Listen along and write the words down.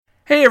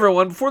Hey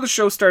everyone, before the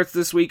show starts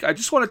this week, I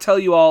just want to tell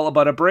you all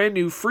about a brand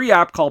new free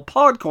app called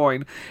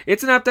Podcoin.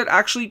 It's an app that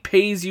actually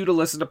pays you to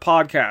listen to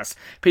podcasts.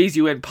 Pays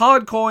you in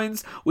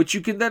Podcoins, which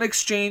you can then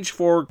exchange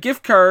for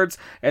gift cards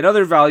and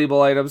other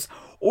valuable items,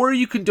 or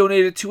you can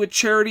donate it to a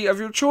charity of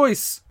your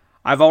choice.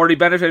 I've already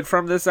benefited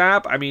from this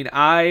app.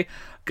 I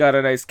got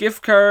a nice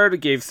gift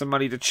card, gave some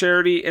money to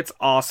charity. It's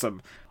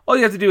awesome. All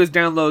you have to do is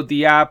download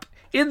the app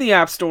in the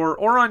App Store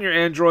or on your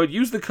Android.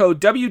 Use the code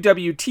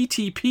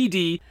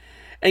WWTTPD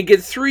and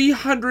get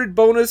 300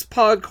 bonus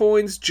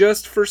Podcoins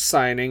just for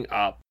signing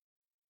up.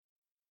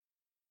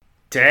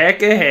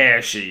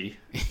 Takahashi.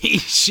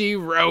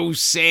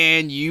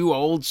 Ichiro-san, you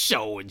old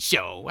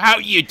so-and-so. How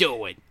you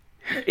doing?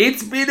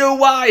 It's been a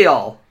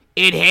while.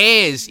 It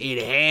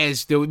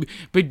has. Though,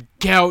 been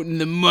counting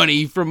the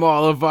money from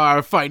all of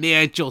our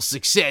financial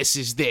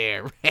successes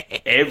there.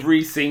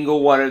 Every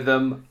single one of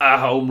them a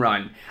home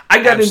run.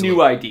 I got a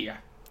new idea.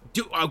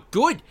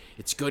 Good.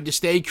 It's good to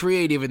stay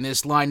creative in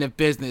this line of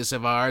business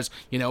of ours,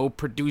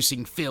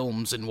 producing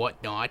films and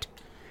whatnot.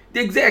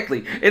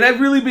 Exactly. And I've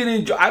really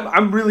been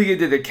I'm really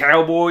into the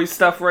cowboy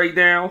stuff right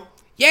now.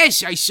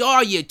 Yes, I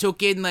saw you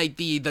took in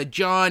the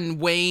John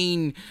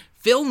Wayne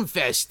Film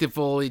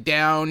Festival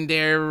down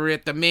there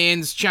at the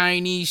Man's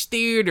Chinese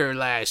Theater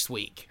last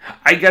week.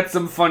 I got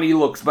some funny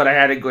looks, but I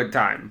had a good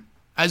time.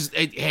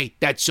 Hey,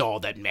 that's all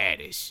that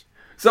matters.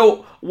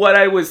 So, what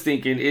I was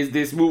thinking is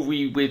this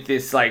movie with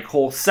this,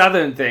 whole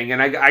Southern thing,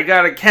 and I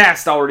got a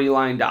cast already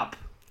lined up.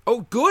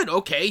 Oh, good,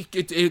 okay.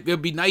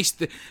 It'd be nice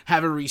to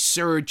have a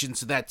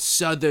resurgence of that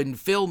Southern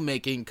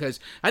filmmaking,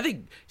 because I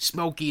think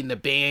Smokey and the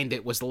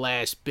Bandit was the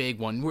last big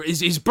one.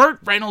 Is Burt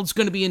Reynolds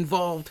going to be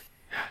involved?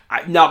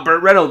 Not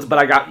Burt Reynolds, but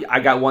I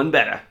got one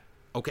better.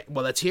 Okay,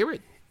 well, let's hear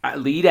it.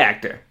 Lead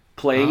actor,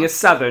 playing a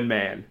Southern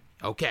man.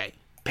 Okay.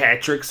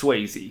 Patrick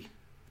Swayze.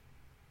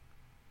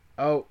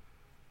 Oh.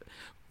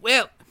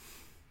 Well,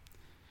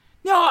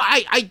 no,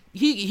 I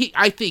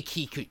think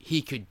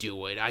he could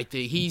do it. I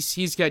think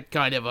he's got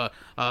kind of a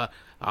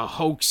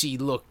hoaxy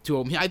look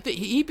to him. I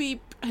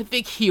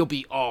think he'll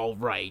be all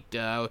right.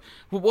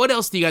 What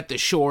else do you got to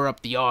shore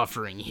up the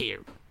offering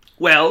here?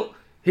 Well,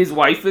 his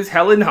wife is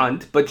Helen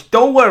Hunt, but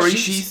don't worry,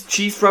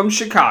 she's from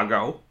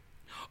Chicago.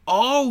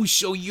 Oh,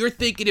 so you're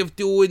thinking of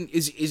doing,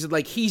 is it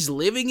like he's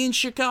living in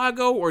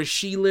Chicago, or is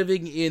she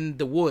living in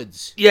the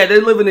woods? Yeah,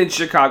 they're living in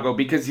Chicago,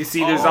 because you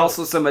see, there's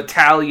also some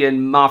Italian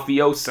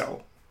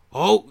mafioso.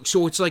 Oh,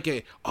 so it's like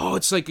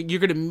you're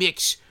gonna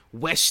mix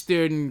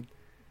Western,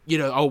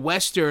 a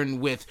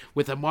Western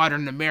with a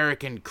modern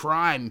American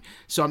crime.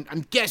 So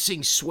I'm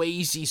guessing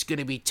Swayze's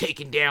gonna be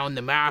taking down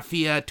the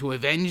mafia to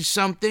avenge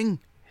something?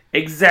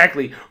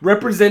 Exactly.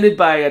 Represented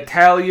by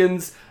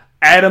Italians,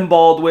 Adam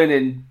Baldwin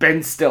and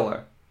Ben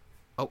Stiller.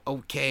 Oh,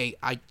 okay,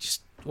 I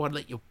just want to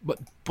let you... But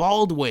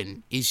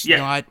Baldwin is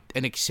not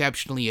an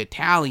exceptionally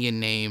Italian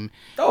name.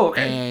 Oh,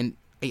 okay. And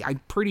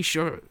I'm pretty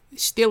sure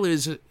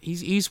Stiller's...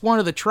 He's one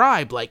of the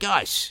tribe, like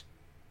us.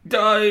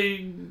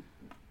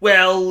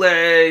 Well,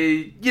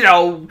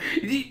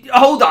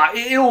 hold on.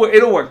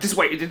 It'll work. Just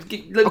wait.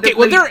 Okay,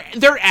 well,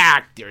 they're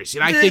actors,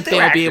 and I think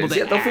they'll be able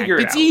to they'll figure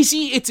it out. It's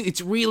easy.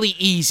 It's really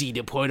easy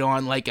to put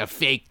on, a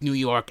fake New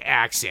York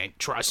accent.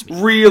 Trust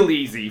me. Real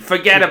easy.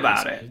 Forget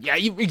about it. Yeah,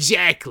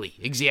 exactly.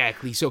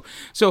 So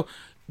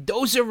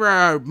those are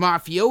our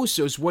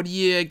mafiosos. What do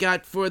you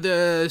got for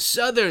the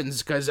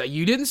Southerns? Because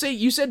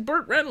you said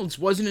Burt Reynolds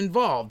wasn't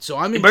involved, so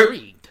I'm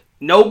intrigued.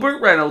 No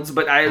Burt Reynolds,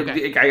 but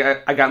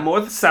I got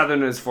more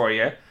Southerners for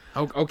you.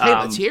 Okay,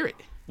 let's hear it.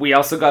 We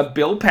also got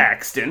Bill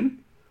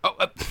Paxton. Oh,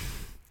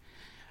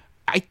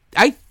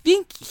 I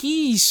think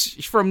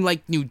he's from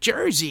New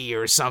Jersey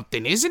or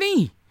something, isn't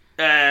he?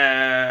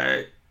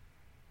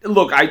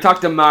 Look, I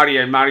talked to Marty,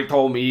 and Marty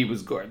told me he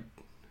was good.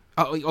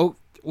 Well,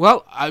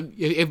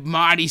 if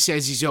Marty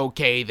says he's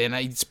okay, then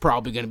it's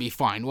probably gonna be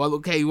fine. Well,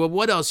 okay. Well,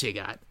 what else you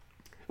got?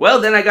 Well,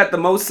 then I got the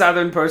most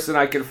Southern person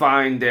I could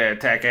find,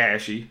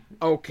 Takahashi.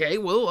 Okay,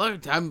 well,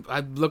 I'm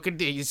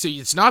looking at so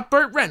it's not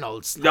Burt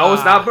Reynolds. No,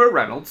 it's not Burt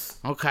Reynolds.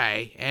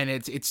 Okay, and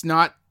it's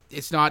not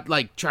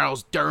like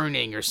Charles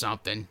Durning or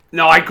something.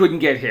 No, I couldn't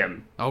get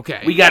him.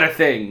 Okay. We got a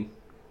thing.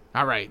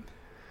 All right.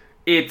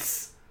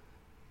 It's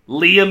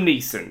Liam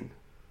Neeson.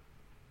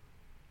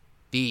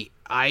 The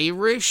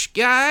Irish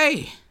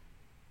guy?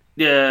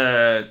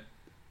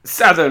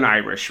 Southern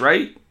Irish,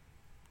 right?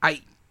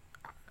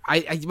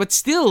 But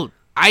still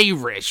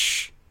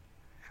Irish.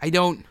 I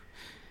don't...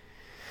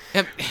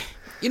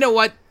 You know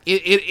what?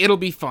 It'll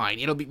be fine.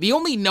 It'll be the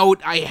only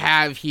note I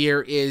have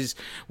here is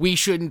we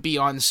shouldn't be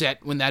on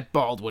set when that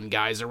Baldwin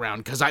guy's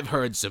around because I've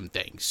heard some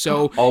things.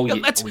 So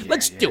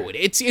let's do it.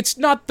 It's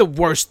not the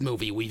worst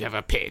movie we've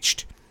ever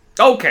pitched.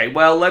 Okay,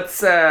 well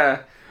let's.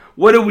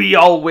 What do we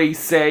always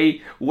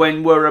say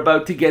when we're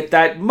about to get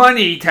that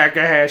money,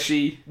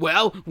 Takahashi?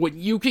 Well, when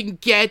you can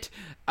get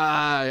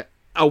a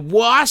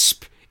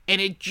wasp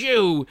and a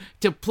Jew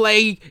to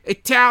play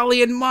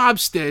Italian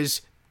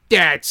mobsters.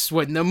 That's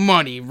when the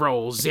money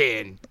rolls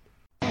in.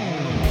 You know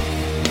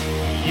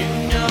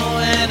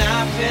when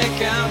I pick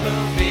a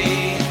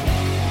movie,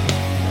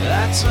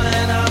 that's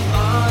when I'm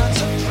on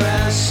to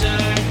press.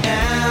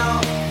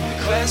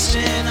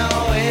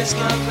 Please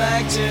come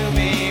back to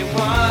me.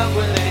 What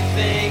were they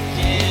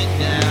thinking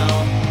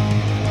now?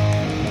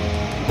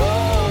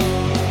 Whoa,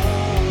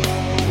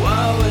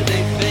 what were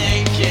they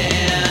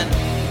thinking?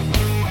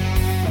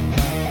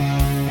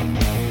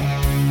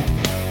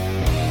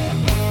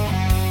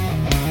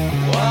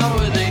 What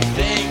were they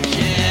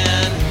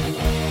thinking?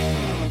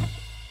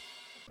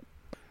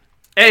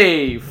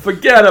 Hey,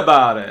 forget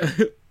about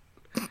it.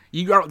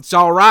 It's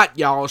all right.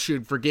 Y'all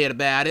should forget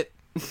about it.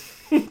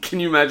 Can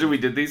you imagine we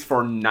did these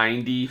for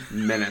 90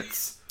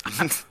 minutes?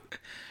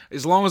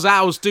 As long as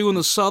I was doing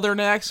the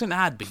southern accent,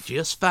 I'd be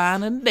just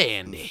fine and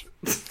dandy.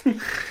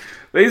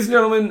 Ladies and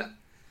gentlemen,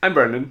 I'm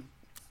Brendan.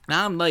 And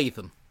I'm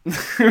Nathan.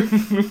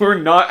 We're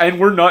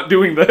not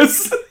doing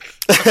this.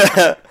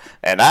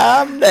 And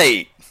I'm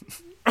Nate.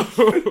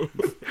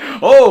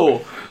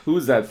 Oh,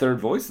 who's that third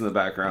voice in the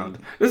background?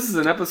 This is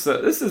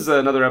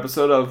another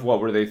episode of What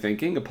Were They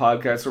Thinking, a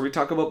podcast where we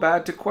talk about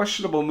bad to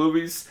questionable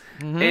movies.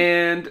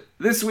 And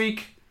this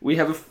week we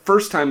have a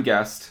first-time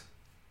guest.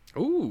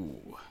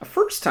 Ooh. A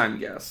first-time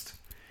guest.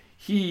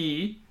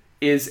 He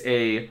is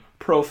a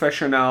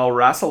professional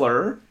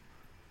wrestler.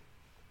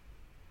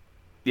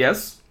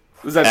 Yes?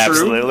 Is that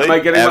Absolutely. true? Am I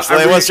getting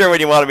Absolutely. I wasn't sure when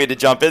you wanted me to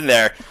jump in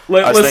there.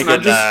 I'm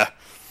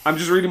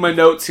just reading my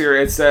notes here.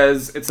 It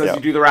says Yeah. you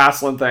do the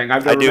wrestling thing.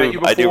 I've never met you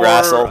before. I do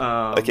wrestle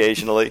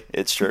occasionally.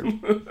 It's true.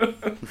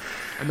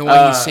 And the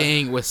way he's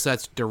saying with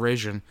such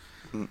derision.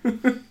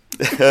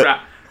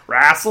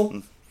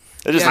 Wrestle?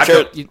 It just Yeah,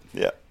 occurred-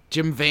 yeah.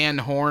 Jim Van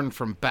Horn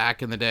from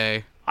back in the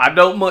day. I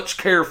don't much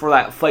care for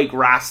that fake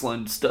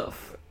wrestling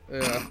stuff.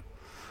 Yeah.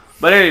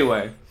 But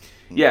anyway,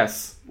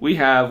 yes, we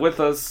have with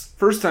us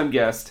first-time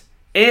guest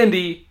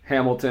Andy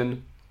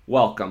Hamilton.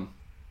 Welcome.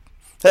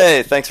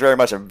 Hey, thanks very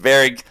much. I'm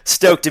very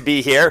stoked to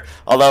be here.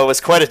 Although it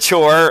was quite a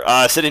chore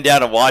sitting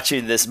down and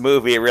watching this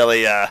movie. It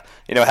really, had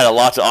a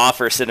lot to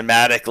offer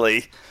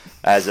cinematically.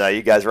 As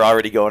you guys were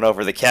already going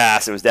over the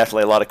cast, it was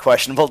definitely a lot of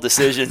questionable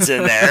decisions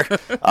in there.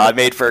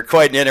 Made for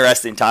quite an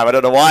interesting time. I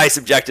don't know why I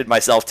subjected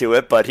myself to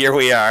it, but here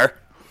we are.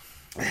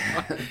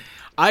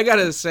 I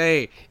gotta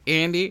say,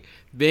 Andy,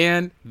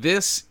 man,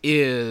 this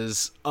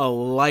is a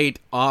light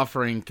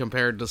offering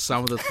compared to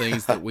some of the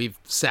things that we've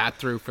sat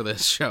through for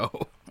this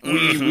show.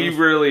 We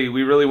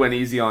really went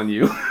easy on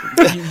you.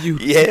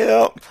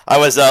 Yeah, I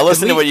was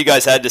listening to what you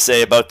guys had to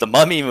say about the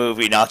Mummy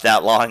movie not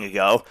that long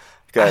ago,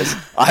 because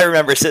I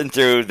remember sitting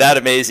through that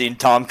amazing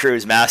Tom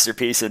Cruise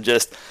masterpiece and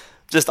just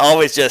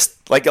always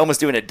like almost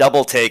doing a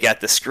double take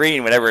at the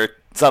screen whenever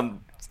some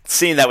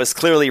scene that was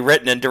clearly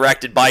written and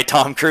directed by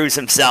Tom Cruise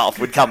himself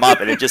would come up,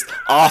 and it just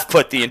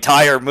off-put the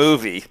entire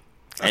movie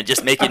and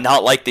just make you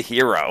not like the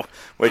hero,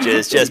 which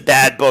is just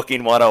bad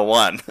booking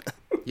 101.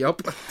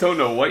 Yep. Don't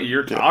know what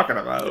you're talking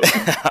about.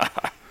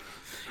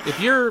 If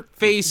you're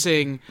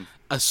facing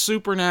a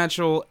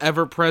supernatural,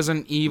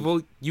 ever-present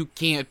evil, you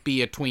can't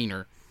be a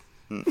tweener.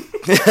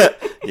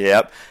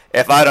 Yep.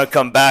 If I don't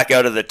come back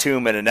out of the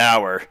tomb in an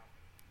hour,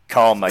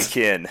 call my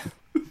kin.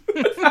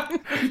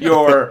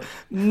 Your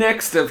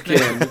next of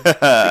kin,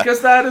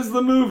 because that is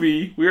the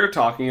movie we are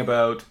talking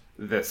about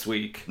this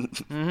week.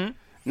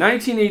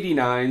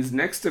 1989's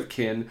Next of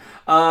Kin.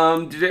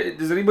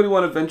 Does anybody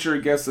want to venture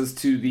a guess as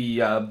to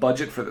the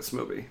budget for this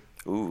movie?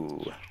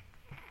 Ooh.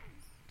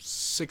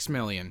 $6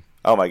 million.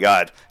 Oh my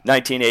God.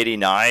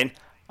 1989.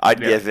 I'd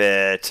give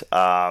it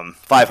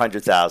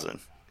 500,000.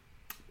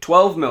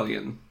 $12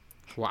 million.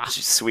 Wow.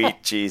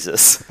 Sweet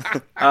Jesus.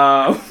 Do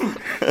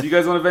you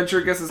guys want to venture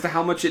a guess as to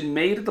how much it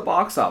made at the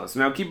box office?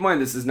 Now, keep in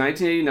mind, this is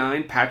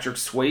 1989. Patrick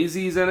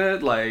Swayze's in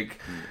it. Like,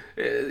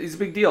 he's a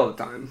big deal at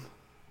the time.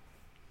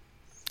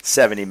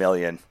 70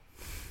 million.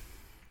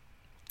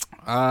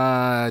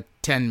 10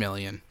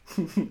 million.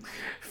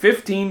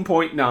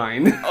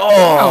 15.9.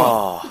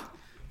 Oh.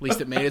 At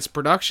least it made its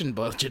production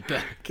budget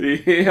back.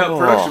 Yeah,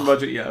 production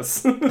budget,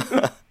 yes.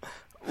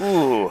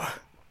 Ooh.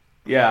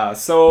 Yeah,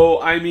 so,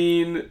 I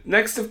mean,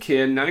 Next of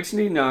Kin,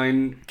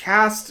 1989,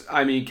 cast,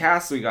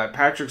 we got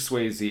Patrick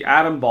Swayze,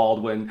 Adam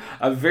Baldwin,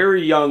 a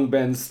very young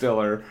Ben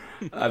Stiller,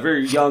 a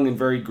very young and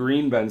very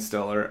green Ben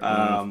Stiller,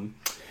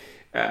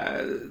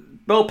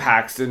 Bill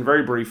Paxton,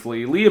 very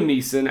briefly, Liam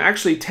Neeson,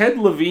 actually Ted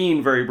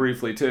Levine, very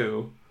briefly,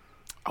 too.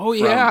 Oh,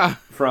 yeah.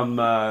 From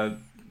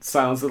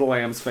Silence of the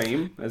Lambs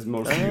fame, as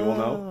most of you will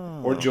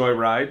know. Or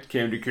Joyride,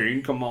 Candy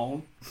Cane, come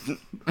on.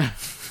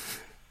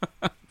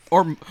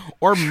 Or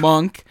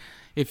Monk,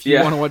 if you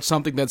Yeah. want to watch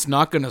something that's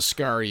not going to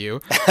scar you.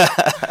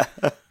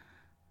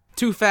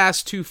 Too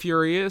Fast, Too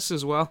Furious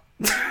as well.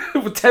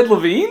 With Ted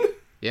Levine?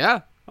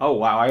 Yeah. Oh,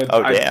 wow.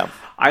 Damn.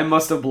 I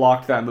must have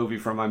blocked that movie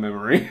from my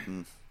memory.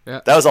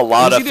 That was a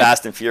lot It was of either-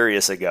 Fast and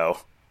Furious ago.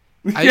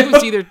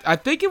 I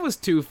think it was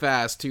Too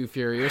Fast, Too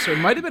Furious, or it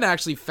might have been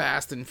actually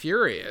Fast and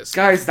Furious.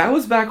 Guys, that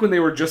was back when they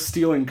were just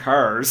stealing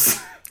cars.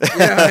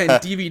 Yeah, and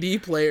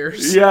DVD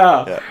players.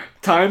 Yeah.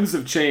 Times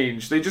have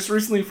changed. They just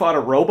recently fought a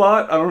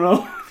robot. I don't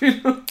know.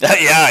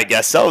 Yeah, I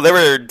guess so. They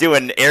were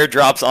doing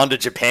airdrops onto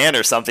Japan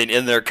or something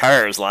in their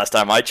cars last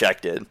time I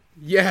checked it.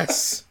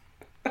 Yes.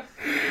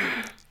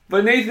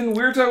 But Nathan,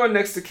 we were talking about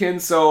Next to Kin,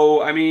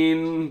 so, I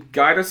mean,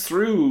 guide us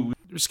through.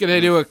 just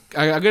gonna do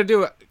I'm gonna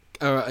do a.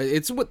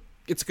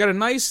 It's got a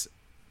nice,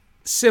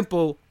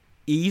 simple,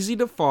 easy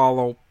to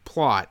follow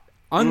plot.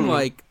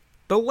 Unlike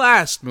the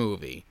last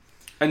movie.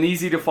 An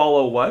easy to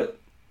follow what?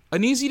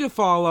 An easy to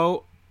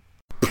follow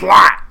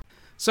plot.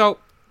 So,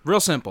 real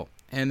simple.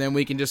 And then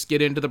we can just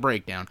get into the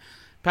breakdown.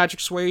 Patrick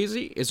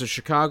Swayze is a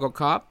Chicago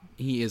cop.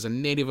 He is a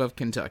native of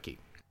Kentucky.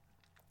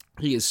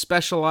 He is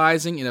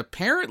specializing in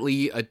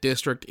apparently a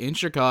district in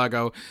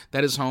Chicago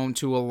that is home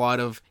to a lot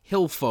of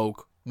hill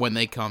folk when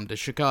they come to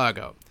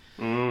Chicago.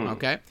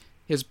 Okay?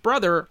 His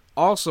brother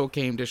also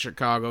came to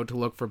Chicago to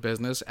look for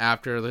business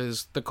after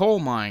the coal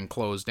mine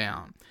closed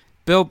down.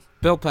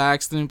 Bill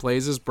Paxton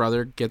plays his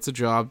brother, gets a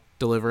job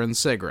delivering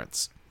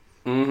cigarettes.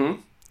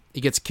 He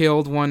gets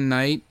killed one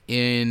night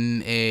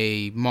in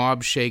a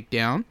mob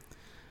shakedown.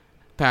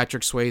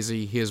 Patrick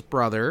Swayze, his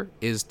brother,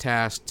 is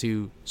tasked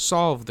to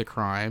solve the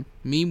crime.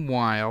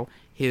 Meanwhile,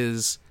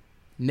 his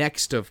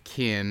next of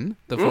kin,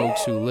 the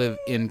folks who live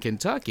in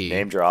Kentucky...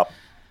 Name drop.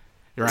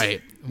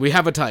 Right. We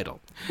have a title.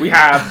 We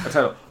have a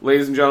title.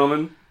 Ladies and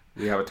gentlemen,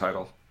 we have a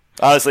title.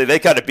 Honestly, they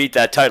kind of beat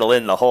that title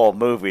in the whole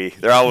movie.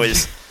 They're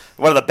always...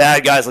 one of the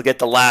bad guys will get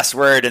the last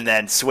word, and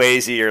then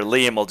Swayze or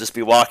Liam will just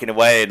be walking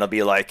away, and they'll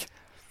be like,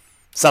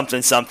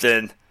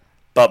 something,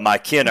 but my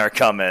kin are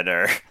coming,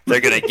 or they're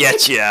going to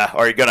get you,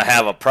 or you're going to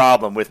have a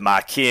problem with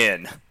my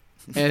kin.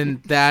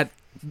 And that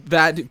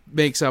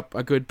makes up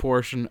a good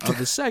portion of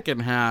the second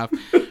half,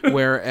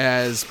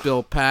 whereas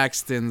Bill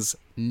Paxton's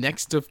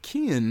next of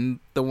kin,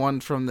 the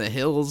one from the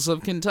hills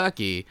of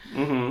Kentucky,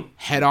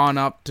 head on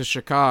up to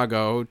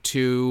Chicago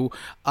to...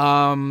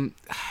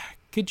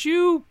 could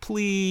you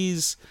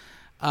please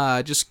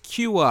just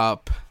cue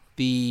up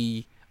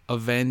the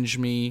Avenge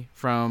Me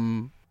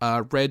from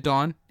Red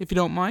Dawn, if you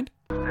don't mind?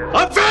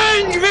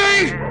 Avenge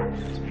me!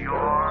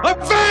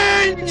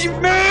 Avenge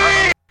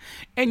me!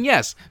 And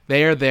yes,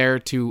 they are there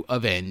to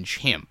avenge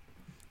him.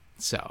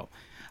 So,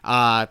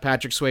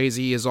 Patrick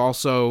Swayze is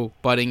also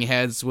butting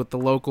heads with the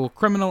local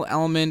criminal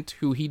element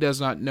who he does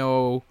not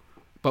know,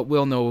 but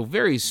will know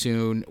very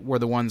soon, were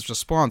the ones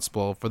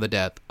responsible for the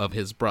death of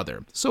his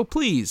brother. So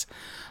please,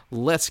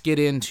 let's get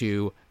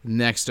into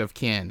Next of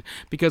Kin,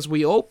 because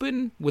we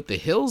open with the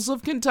hills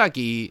of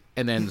Kentucky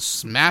and then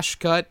smash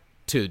cut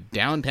to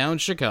downtown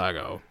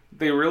Chicago.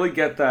 They really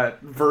get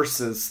that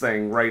versus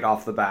thing right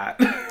off the bat.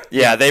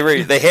 Yeah,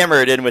 they hammer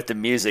it in with the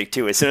music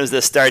too. As soon as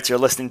this starts, you're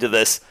listening to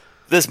this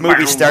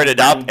movie started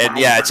up, and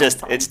yeah,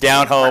 it's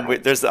down home.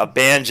 There's a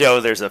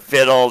banjo, there's a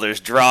fiddle, there's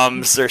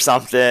drums or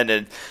something,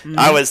 and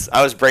I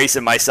was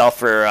bracing myself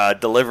for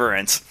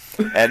Deliverance,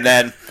 and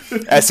then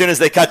as soon as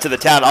they cut to the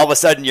town, all of a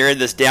sudden you're in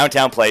this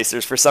downtown place.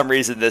 There's for some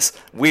reason this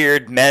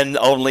weird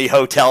men-only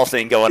hotel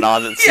thing going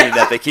on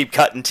that they keep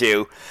cutting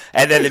to,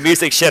 and then the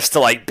music shifts to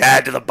like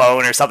Bad to the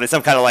Bone or something,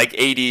 some kind of like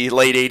late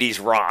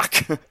 80s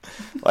rock.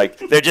 Like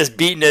they're just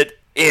beating it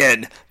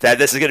in that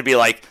this is going to be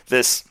like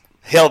this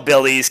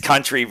hillbillies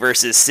country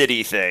versus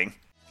city thing.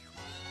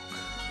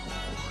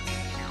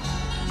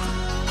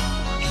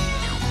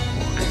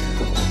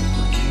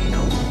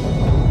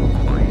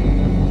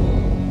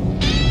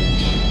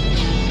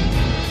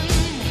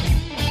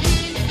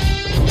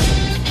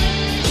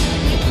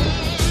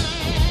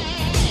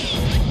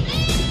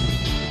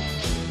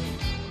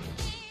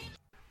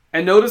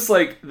 And notice,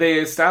 like, they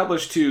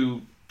established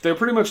they're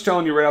pretty much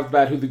telling you right off the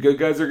bat who the good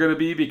guys are going to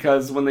be,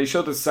 because when they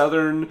show the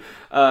southern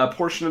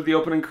portion of the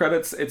opening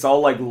credits, it's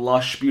all, like,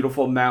 lush,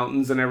 beautiful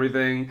mountains and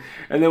everything.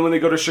 And then when they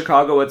go to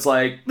Chicago, it's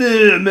like,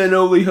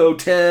 men-only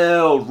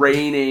hotel,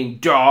 raining,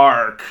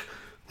 dark.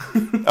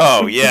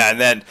 Oh, yeah,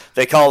 and then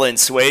they call in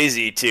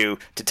Swayze to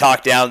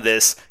talk down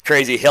this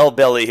crazy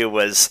hillbilly who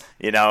was,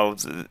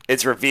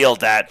 it's revealed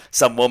that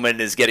some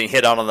woman is getting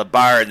hit on the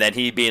bar, and then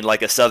he, being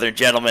like a southern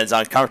gentleman, is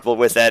uncomfortable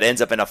with that,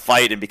 ends up in a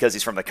fight, and because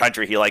he's from the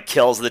country, he, like,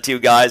 kills the two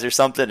guys or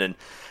something, and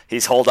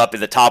he's holed up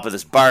in the top of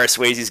this bar.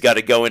 Swayze's got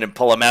to go in and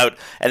pull him out,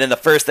 and then the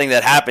first thing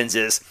that happens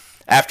is,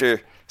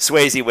 after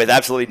Swayze, with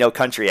absolutely no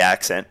country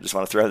accent, just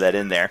want to throw that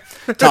in there,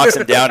 talks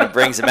him down and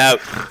brings him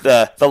out,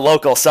 the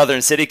local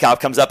southern city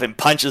cop comes up and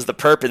punches the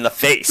perp in the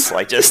face,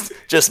 like just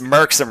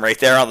murks him right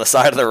there on the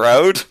side of the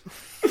road.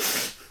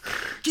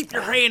 Keep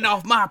your hand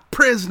off my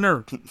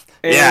prisoner.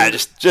 Yeah,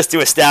 just to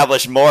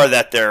establish more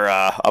that they're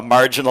a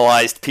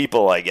marginalized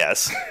people, I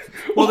guess.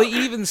 Well, they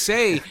even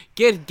say,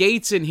 get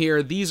Gates in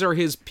here, these are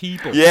his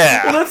people.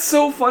 Yeah. Well, that's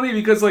so funny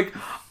because, like,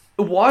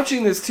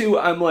 watching this too,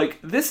 I'm like,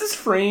 this is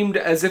framed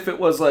as if it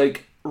was,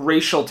 like,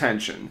 racial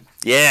tension.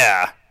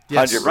 Yeah,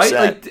 100%.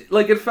 Right?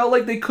 Like it felt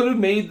like they could have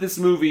made this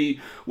movie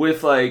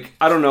with, like,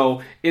 I don't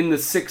know, in the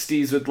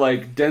 60s with,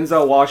 like,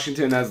 Denzel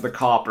Washington as the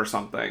cop or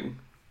something.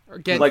 Or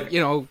get, like,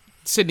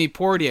 Sidney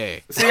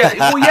Poitier. So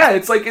yeah,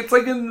 it's like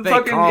in they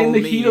fucking call in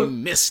the me heat of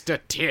Mr.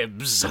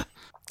 Tibbs.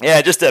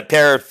 Yeah, just to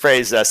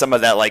paraphrase some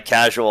of that, like,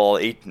 casual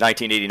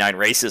 1989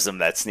 racism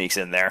that sneaks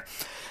in there.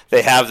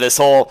 They have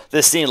this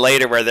scene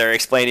later where they're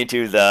explaining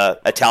to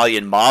the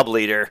Italian mob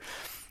leader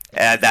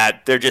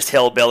that they're just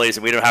hillbillies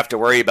and we don't have to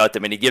worry about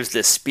them. And he gives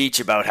this speech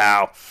about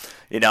how,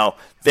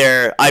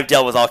 I've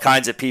dealt with all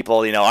kinds of people.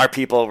 Our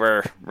people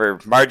were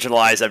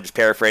marginalized. I'm just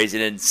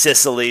paraphrasing, in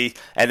Sicily,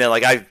 and then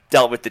like I've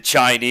dealt with the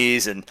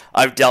Chinese, and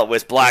I've dealt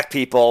with black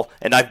people,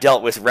 and I've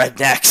dealt with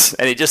rednecks,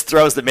 and he just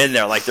throws them in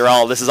there like they're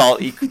all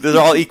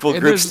equal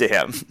groups to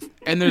him.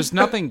 And there's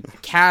nothing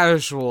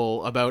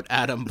casual about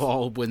Adam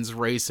Baldwin's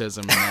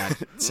racism in that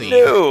scene.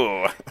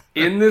 No.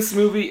 In this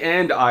movie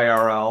and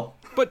IRL.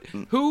 But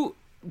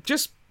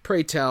just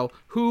pray tell,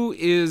 who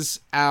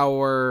is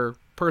our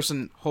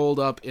person holed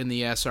up in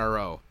the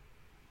SRO?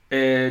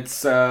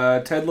 It's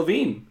Ted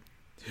Levine.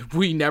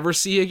 We never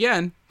see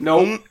again.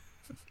 Nope.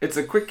 It's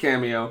a quick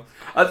cameo.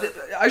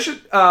 I should...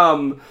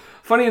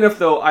 funny enough,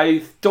 though,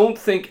 I don't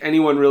think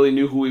anyone really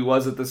knew who he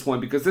was at this point,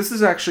 because this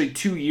is actually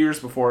 2 years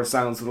before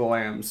Silence of the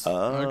Lambs.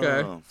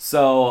 Okay.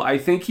 So I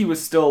think he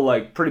was still,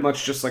 like, pretty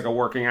much just, like, a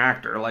working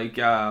actor. Like,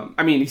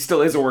 he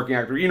still is a working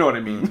actor. You know what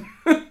I mean?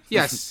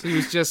 Yes,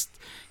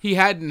 he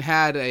hadn't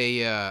had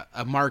a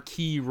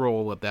marquee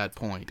role at that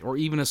point, or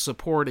even a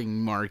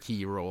supporting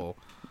marquee role.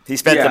 He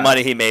spent the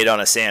money he made on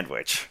a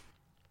sandwich.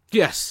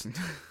 Yes.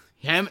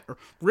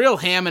 Real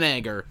ham and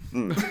egger.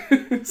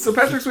 So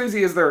Patrick Swayze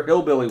is their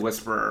hillbilly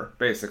whisperer,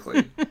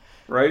 basically,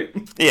 right?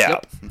 Yeah,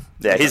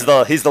 yeah. He's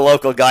the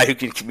local guy who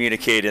can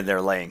communicate in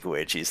their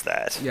language. He's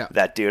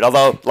that dude.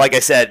 Although, like I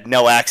said,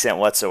 no accent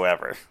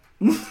whatsoever.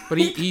 But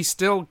he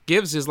still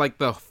gives his like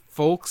the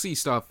folksy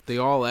stuff the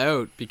all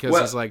out, because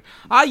he's like,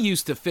 I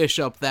used to fish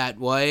up that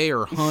way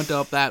or hunt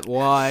up that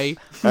way.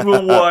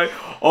 Why?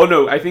 Oh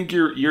no, I think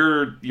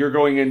you're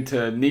going into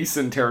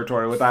Neeson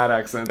territory with that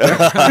accent.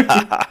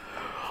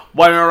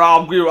 But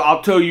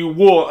I'll tell you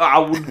what, I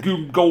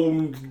would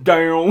go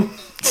down.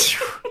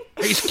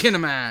 He's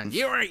Kinnaman.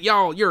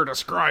 You're a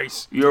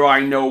disgrace. You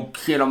ain't no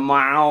kid of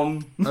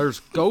mine. There's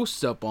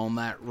ghosts up on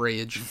that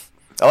ridge.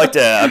 I like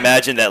to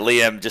imagine that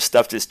Liam just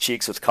stuffed his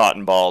cheeks with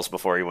cotton balls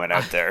before he went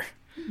out there.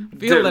 I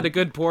feel that a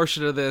good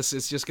portion of this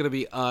is just going to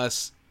be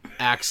us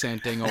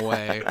accenting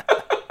away.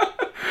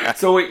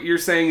 So what you're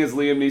saying is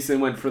Liam Neeson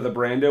went for the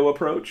Brando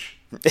approach?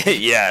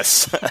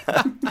 Yes.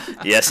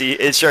 Yes,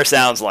 it sure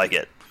sounds like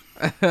it.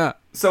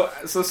 So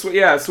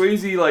yeah,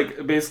 Swayze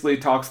like basically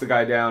talks the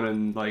guy down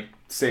and like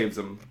saves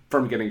him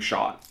from getting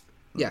shot.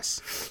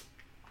 Yes.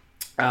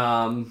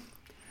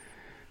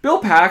 Bill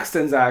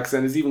Paxton's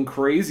accent is even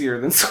crazier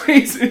than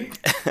Swayze.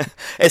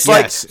 It's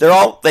like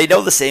they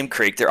know the same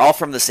creek, they're all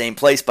from the same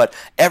place, but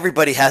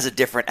everybody has a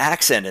different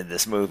accent in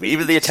this movie,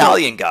 even the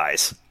Italian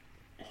guys.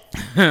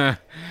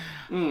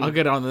 I'll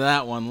get onto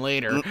that one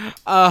later.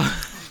 So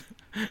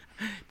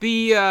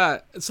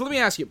let me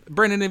ask you,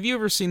 Brendan, have you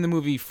ever seen the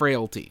movie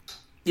Frailty?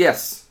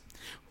 Yes.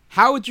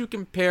 How would you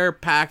compare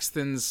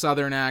Paxton's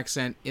southern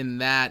accent in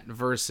that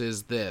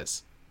versus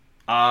this?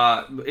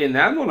 In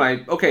that one,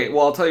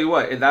 I'll tell you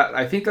what.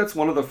 I think that's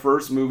one of the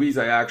first movies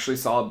I actually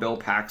saw Bill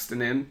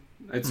Paxton in.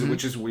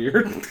 Which is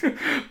weird,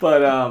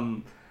 but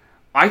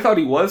I thought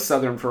he was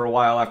Southern for a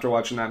while after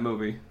watching that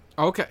movie.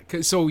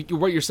 Okay, so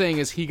what you're saying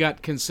is he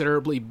got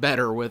considerably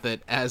better with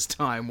it as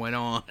time went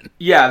on.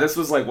 Yeah, this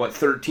was like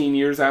 13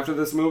 years after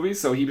this movie,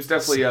 so he was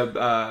definitely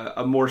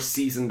a more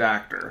seasoned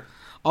actor.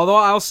 Although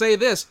I'll say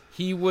this,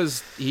 he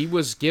was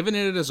giving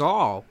it his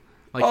all.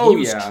 Like he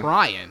was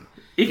trying.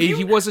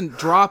 He wasn't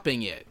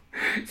dropping it.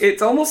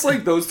 It's almost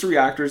like those three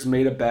actors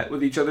made a bet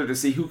with each other to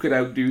see who could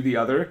outdo the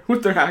other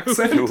with their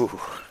accent.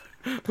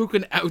 Who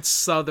can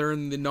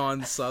out-southern the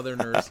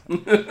non-southerners?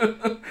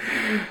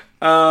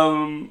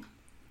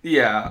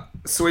 Yeah.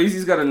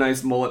 Swayze's got a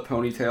nice mullet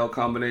ponytail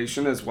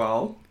combination as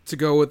well. To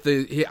go with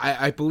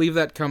I believe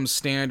that comes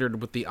standard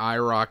with the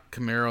IROC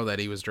Camaro that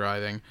he was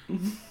driving.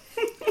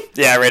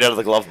 Yeah, right out of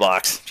the glove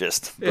box.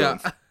 Just boom.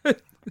 Yeah.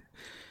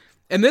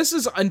 And this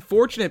is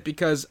unfortunate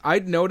because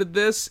I'd noted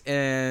this,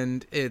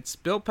 and it's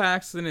Bill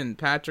Paxton and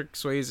Patrick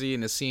Swayze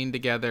in a scene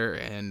together,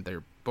 and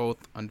they're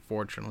both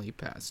unfortunately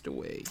passed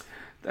away.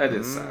 That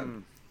is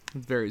sad.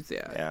 Very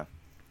sad.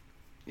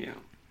 Yeah.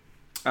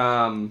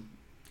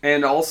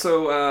 And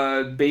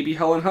also, baby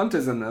Helen Hunt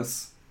is in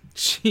this.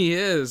 She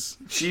is.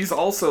 She's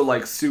also,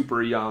 like,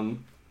 super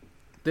young.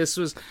 This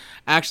was...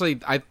 Actually,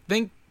 I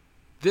think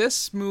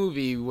this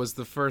movie was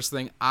the first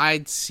thing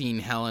I'd seen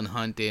Helen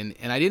Hunt in,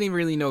 and I didn't even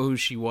really know who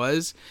she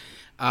was.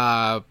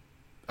 A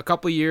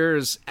couple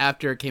years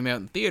after it came out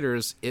in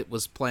theaters, it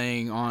was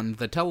playing on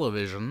the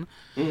television,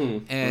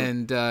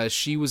 and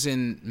she was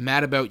in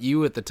Mad About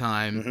You at the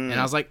time, and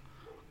I was like,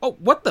 oh,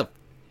 what the...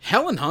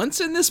 Helen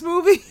Hunt's in this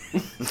movie?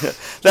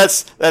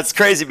 That's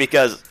crazy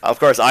because, of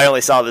course, I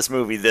only saw this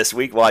movie this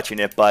week watching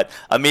it, but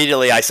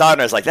immediately I saw it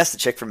and I was like, that's the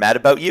chick from Mad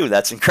About You.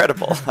 That's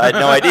incredible. I had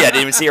no idea. I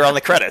didn't even see her on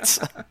the credits.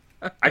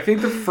 I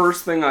think the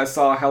first thing I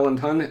saw Helen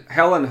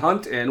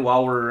Hunt in,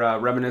 while we're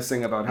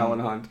reminiscing about Helen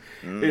Hunt,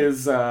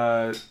 is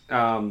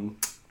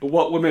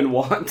What Women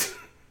Want.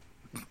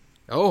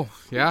 Oh,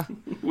 yeah.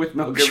 With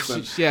Mel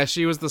Gibson.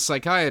 She was the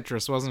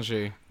psychiatrist, wasn't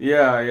she?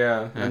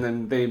 Yeah. And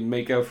then they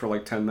make out for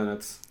like 10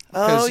 minutes.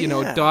 Because,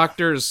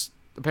 doctors,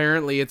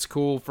 apparently it's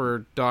cool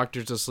for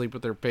doctors to sleep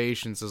with their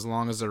patients as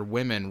long as they're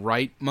women,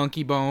 right,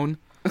 Monkey Bone?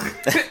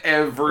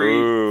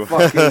 Every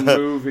fucking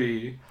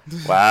movie.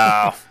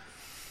 Wow.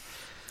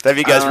 Have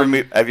you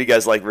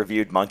guys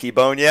reviewed Monkey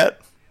Bone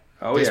yet?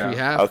 Oh Yes, yeah. we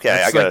have. Okay,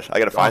 I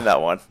gotta find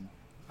that one.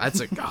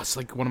 It's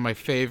like one of my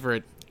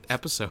favorite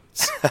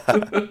episodes.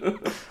 I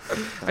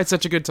had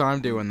such a good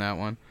time doing that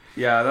one.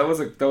 Yeah, that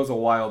was a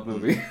wild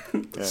movie.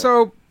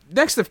 So,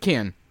 next of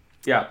kin.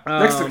 Yeah,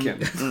 next of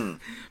kin.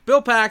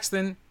 Bill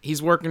Paxton,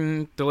 he's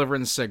working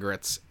delivering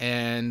cigarettes,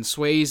 and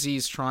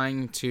Swayze's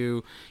trying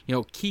to,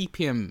 keep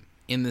him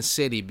in the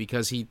city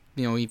because he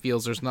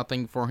feels there's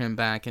nothing for him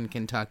back in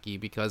Kentucky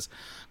because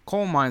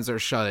coal mines are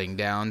shutting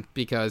down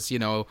because,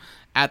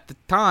 at the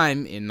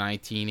time in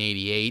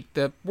 1988,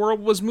 the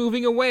world was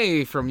moving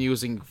away from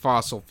using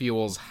fossil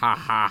fuels. Ha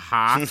ha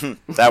ha.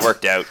 That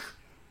worked out.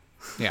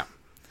 Yeah.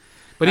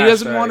 But he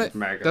doesn't Hashtag want to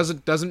MAGA.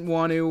 doesn't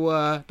want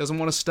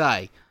to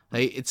stay.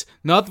 Like, it's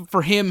nothing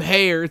for him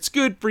here. It's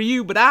good for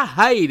you, but I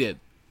hate it.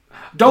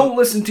 Don't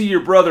listen to your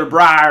brother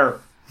Briar.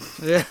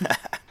 Yeah.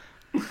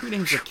 Who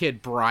names a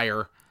kid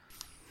Briar?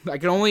 I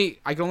can only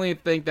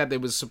think that it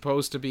was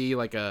supposed to be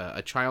like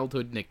a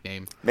childhood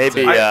nickname.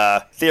 Maybe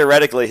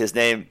theoretically his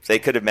name, they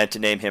could have meant to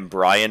name him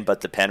Brian,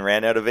 but the pen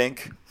ran out of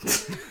ink.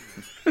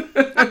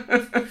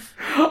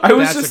 I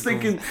was That's just a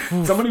thinking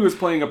somebody was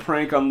playing a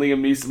prank on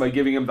Liam Neeson by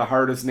giving him the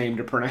hardest name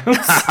to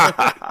pronounce.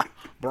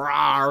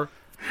 Briar.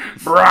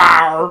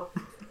 Briar.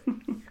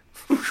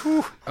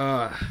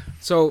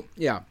 So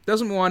yeah,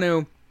 doesn't want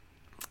to.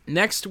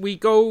 Next we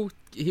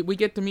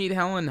get to meet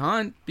Helen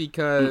Hunt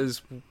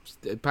because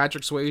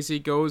Patrick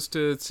Swayze goes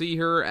to see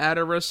her at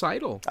a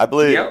recital. I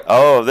believe. Yep.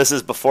 Oh, this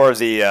is before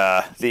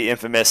the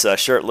infamous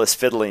shirtless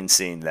fiddling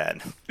scene.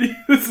 Then.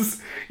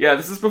 This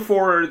is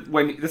before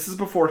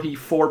he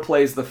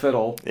foreplays the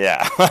fiddle.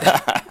 Yeah.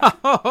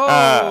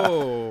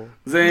 Oh.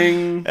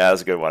 Zing. Yeah, that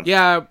was a good one.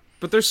 Yeah,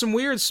 but there's some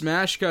weird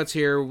smash cuts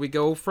here. We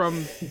go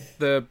from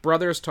the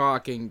brothers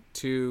talking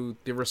to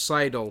the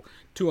recital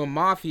to a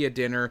mafia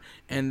dinner,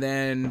 and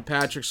then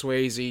Patrick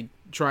Swayze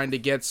trying to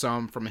get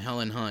some from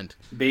Helen Hunt.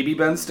 Baby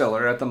Ben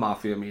Stiller at the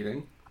mafia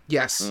meeting.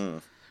 Yes.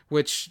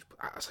 Which,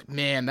 I was like,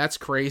 man, that's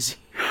crazy.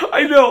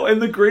 I know,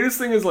 and the greatest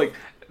thing is, like,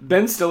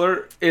 Ben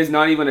Stiller is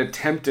not even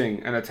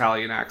attempting an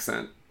Italian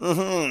accent.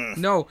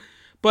 No,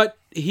 but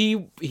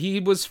he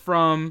was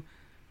from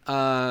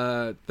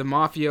the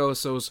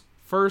mafioso's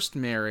first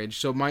marriage,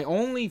 so my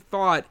only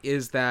thought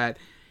is that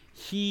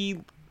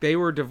they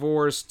were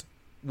divorced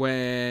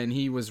when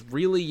he was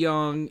really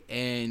young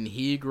and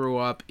he grew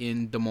up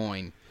in Des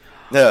Moines.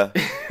 Yeah.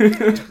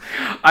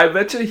 I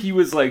bet you he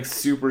was, like,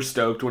 super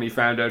stoked when he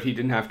found out he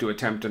didn't have to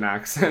attempt an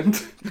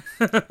accent.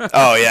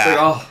 Oh yeah. Like,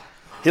 oh,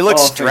 He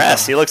looks thank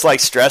stressed. God. He looks like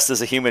stressed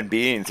as a human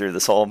being through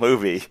this whole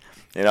movie.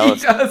 You know,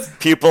 he does.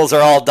 pupils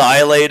are all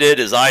dilated.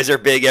 His eyes are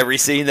big every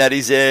scene that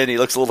he's in. He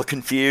looks a little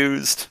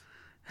confused.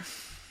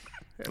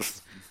 I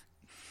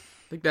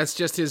think that's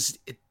just his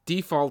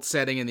default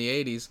setting in the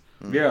 80s.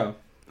 Yeah.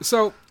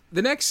 So,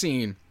 the next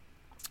scene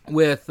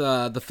with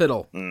the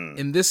fiddle,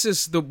 and this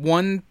is the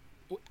one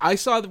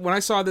when I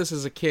saw this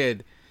as a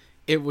kid,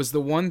 it was the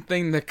one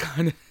thing that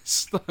kind of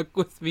stuck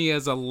with me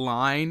as a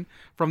line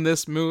from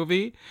this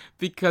movie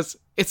because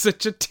it's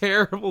such a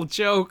terrible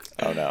joke.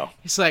 Oh no.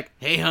 He's like,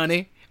 "Hey,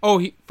 honey." Oh,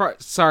 he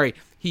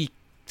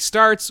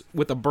starts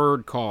with a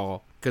bird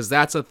call because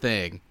that's a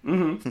thing,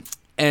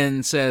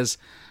 and says,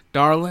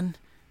 "Darling,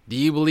 do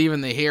you believe in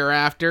the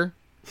hereafter?"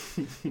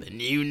 Then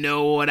you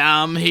know what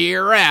I'm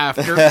here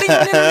after. Ding,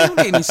 ding, ding.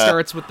 And he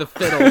starts with the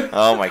fiddle.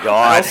 Oh my I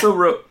god.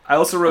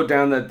 also wrote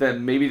down that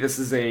maybe this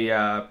is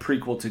a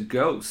prequel to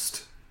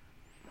Ghost.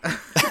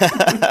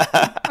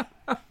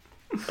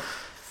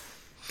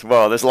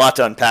 Well, there's a lot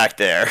to unpack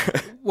there.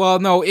 Well,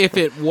 no, if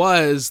it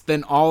was,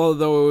 then all of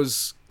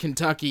those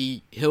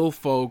Kentucky hill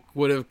folk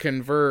would have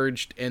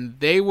converged, and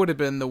they would have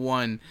been the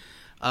one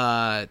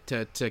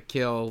to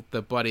kill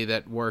the buddy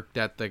that worked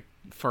at the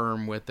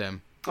firm with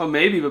him. Oh,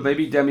 maybe, but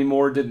maybe Demi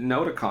Moore didn't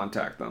know to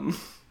contact them.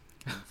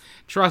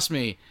 Trust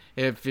me,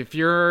 if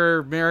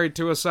you're married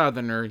to a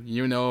Southerner,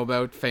 you know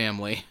about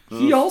family.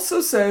 He also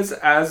says,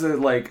 as a,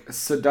 like,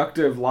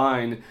 seductive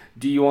line,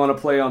 "Do you want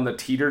to play on the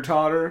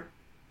teeter-totter?"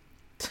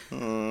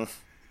 Yeah.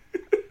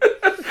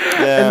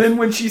 And then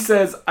when she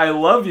says, "I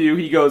love you,"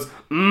 he goes,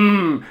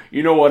 you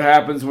know what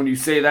happens when you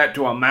say that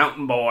to a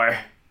mountain boy."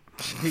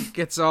 He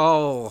gets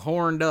all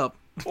horned up.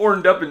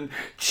 Horned up and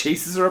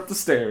chases her up the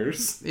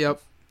stairs.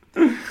 Yep.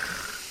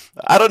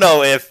 I don't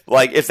know if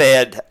they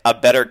had a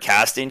better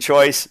casting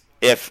choice,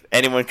 if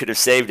anyone could have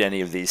saved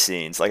any of these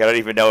scenes. Like, I don't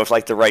even know if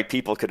the right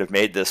people could have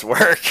made this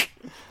work.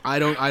 I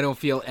don't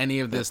feel any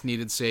of this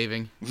needed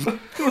saving.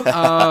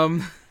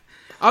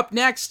 Up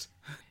next,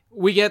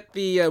 we get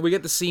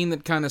the scene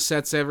that kind of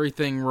sets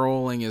everything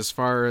rolling as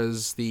far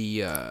as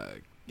the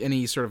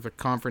any sort of a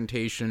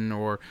confrontation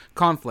or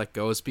conflict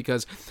goes,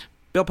 because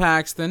Bill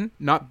Paxton,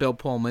 not Bill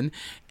Pullman,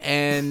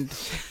 and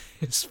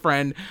his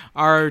friend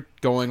are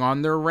going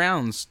on their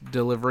rounds,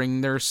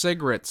 delivering their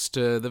cigarettes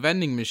to the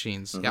vending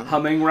machines. Yeah.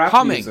 Humming rap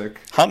Humming. music.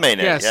 Humming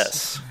it,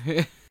 Yes.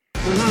 yes.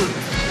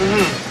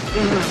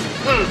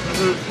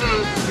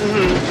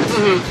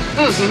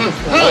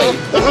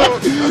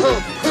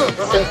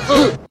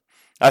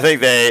 I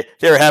think they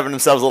were having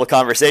themselves a little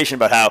conversation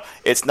about how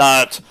it's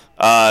not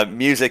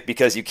music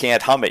because you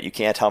can't hum it. You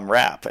can't hum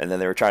rap. And then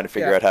they were trying to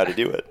figure out how to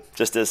do it.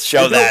 Just to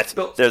show that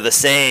they're the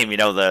same, the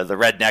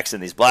rednecks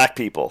and these black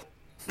people.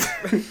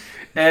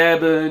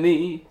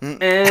 Ebony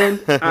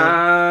and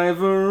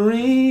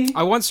ivory.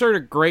 I once heard a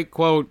great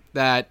quote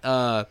that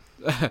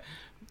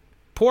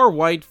poor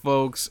white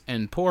folks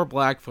and poor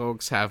black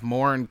folks have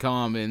more in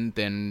common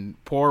than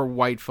poor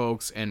white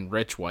folks and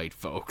rich white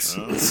folks.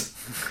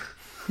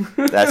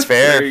 That's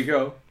fair. There you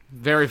go.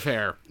 Very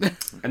fair.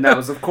 And that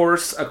was, of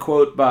course, a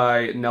quote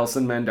by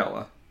Nelson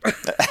Mandela.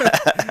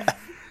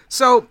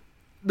 So,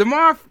 the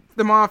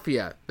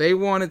Mafia, they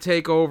want to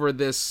take over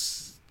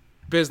this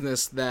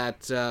business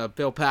that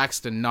Bill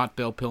Paxton, not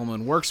Bill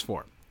Pillman, works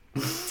for.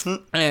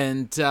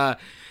 And so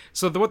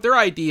what their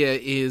idea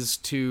is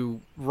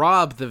to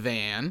rob the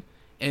van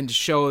and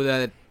show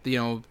that,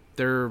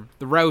 the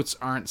routes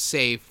aren't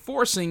safe,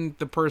 forcing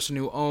the person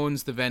who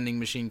owns the vending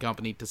machine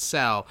company to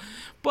sell.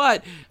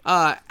 But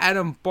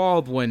Adam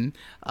Baldwin,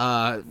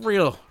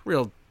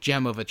 real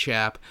gem of a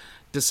chap,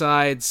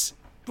 decides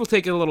we'll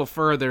take it a little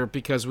further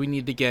because we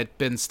need to get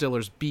Ben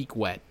Stiller's beak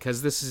wet,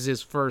 because this is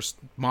his first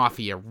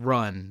mafia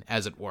run,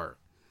 as it were.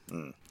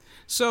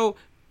 So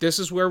this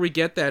is where we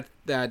get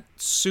that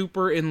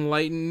super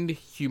enlightened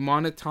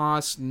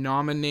Humanitas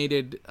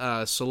nominated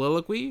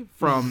soliloquy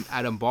from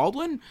Adam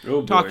Baldwin,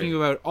 talking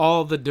about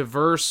all the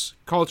diverse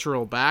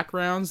cultural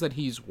backgrounds that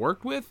he's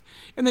worked with,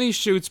 and then he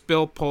shoots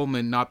Bill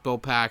Pullman, not Bill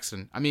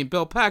Paxton. I mean,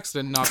 Bill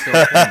Paxton, not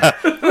Bill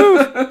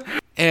Pullman.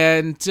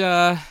 And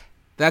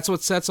that's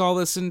what sets all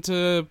this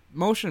into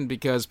motion,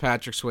 because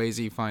Patrick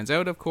Swayze finds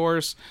out, of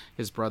course,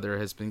 his brother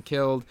has been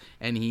killed,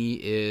 and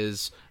he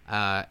is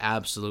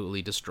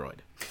absolutely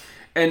destroyed.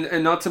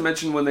 And not to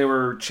mention, when they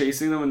were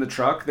chasing them in the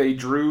truck, they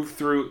drove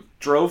through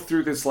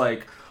this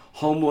like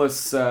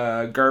homeless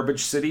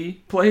garbage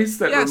city place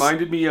that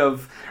reminded me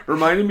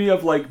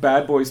of like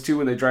Bad Boys 2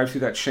 when they drive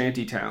through that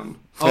shanty town.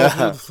 Oh,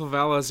 the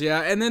favelas,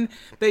 yeah. And then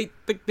they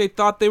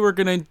thought they were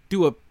gonna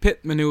do a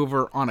pit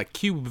maneuver on a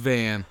cube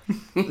van.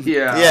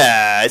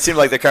 Yeah, it seemed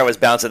like the car was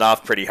bouncing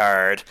off pretty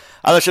hard.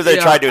 I'm not sure if they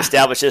tried to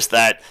establish just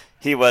that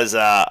he was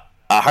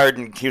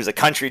he was a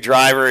country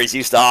driver. He's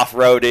used to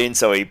off-roading,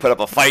 so he put up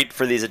a fight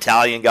for these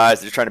Italian guys.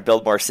 They're trying to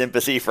build more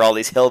sympathy for all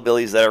these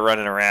hillbillies that are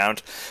running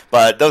around.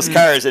 But those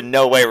cars in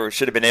no way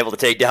should have been able to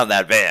take down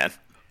that van.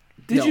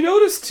 Did you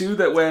notice, too,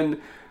 that when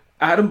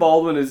Adam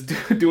Baldwin is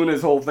doing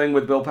his whole thing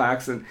with Bill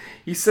Paxton,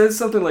 he says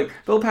something like,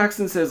 Bill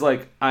Paxton says,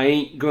 like, I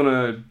ain't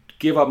gonna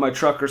give up my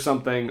truck or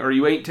something, or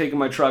you ain't taking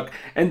my truck.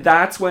 And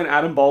that's when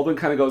Adam Baldwin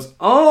kind of goes,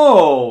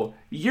 oh,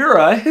 you're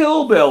a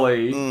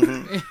hillbilly.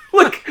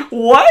 Like,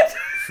 what?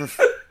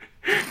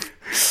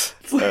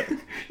 It's like,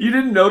 you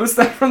didn't notice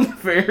that from the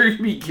very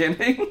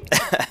beginning?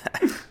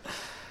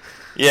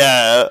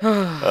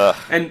 Yeah.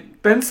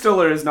 And Ben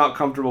Stiller is not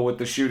comfortable with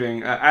the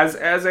shooting. As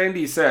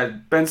Andy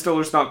said, Ben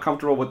Stiller's not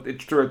comfortable with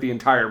it throughout the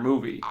entire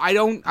movie. I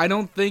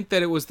don't think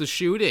that it was the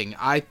shooting.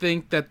 I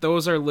think that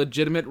those are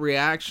legitimate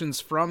reactions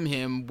from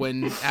him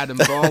when Adam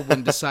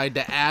Baldwin decided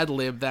to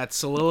ad-lib that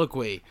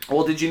soliloquy.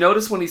 Well, did you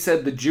notice when he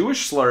said the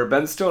Jewish slur,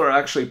 Ben Stiller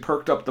actually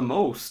perked up the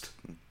most?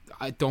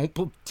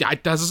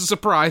 That doesn't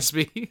surprise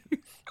me.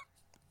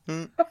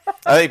 I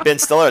think Ben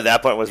Stiller at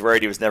that point was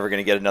worried he was never going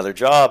to get another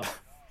job.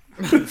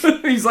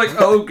 He's like,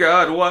 oh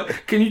God, what?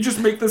 Can you just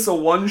make this a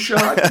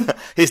one-shot?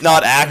 He's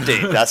not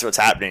acting. That's what's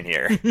happening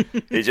here.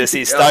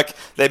 He's stuck.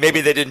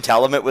 Maybe they didn't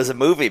tell him it was a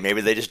movie.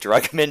 Maybe they just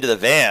drug him into the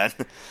van.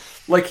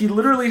 Like, he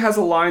literally has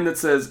a line that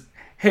says,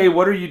 hey,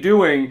 what are you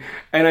doing?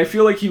 And I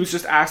feel like he was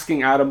just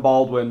asking Adam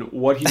Baldwin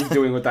what he was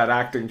doing with that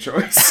acting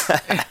choice.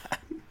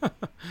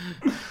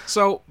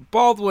 So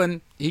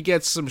Baldwin, he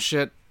gets some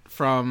shit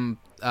from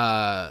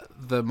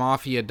the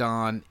Mafia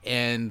Don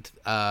and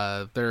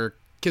their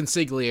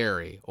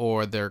consigliere,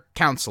 or their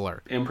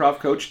counselor. Improv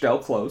coach Del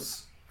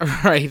Close.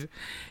 Right.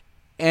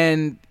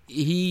 And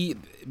he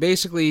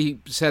basically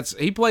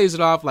he plays it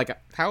off like,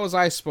 how was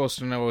I supposed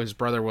to know his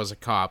brother was a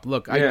cop?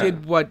 Look, I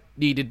did what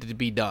needed to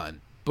be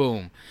done.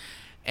 Boom.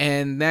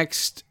 And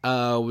next,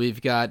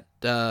 we've got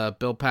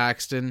Bill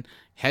Paxton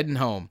heading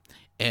home.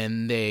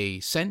 And they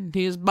send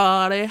his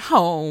body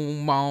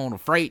home on a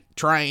freight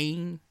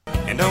train.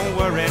 And don't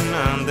worry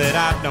none that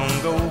I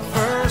don't go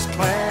first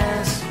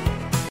class.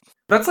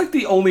 That's like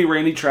the only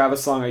Randy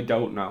Travis song I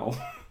don't know.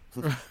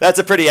 That's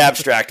a pretty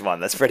abstract one.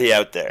 That's pretty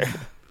out there.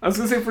 I was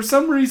going to say, for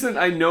some reason,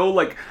 I know,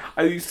 like,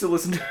 I used to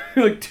listen to,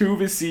 like, 2 of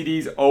his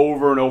CDs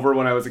over and over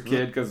when I was a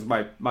kid, because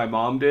my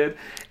mom did,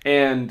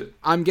 and...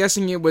 I'm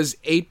guessing it was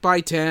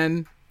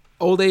 8x10,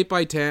 old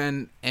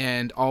 8x10,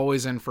 and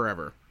Always and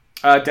Forever.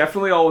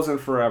 Definitely Always and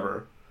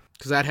Forever.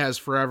 Because that has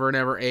Forever and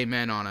Ever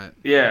Amen on it.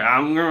 Yeah,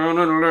 I'm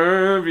gonna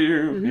love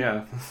you.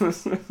 Yeah.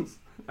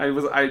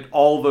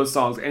 All those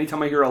songs.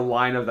 Anytime I hear a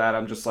line of that,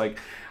 I'm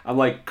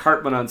like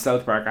Cartman on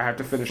South Park. I have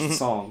to finish the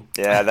song.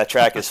 Yeah, that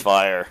track is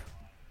fire.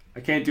 I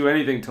can't do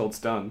anything till it's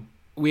done.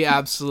 We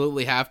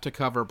absolutely have to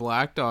cover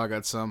Black Dog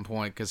at some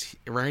point, because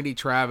Randy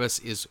Travis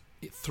is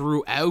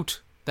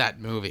throughout that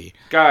movie.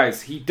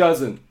 Guys, he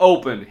doesn't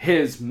open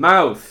his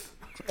mouth.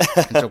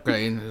 It's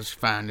okay. It's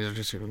fine. It's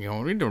just, you're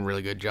doing a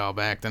really good job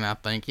acting. I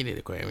think you did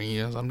it great. I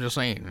mean, I'm just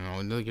saying,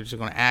 you're just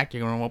going to act.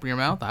 You're going to open your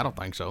mouth. I don't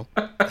think so.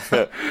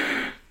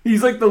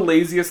 He's like the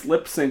laziest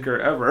lip syncer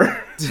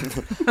ever.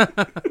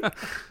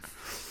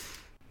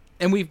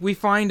 And we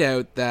find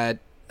out that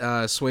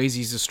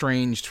Swayze's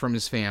estranged from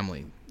his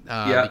family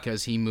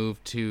because he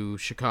moved to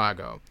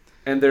Chicago.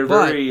 And they're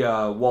very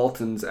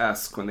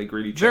Waltons-esque when they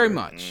greet each other. Very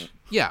much.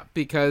 Yeah,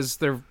 because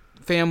their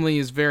family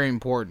is very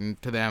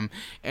important to them.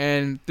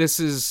 And this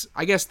is,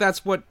 I guess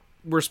that's what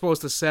we're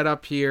supposed to set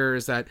up here,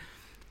 is that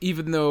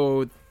even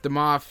though the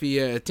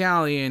Mafia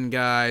Italian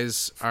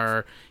guys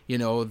are,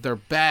 they're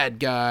bad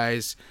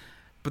guys,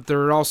 but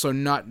they're also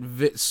not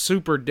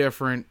super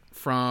different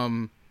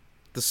from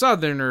the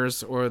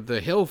Southerners or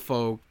the hill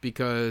folk,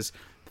 because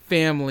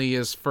family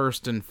is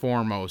first and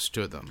foremost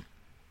to them.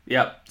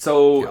 Yep.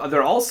 So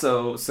they're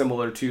also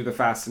similar to the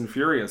Fast and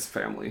Furious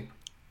family.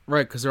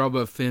 Right, because they're all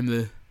about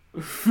family.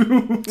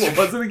 What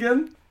was it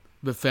again?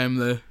 The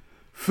family.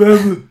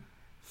 Family.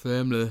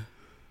 Family.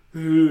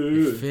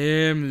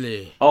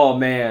 Family. Oh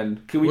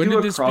man, can we when do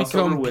a did this crossover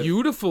become with...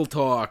 beautiful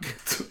talk?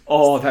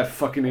 Oh, that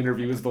fucking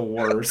interview is the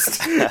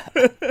worst.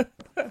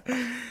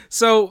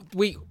 So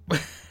we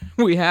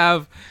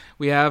have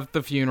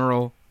the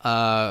funeral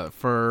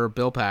for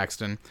Bill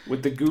Paxton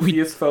With the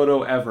goofiest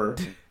photo ever.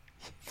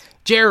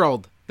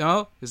 Gerald.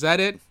 No, is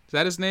that it? Is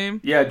that his name?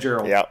 Yeah,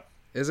 Gerald. Yeah.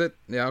 Is it?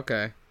 Yeah.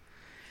 Okay.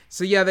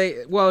 So yeah,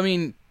 there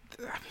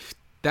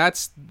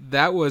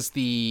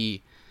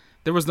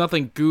was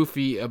nothing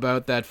goofy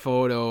about that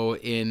photo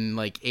in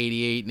like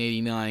 88 and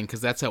 89,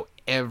 because that's how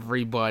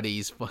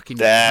everybody's fucking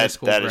high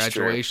school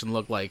graduation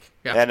looked like.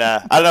 Yeah. And I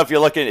don't know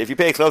if you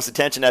pay close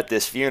attention at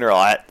this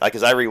funeral,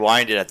 because I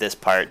rewinded at this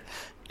part,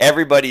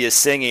 everybody is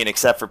singing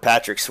except for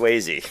Patrick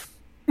Swayze.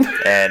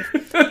 And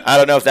I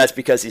don't know if that's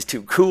because he's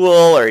too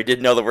cool or he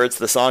didn't know the words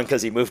to the song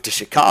because he moved to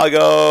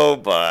Chicago,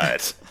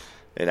 but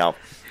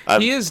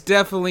he is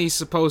definitely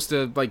supposed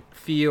to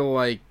feel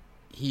like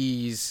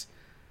he's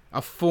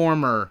a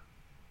former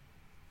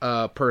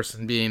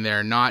person being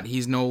there,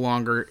 he's no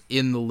longer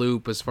in the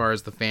loop as far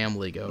as the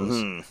family goes.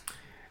 Mm-hmm.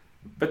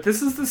 But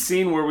this is the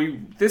scene where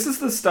this is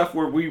the stuff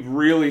where we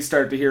really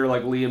start to hear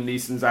like Liam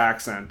Neeson's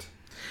accent.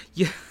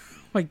 Yeah,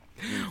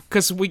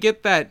 because we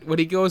get that when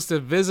he goes to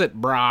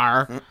visit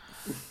Brar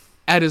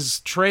at his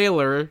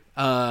trailer,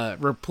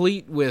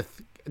 replete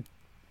with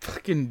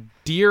fucking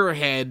deer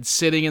head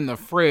sitting in the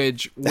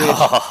fridge. Which,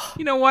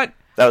 you know what?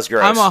 That was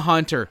gross. I'm a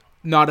hunter,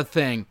 not a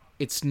thing.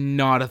 It's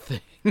not a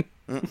thing.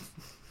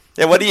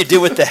 Yeah, what do you do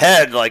with the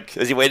head? Like,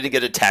 is he waiting to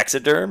get it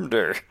taxidermed,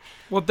 or?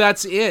 Well,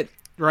 that's it,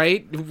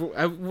 right?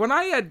 When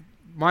I had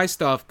my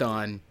stuff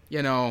done,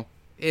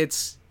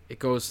 it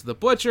goes to the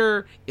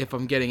butcher. If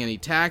I'm getting any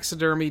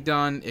taxidermy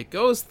done, it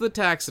goes to the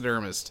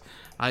taxidermist.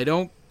 I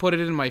don't put it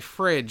in my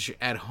fridge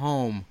at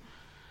home.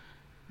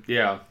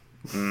 Yeah.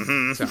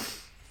 Mm-hmm. So.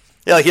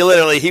 Yeah,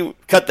 he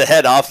cut the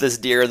head off this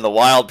deer in the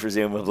wild,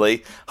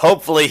 presumably.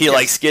 Hopefully he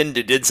skinned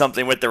it, did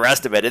something with the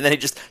rest of it, and then he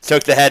just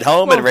took the head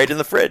home and right in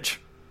the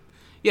fridge.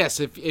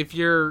 Yes, if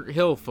you're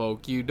hill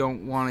folk, you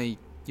don't want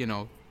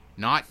to,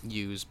 not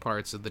use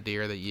parts of the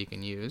deer that you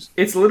can use.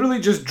 It's literally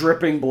just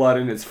dripping blood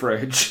in his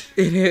fridge.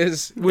 It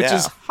is, which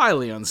is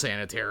highly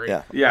unsanitary.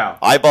 Yeah. Yeah.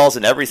 Eyeballs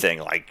and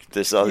everything.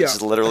 This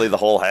is literally the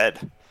whole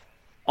head.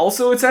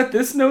 Also, it's at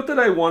this note that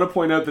I want to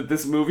point out that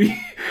this movie,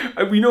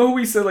 we know how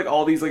we said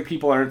all these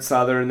people aren't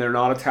Southern, they're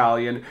not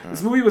Italian.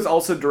 This movie was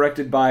also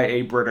directed by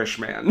a British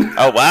man.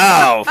 Oh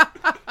wow,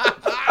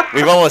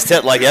 we've almost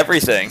hit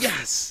everything.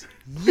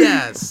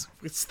 Yes,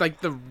 it's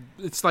like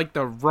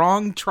the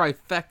wrong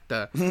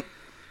trifecta.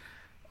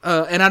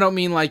 And I don't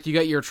mean you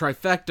got your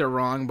trifecta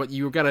wrong, but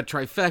you got a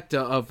trifecta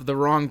of the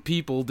wrong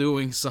people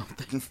doing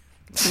something.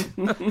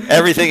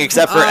 Everything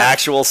except for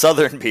actual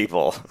Southern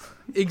people.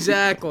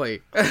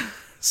 Exactly.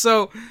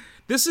 So,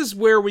 this is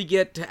where we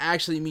get to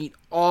actually meet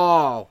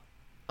all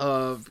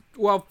of,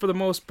 well, for the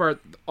most part,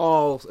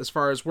 all, as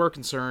far as we're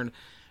concerned,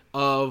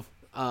 of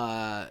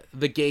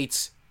the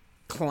Gates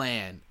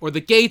clan, or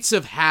the Gates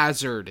of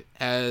Hazard,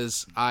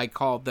 as I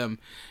called them,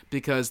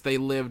 because they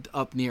lived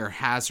up near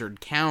Hazard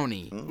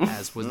County,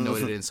 as was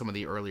noted in some of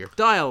the earlier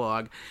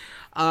dialogue.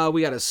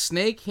 We got a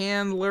snake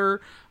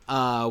handler,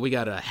 we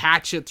got a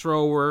hatchet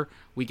thrower,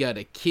 we got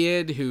a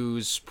kid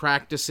who's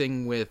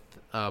practicing with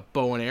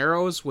bow and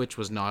arrows, which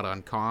was not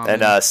uncommon.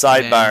 And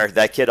sidebar,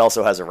 that kid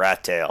also has a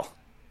rat tail.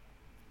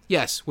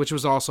 Yes, which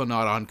was also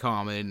not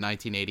uncommon in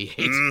 1988.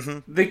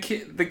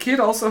 Mm-hmm. The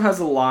kid also has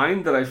a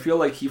line that I feel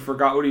like he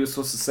forgot what he was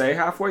supposed to say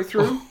halfway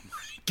through. Oh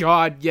my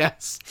God,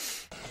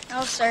 yes.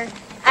 No, sir.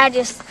 I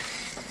just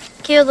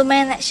killed the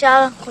man that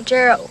shot Uncle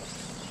Gerald.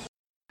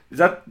 Is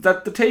that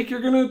the take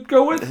you're gonna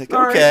go with?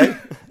 Okay,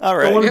 all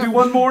right. I want to do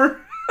one more.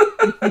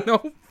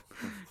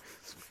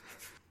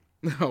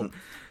 No.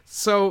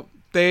 So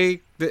this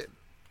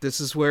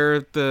is where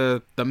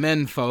the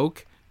men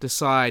folk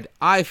decide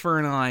eye for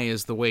an eye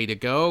is the way to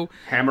go.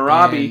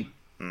 Hammurabi.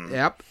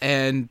 Yep.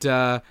 And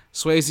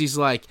Swayze's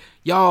like,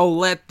 y'all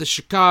let the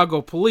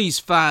Chicago police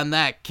find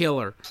that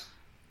killer.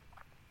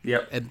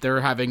 Yep. And they're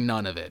having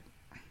none of it.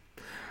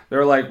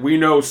 They're like, we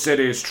know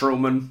cities,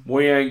 Truman.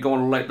 We ain't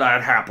gonna let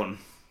that happen.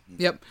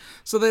 Yep.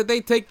 So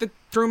they take the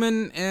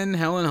Truman and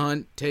Helen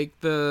Hunt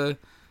take the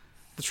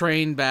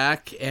train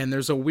back, and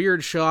there's a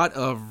weird shot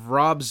of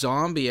Rob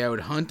Zombie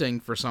out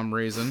hunting for some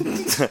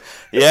reason.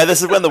 Yeah,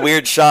 this is when the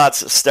weird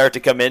shots start to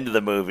come into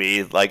the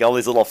movie, like all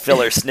these little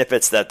filler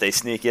snippets that they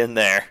sneak in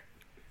there.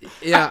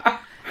 Yeah.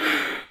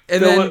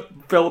 And then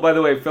By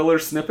the way, Filler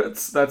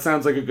Snippets. That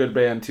sounds like a good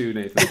band too,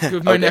 Nathan.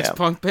 with my next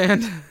punk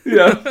band.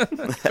 Yeah.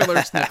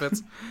 Filler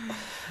Snippets.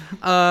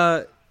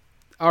 All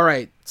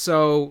right.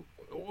 So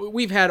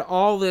we've had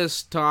all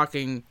this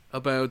talking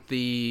about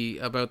the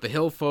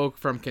hill folk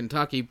from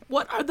Kentucky.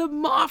 What are the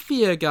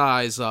mafia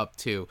guys up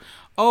to?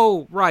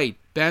 Oh, right.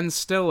 Ben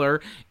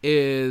Stiller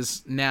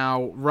is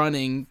now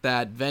running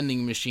that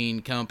vending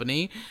machine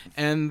company,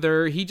 and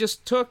he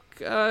just took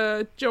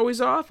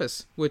Joey's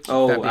office, which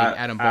that being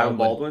Adam Baldwin. Adam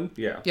Baldwin?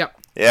 Yeah. Yep.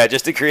 Yeah,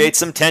 just to create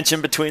some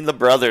tension between the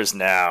brothers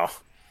now.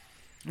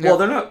 Well,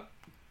 they're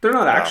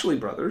not actually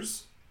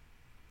brothers.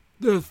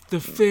 The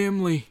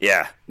family.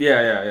 Yeah.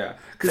 Yeah.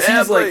 Because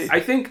he's like, I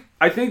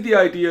think the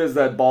idea is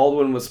that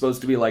Baldwin was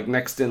supposed to be like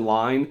next in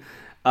line,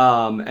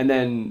 and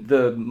then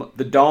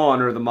the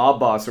Don or the mob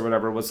boss or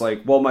whatever was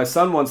like, well, my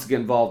son wants to get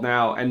involved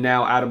now, and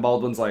now Adam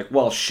Baldwin's like,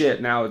 well,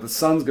 shit, now the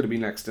son's gonna be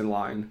next in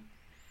line.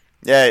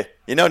 Yeah,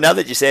 now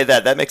that you say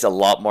that makes a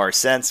lot more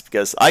sense,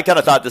 because I kind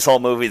of thought this whole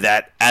movie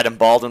that Adam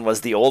Baldwin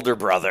was the older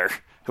brother,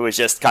 who was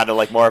just kind of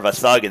like more of a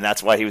thug, and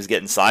that's why he was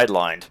getting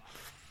sidelined.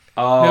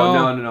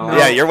 Oh, no.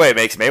 Yeah, your way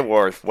makes way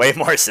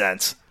more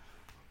sense.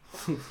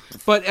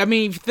 But, I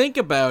mean, if you think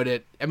about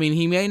it, I mean,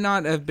 he may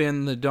not have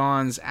been the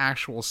Don's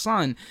actual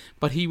son,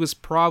 but he was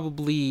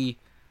probably,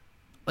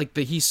 like,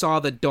 he saw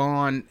the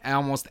Don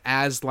almost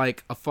as,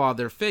 like, a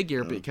father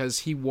figure because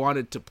he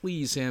wanted to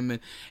please him.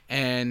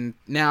 And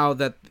now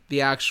that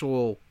the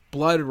actual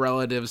blood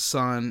relative's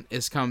son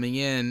is coming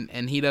in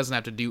and he doesn't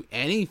have to do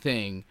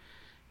anything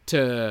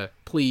to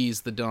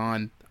please the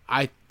Don,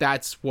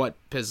 that's what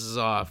pisses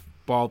off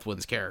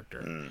Baldwin's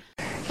character.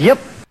 Yep.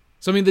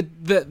 So, I mean,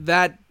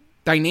 that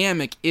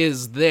dynamic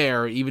is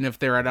there, even if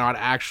they're not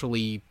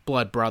actually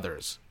blood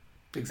brothers.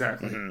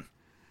 Exactly. Mm-hmm.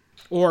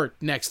 Or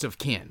next of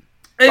kin.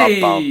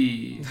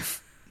 Hey!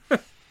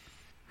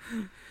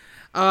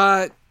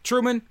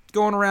 Truman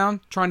going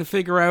around trying to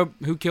figure out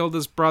who killed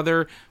his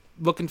brother,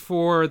 looking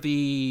for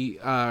the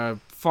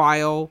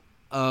file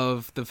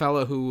of the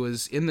fellow who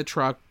was in the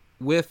truck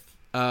with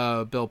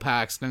Bill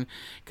Paxton,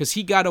 because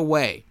he got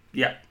away.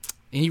 Yeah.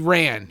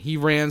 And he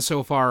ran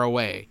so far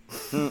away.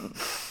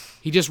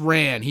 He just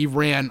ran. He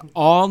ran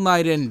all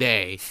night and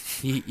day.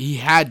 He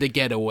had to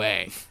get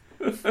away.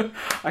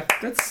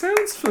 That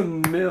sounds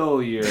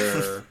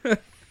familiar.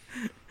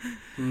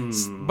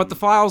 But the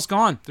file's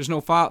gone. There's no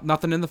file,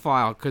 nothing in the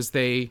file, because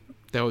they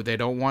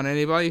don't want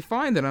anybody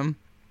finding him.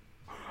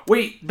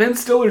 Wait, Ben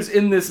Stiller's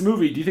in this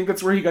movie. Do you think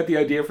that's where he got the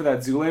idea for that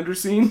Zoolander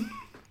scene?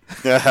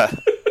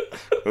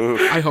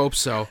 I hope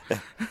so.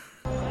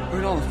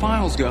 Where'd all the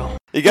files go?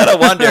 You gotta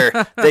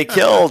wonder, they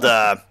killed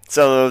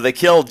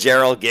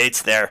Gerald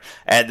Gates there,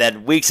 and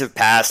then weeks have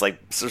passed,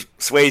 like,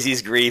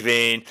 Swayze's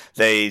grieving,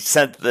 he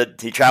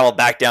traveled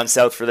back down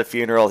south for the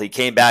funeral, he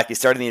came back, he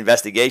started the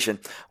investigation.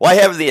 Why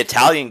haven't the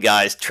Italian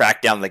guys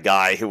tracked down the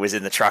guy who was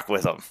in the truck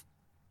with him?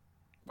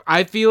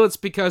 I feel it's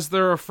because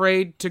they're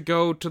afraid to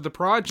go to the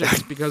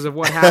projects because of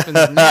what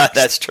happens next.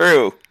 That's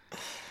true.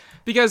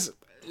 Because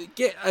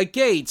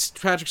Gates,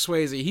 Patrick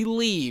Swayze, he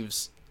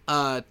leaves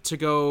to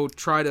go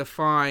try to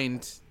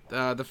find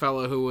the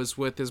fellow who was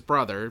with his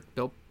brother,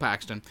 Bill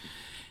Paxton.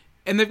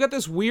 And they've got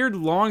this weird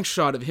long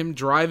shot of him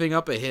driving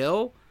up a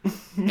hill.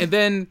 And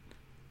then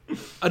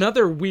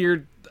another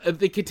weird...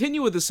 they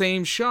continue with the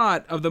same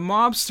shot of the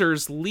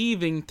mobsters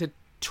leaving to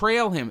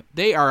trail him.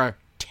 They are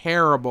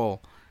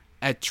terrible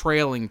at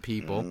trailing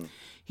people.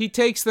 He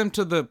takes them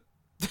to the...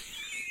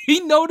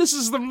 he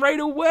notices them right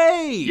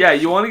away. Yeah,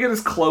 you want to get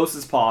as close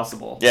as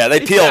possible. Yeah,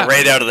 they peel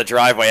right out of the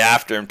driveway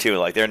after him, too.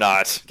 Like, they're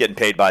not getting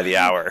paid by the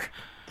hour.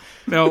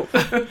 No.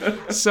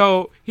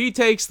 So he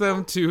takes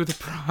them to the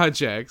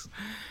projects.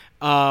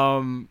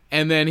 And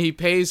then he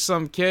pays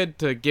some kid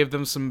to give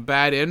them some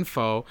bad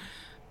info.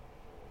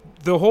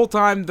 The whole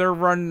time they're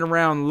running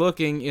around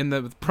looking in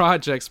the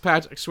projects,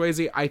 Patrick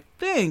Swayze, I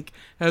think,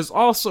 has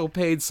also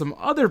paid some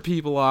other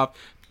people off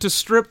to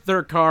strip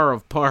their car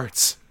of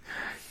parts.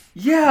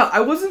 Yeah,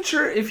 I wasn't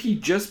sure if he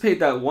just paid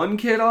that one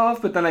kid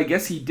off, but then I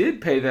guess he did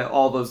pay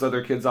all those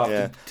other kids off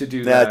to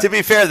do that. To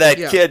be fair, that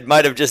kid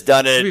might have just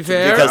done it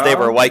because they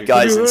were white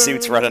guys in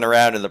suits running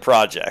around in the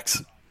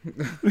projects.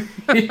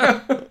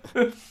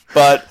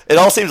 But it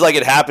all seems like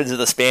it happens in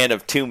the span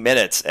of 2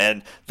 minutes,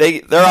 and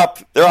they're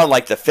on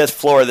like the 5th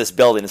floor of this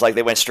building. It's like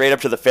they went straight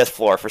up to the 5th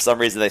floor. For some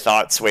reason, they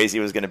thought Swayze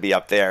was going to be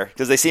up there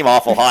because they seem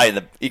awful high.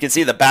 You can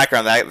see in the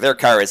background that their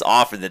car is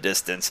off in the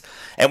distance,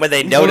 and when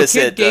they notice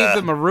the kid gave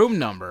them a room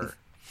number.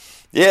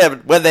 Yeah,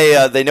 but when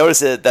they notice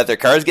that their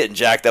car's getting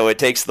jacked, though, it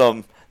takes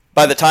them.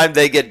 By the time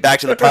they get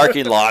back to the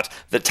parking lot,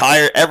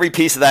 every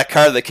piece of that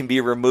car that can be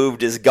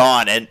removed is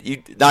gone, and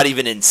not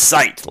even in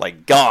sight,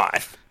 like gone.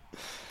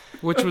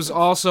 which was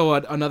also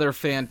another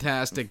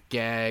fantastic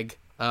gag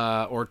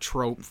or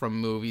trope from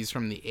movies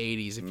from the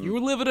 80s.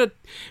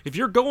 If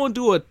you're going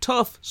to a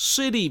tough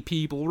city,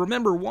 people,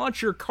 remember,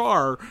 watch your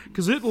car,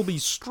 because it will be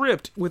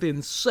stripped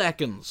within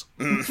seconds.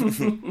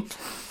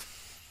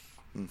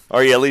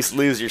 Or you at least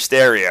lose your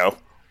stereo.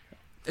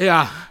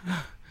 Yeah.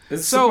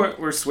 Is this the point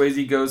where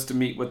Swayze goes to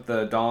meet with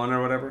the Dawn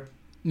or whatever?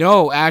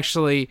 No,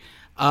 actually,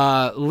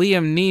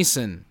 Liam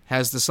Neeson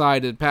has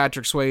decided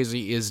Patrick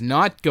Swayze is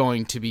not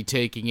going to be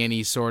taking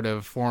any sort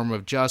of form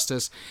of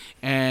justice,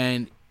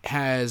 and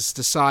has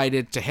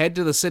decided to head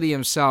to the city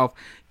himself,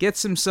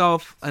 gets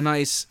himself a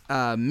nice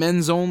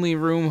men's-only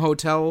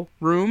hotel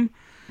room,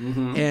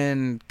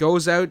 and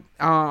goes out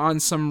on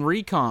some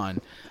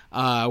recon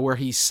where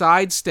he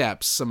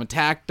sidesteps some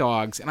attack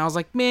dogs. And I was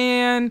like,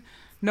 man,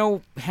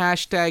 no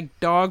hashtag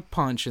dog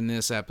punch in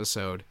this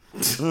episode.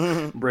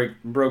 Broke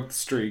the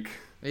streak.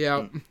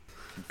 Yeah,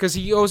 because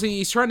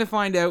he's trying to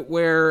find out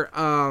where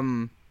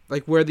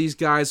where these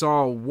guys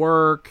all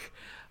work,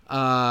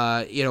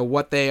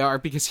 what they are,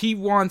 because he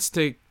wants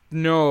to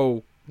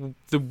know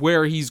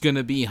where he's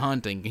gonna be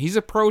hunting. He's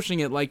approaching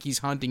it like he's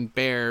hunting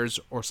bears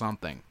or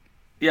something.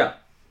 Yeah,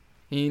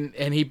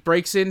 and he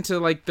breaks into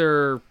like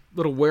their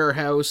little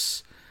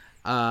warehouse,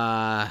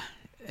 and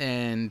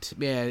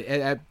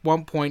at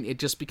one point it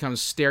just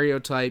becomes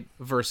stereotype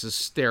versus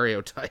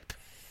stereotype.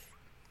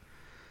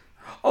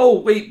 Oh,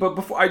 wait, but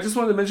before, I just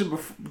wanted to mention,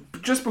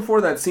 just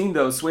before that scene,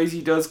 though,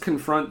 Swayze does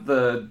confront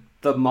the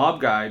mob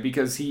guy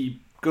because he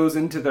goes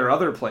into their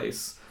other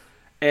place.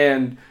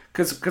 And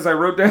because I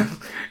wrote down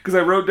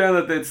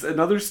that it's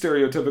another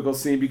stereotypical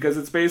scene, because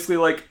it's basically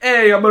like,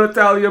 hey, I'm an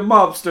Italian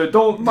mobster,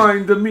 don't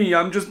mind me,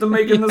 I'm just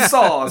making the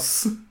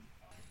sauce.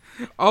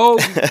 Oh,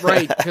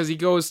 right, because he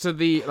goes to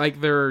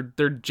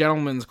their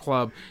gentleman's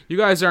club. You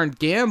guys aren't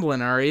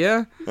gambling, are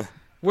you?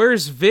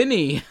 Where's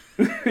Vinny?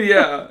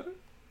 Yeah.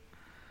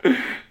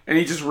 And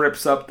he just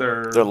rips up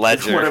their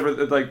ledger, whatever,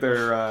 like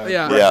their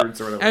records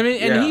or whatever. I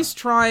mean, and he's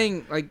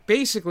trying, like,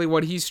 basically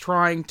what he's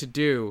trying to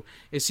do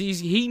is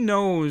he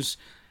knows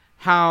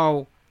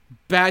how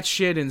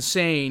batshit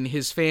insane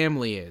his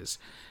family is.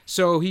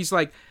 So he's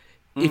like,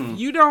 if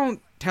you don't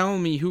tell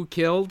me who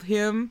killed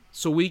him,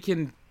 so we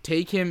can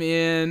take him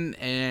in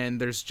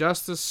and there's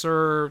justice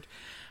served,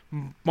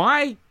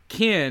 my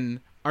kin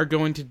are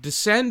going to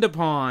descend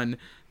upon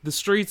the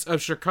streets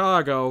of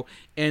Chicago,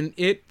 and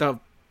the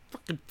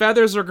fucking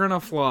feathers are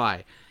gonna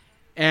fly.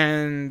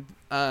 And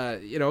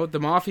the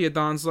Mafia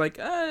Don's like,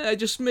 I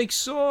just make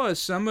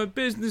sauce, I'm a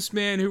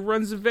businessman who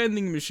runs a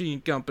vending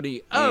machine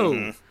company.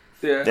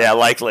 Yeah,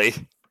 likely.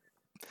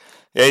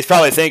 Yeah, he's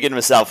probably thinking to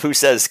himself, who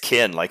says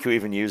kin? Like, who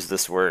even used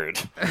this word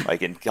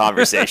like in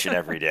conversation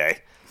every day?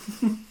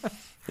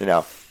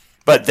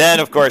 But then,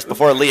 of course,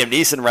 before Liam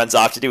Neeson runs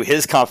off to do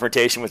his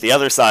confrontation with the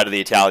other side of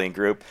the Italian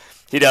group,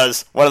 he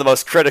does one of the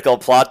most critical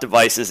plot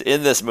devices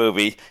in this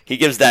movie. He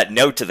gives that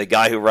note to the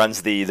guy who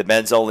runs the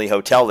men's-only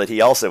hotel that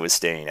he also is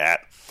staying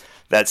at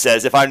that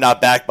says, if I'm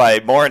not back by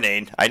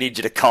morning, I need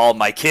you to call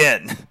my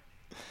kin.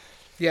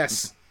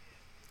 Yes.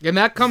 And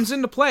that comes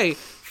into play.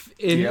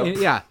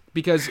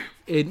 Because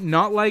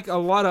not like a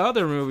lot of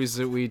other movies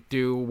that we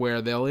do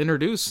where they'll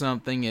introduce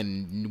something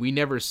and we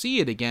never see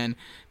it again,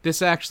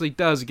 this actually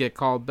does get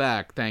called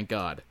back, thank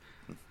God.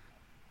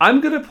 I'm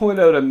going to point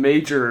out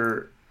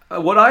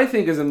what I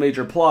think is a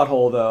major plot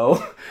hole,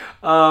 though.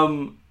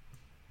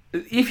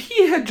 If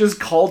he had just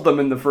called them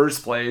in the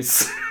first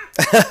place,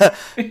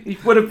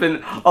 it would have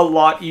been a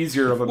lot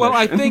easier of a mission. Well,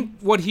 I think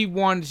what he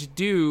wanted to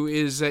do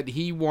is that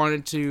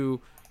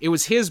it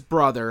was his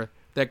brother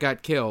that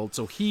got killed,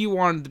 so he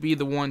wanted to be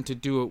the one to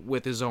do it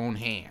with his own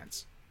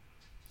hands.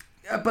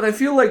 Yeah, but I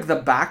feel like the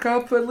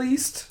backup, at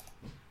least.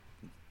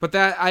 But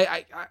that,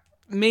 I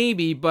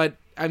maybe, but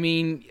I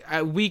mean,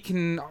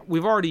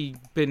 we've already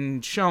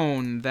been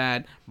shown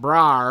that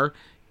Brar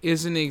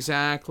isn't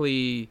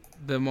exactly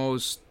the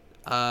most,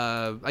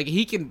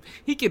 he can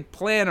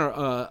plan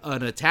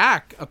an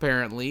attack,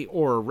 apparently,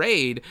 or a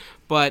raid,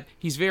 but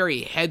he's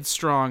very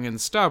headstrong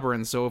and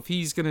stubborn, so if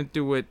he's gonna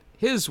do it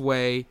his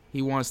way,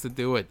 he wants to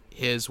do it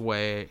his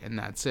way, and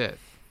that's it.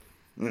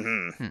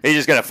 He's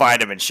just gonna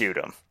find him and shoot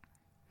him.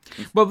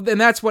 But then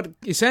that's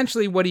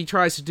essentially what he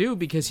tries to do,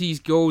 because he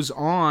goes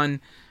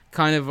on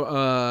kind of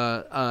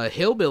a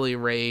hillbilly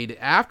raid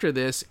after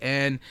this,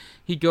 and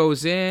he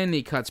goes in,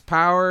 he cuts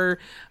power,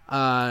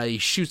 he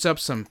shoots up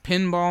some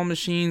pinball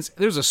machines.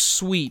 There's a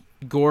sweet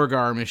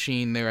Gorgar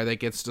machine there that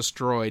gets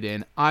destroyed,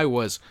 and I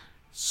was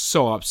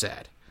so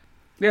upset.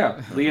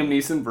 Yeah, Liam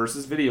Neeson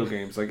versus video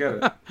games, I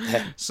get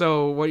it.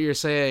 So what you're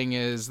saying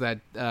is that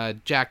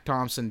Jack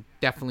Thompson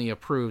definitely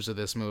approves of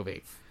this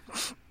movie.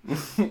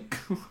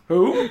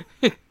 Who?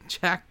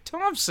 Jack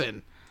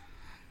Thompson.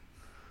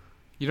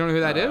 You don't know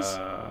who that is?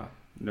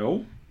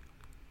 No.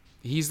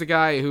 He's the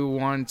guy who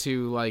wanted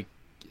to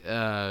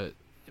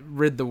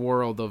rid the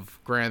world of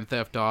Grand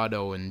Theft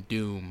Auto and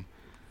Doom.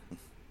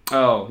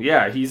 Oh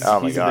yeah, he's a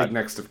God. big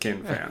Next of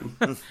Kin fan.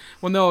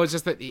 Well, no, it's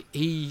just that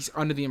he's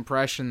under the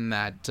impression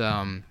that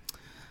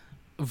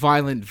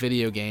violent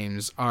video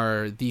games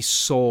are the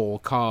sole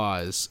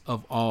cause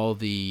of all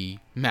the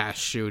mass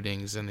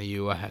shootings in the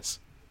U.S.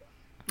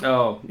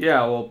 Oh,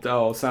 yeah,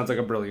 well, sounds like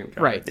a brilliant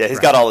guy. Right. Yeah, he's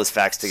got all his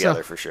facts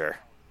together for sure.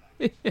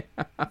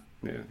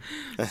 Yeah.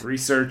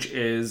 Research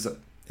is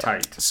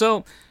tight.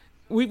 So,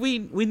 we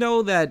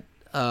know that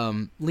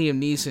Liam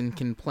Neeson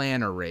can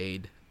plan a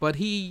raid, but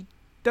he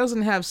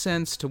doesn't have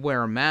sense to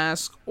wear a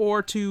mask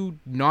or to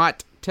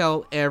not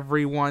tell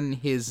everyone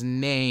his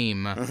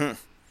name.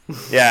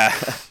 Yeah.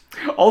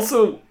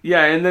 Also,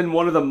 yeah, and then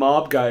one of the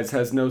mob guys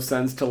has no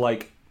sense to,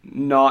 like,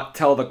 not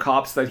tell the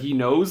cops that he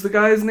knows the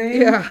guy's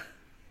name. Yeah.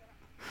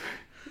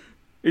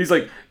 He's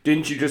like,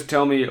 didn't you just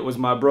tell me it was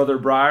my brother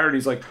Briar? And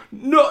he's like,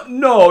 no.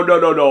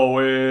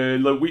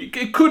 Look,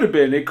 it could have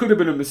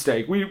been a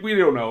mistake. We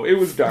don't know. It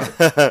was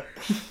dark.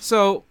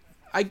 So,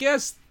 I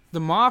guess the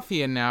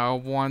Mafia now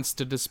wants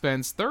to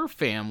dispense their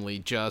family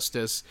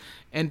justice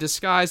and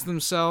disguise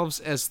themselves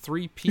as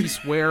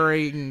three-piece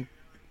wearing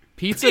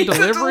pizza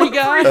delivery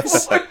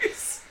guys.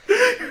 boys.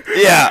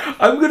 Yeah.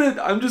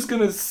 I'm just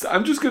gonna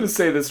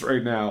say this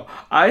right now.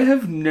 I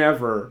have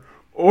never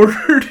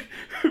ordered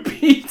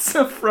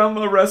pizza from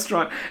a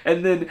restaurant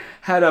and then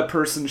had a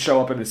person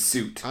show up in a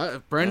suit.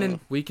 Brendan,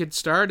 we could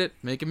start it.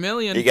 Make $1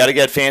 million. You got to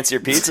get fancier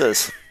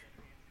pizzas.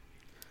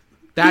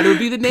 That would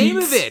be the name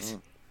of it.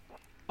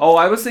 Oh,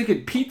 I was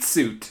thinking Pete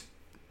suit.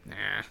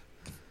 Nah.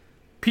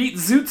 Pete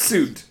Zoot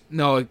suit.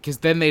 No, because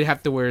then they'd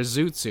have to wear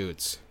zoot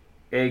suits.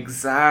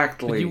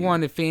 Exactly. But you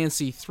want a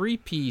fancy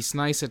three-piece,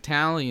 nice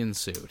Italian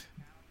suit.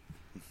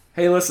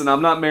 Hey, listen,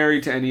 I'm not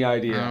married to any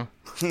idea.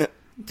 No.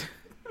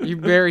 You're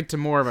married to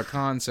more of a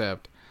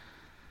concept.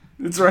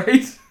 That's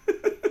right.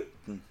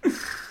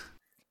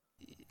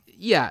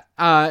 Yeah,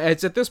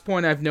 it's at this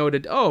point I've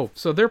noted,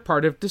 so they're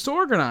part of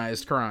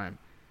disorganized crime.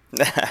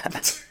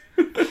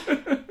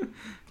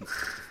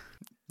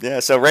 Yeah,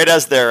 so right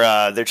as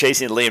they're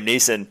chasing Liam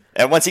Neeson,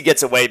 and once he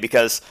gets away,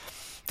 because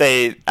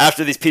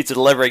after these pizza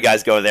delivery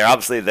guys go there,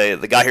 obviously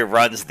the guy who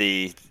runs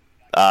the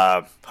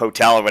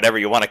hotel or whatever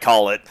you want to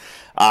call it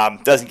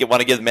doesn't want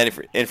to give them any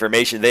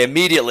information. They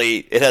immediately,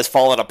 it has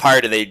fallen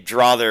apart, and they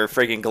draw their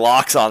freaking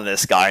Glocks on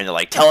this guy, and they're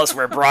like, tell us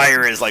where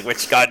Briar is, like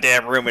which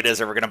goddamn room it is,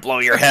 or we're going to blow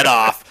your head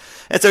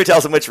off. And so he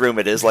tells them which room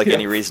it is, like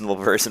any reasonable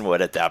person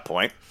would at that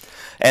point.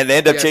 And they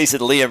end up chasing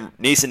Liam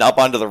Neeson up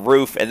onto the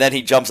roof, and then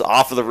he jumps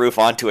off of the roof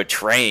onto a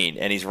train,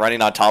 and he's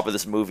running on top of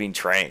this moving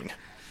train.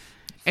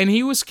 And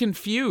he was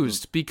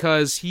confused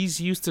because he's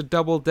used to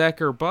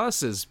double-decker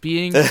buses,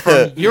 being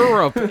from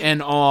Europe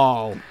and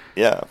all.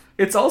 Yeah.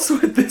 It's also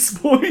at this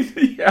point,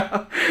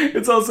 that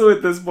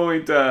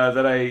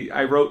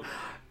I wrote,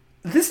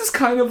 this is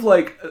kind of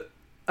like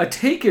a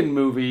Taken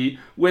movie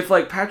with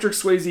like Patrick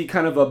Swayze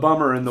kind of a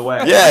bummer in the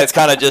way. Yeah, it's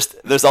kind of just,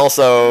 there's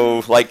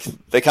also like,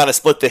 they kind of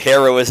split the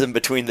heroism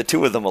between the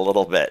two of them a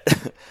little bit.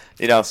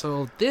 You know?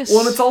 So this...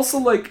 Well, and it's also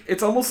like,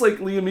 it's almost like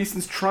Liam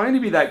Neeson's trying to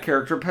be that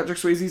character. Patrick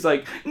Swayze's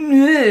like,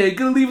 nah,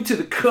 gonna leave it to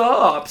the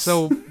cops.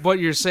 So what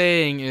you're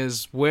saying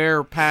is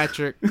where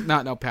Liam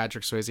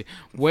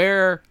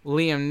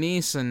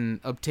Neeson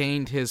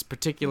obtained his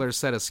particular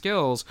set of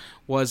skills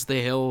was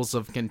the hills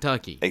of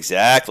Kentucky.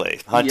 Exactly.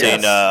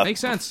 Hunting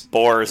Makes sense.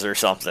 boars or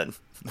something.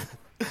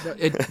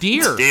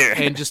 Deer.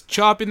 And just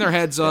chopping their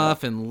heads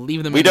off and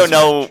leaving them We in don't the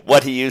know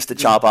what he used to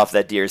chop off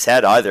that deer's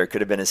head either. It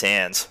could have been his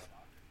hands.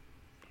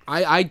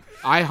 I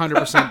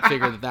 100%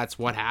 figure that that's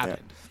what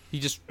happened. He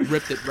just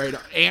ripped it right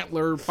off,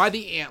 antler by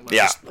the antler.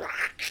 Yeah.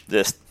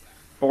 Just.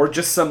 Or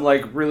just some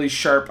like really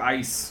sharp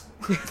ice.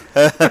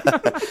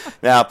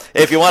 Now,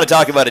 if you want to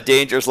talk about a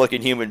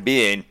dangerous-looking human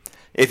being,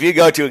 if you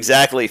go to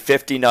exactly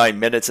 59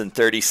 minutes and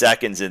 30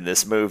 seconds in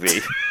this movie,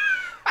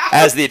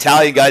 as the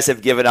Italian guys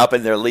have given up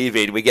and they're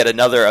leaving, we get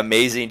another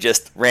amazing,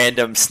 just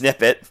random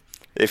snippet,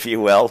 if you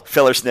will,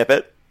 filler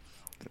snippet,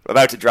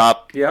 about to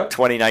drop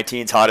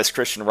 2019's hottest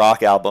Christian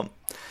rock album.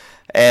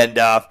 And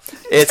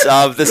it's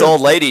of this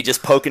old lady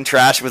just poking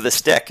trash with a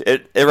stick.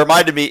 It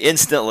reminded me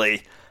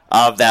instantly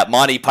of that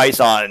Monty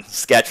Python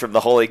sketch from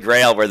the Holy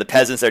Grail where the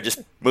peasants are just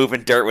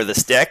moving dirt with a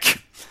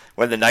stick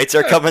when the knights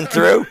are coming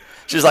through.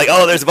 She's like,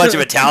 oh, there's a bunch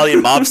of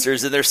Italian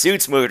mobsters in their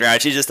suits moving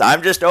around.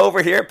 I'm just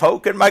over here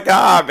poking my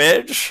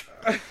garbage,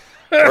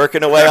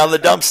 working away on the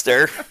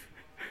dumpster.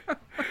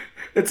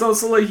 It's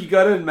also like you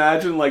gotta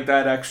imagine like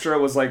that extra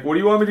was like, what do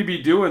you want me to be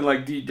doing?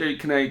 Like,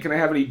 can I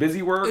have any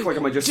busy work? Like,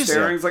 am I just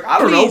staring? It's like, I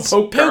don't know,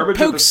 poke garbage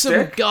with a some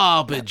stick.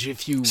 Garbage,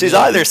 if you. She's will.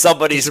 either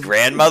somebody's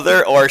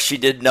grandmother or she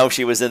didn't know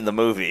she was in the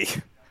movie.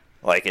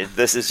 Like,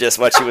 this is just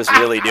what she was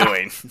really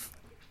doing.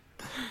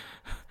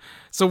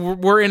 So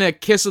we're in a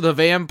Kiss of the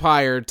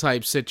Vampire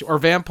type or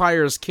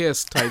Vampire's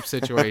Kiss type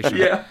situation.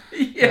 Yeah.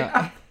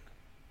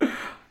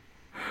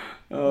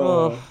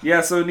 Yeah,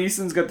 so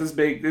Neeson's got this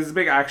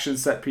big action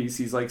set piece.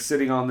 He's like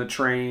sitting on the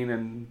train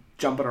and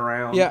jumping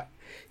around. Yeah,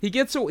 he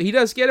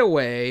does get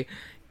away,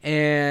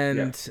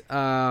 and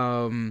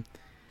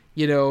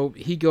he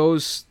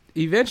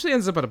eventually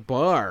ends up at a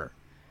bar,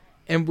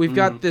 and we've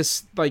got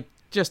this like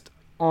just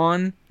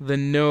on the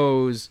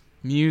nose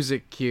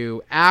music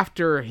cue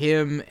after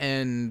him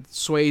and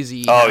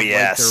Swayze have,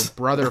 like, their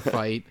brother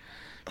fight.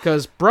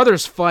 because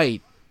brothers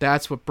fight.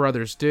 That's what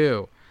brothers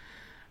do.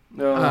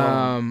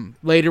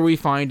 Later we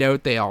find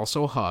out they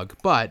also hug,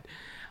 but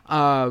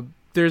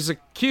there's a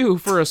cue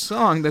for a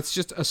song that's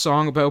just a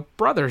song about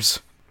brothers,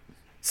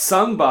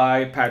 sung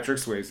by Patrick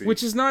Swayze,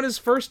 which is not his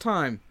first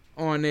time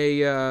on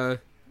a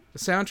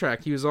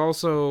soundtrack.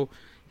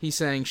 He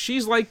sang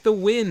 "She's Like the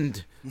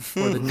Wind"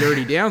 for the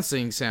Dirty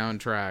Dancing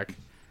soundtrack.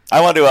 I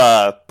want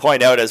to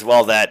point out as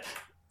well that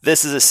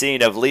this is a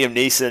scene of Liam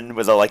Neeson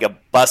with a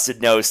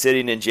busted nose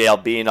sitting in jail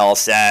being all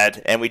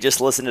sad, and we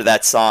just listened to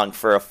that song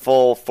for a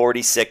full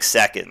 46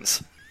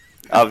 seconds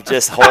of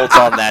just holds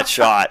on that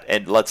shot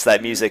and lets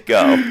that music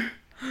go.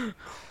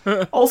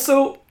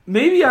 Also,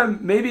 maybe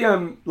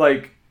I'm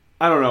like,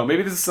 I don't know,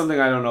 maybe this is something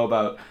I don't know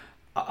about,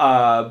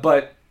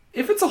 but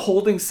if it's a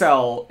holding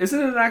cell, isn't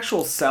it an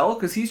actual cell?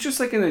 Because he's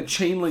just like in a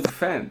chain link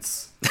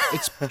fence.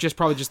 It's just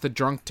probably just the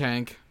drunk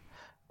tank.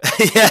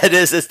 Yeah, it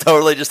is. It's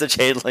totally just a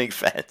chain link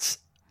fence.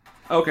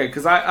 Okay,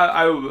 because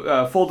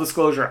I full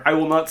disclosure, I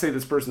will not say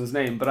this person's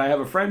name, but I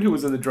have a friend who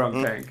was in the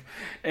drunk tank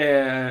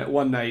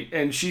one night,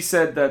 and she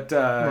said that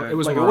It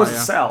was like, Mariah. it was a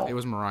cell. It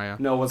was Mariah.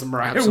 No, it wasn't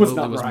Mariah.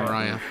 Absolutely, it was not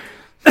Mariah.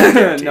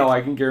 Mariah. No,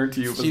 I can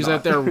guarantee you it was She's not.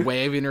 out there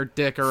waving her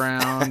dick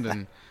around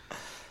and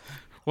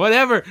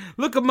whatever.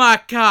 Look at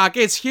my cock,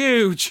 it's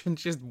huge, and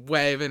just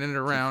waving it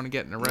around and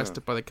getting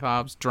arrested by the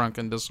cops, drunk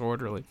and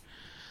disorderly.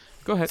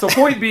 Go ahead. So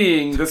point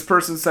being, this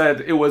person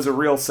said it was a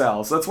real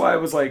cell. So that's why I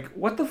was like,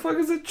 what the fuck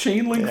is a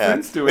chain link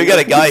fence doing? We got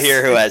a guy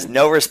here who has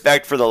no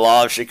respect for the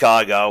law of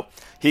Chicago.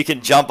 He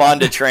can jump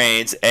onto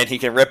trains, and he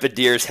can rip a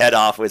deer's head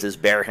off with his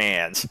bare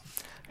hands.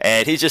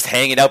 And he's just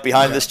hanging out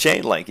behind this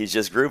chain link. He's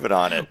just grooving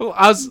on it. Well,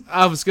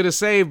 I was gonna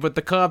say, but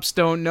the cops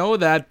don't know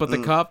that. But the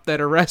cop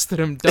that arrested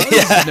him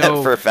does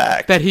know for a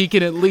fact that he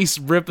can at least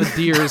rip a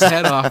deer's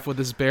head off with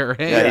his bare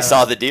hands. Yeah, he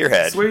saw the deer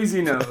head.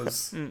 Swayze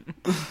knows.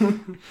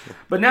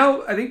 But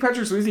now I think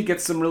Patrick Swayze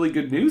gets some really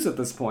good news at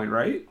this point,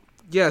 right?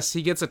 Yes,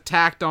 he gets a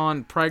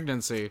tacked-on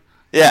pregnancy,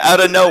 Yeah, out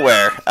of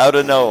nowhere.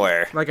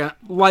 like an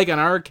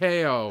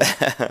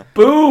RKO.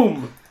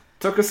 Boom!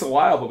 Took us a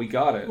while, but we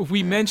got it.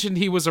 We mentioned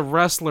he was a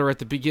wrestler at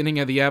the beginning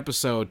of the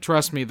episode.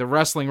 Trust me, the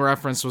wrestling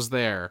reference was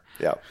there.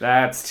 Yeah,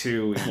 That's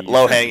too easy.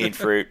 low-hanging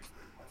fruit.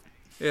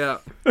 Yeah.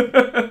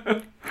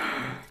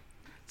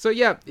 So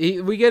yeah,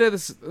 we get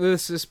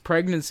this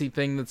pregnancy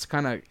thing that's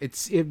kind of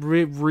it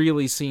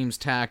really seems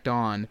tacked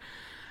on.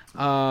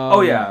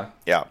 Oh yeah.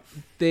 Yeah.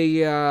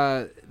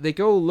 They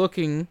go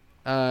looking.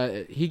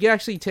 He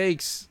actually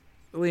takes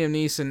Liam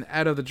Neeson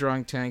out of the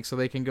drunk tank so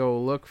they can go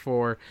look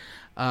for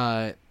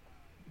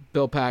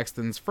Bill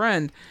Paxton's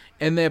friend,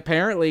 and they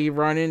apparently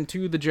run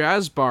into the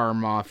jazz bar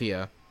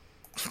mafia.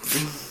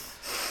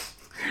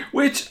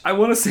 Which I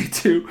want to say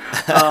too.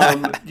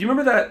 Do you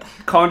remember that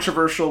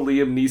controversial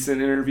Liam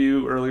Neeson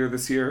interview earlier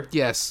this year?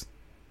 Yes.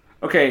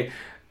 Okay,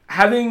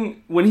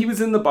 when he was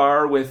in the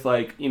bar with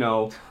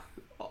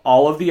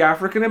all of the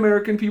African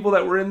American people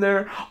that were in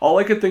there, all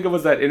I could think of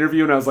was that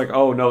interview, and I was like,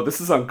 oh no,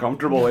 this is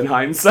uncomfortable in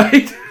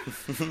hindsight.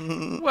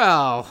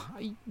 Well,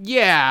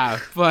 yeah,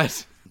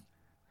 but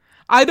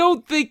I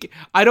don't think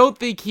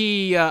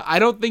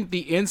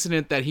the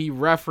incident that he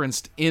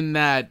referenced in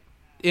that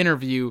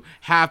interview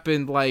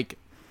happened like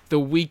the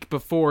week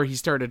before he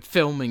started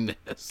filming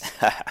this.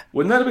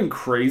 Wouldn't that have been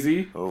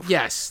crazy?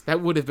 Yes,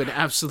 that would have been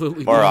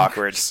absolutely More bonkers.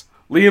 awkward.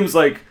 Liam's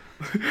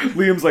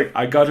like,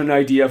 I got an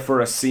idea for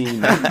a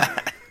scene.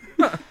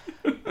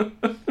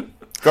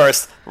 Of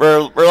course,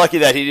 we're lucky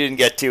that he didn't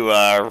get to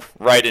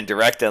write and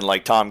direct in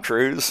like Tom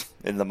Cruise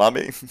in The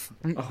Mummy.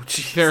 Oh,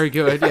 jeez. Very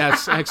good.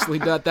 Yes, actually,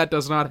 that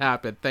does not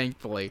happen,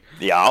 thankfully.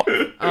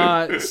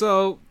 Yeah.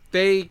 So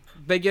they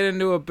get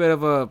into a bit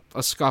of a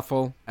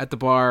scuffle at the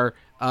bar.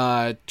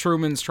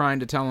 Truman's trying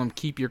to tell him,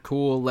 keep your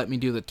cool, let me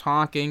do the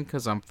talking,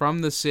 because I'm from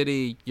the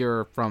city,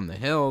 you're from the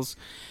hills.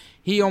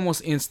 He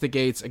almost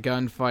instigates a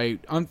gunfight.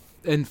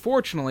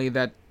 Unfortunately,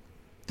 that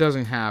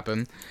doesn't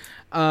happen.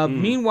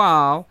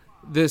 Meanwhile,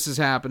 this is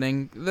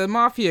happening. The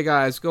mafia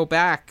guys go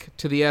back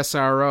to the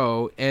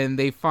SRO, and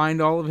they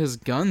find all of his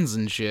guns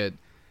and shit.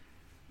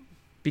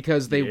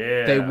 Because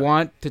they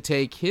want to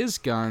take his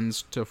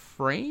guns to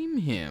frame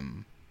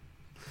him.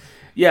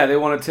 Yeah, they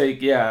want to take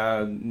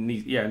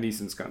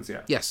Neeson's guns.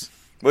 Yeah. Yes.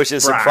 Which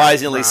is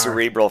surprisingly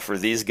cerebral for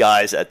these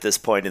guys at this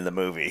point in the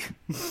movie.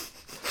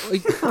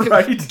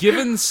 Right.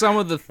 Given some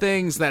of the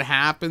things that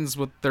happens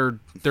with their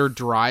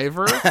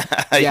driver,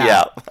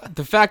 Yeah.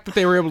 the fact that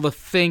they were able to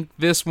think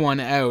this one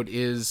out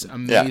is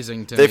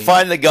amazing to me. They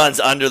find the guns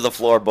under the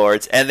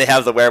floorboards, and they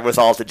have the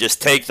wherewithal to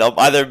just take them.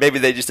 Either maybe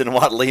they just didn't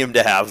want Liam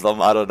to have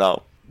them. I don't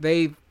know.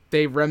 They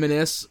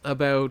reminisce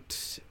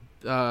about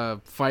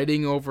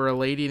fighting over a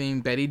lady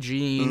named Betty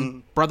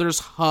Jean. Brothers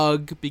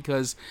hug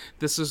because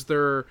this is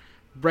their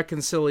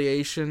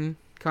reconciliation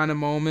kind of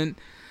moment.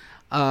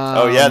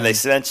 And they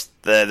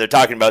they're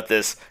talking about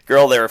this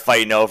girl they were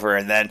fighting over,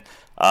 and then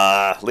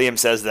Liam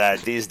says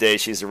that these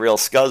days she's a real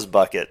scuzz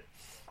bucket,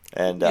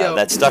 and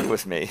that stuck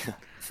with me.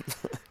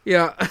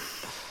 Yeah.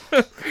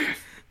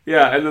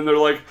 Yeah, and then they're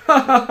like, ha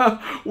ha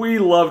ha, we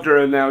loved her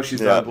and now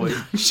she's ugly.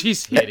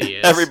 She's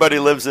hideous. Everybody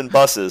lives in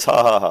buses.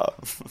 Ha ha ha.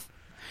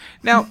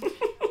 Now,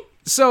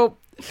 so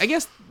I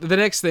guess the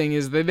next thing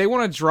is they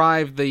want to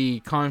drive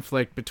the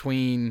conflict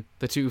between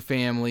the two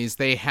families.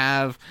 They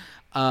have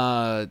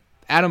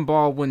Adam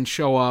Baldwin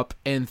show up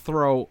and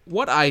throw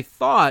what I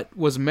thought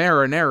was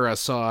marinara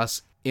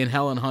sauce in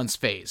Helen Hunt's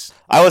face.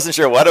 I wasn't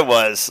sure what it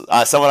was.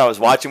 Someone I was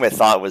watching with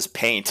thought it was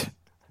paint.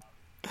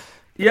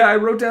 Yeah, I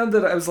wrote down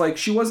that I was like,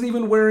 she wasn't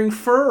even wearing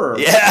fur.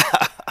 Yeah.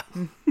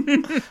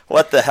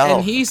 What the hell?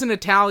 And he's an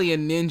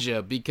Italian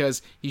ninja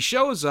because he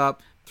shows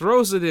up,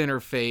 throws it in her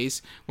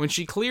face. When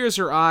she clears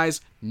her eyes,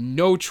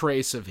 no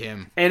trace of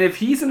him. And if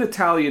he's an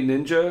Italian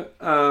ninja,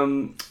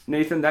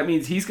 Nathan, that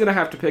means he's going to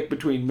have to pick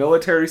between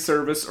military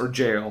service or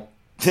jail.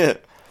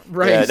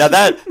 Right. Yeah,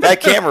 now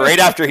that camera, right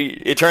after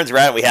it turns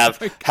around, we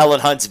have Helen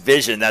Hunt's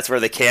vision. That's where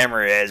the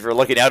camera is. We're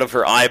looking out of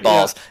her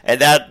eyeballs,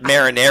 and that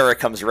marinara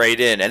comes right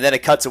in, and then it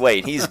cuts away,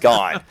 and he's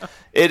gone.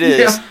 It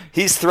is,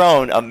 he's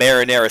thrown a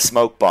marinara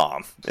smoke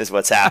bomb, is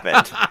what's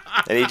happened.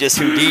 And he just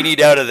Houdini'd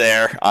out of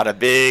there on a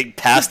big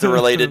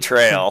pasta-related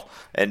trail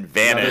and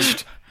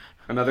vanished.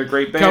 Another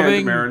great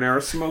band,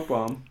 Marinara Smoke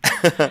Bomb.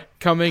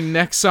 Coming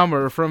next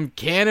summer from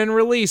Canon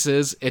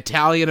Releases,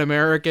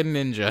 Italian-American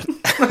Ninja.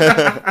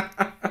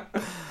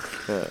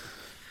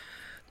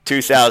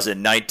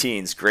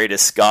 2019's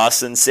greatest ska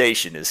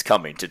sensation is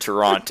coming to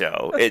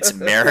Toronto. It's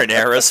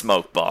Marinara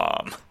Smoke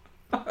Bomb.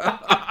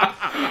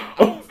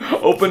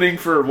 Opening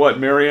for what?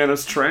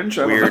 Mariana's Trench?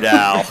 I don't Weird know.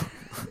 Al.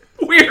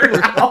 Weird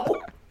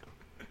Al.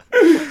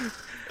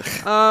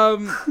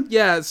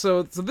 Yeah,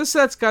 so this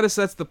sets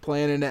the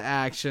plan into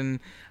action.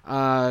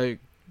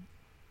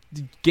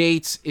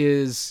 Gates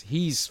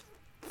he's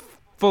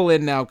full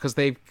in now because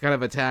they've kind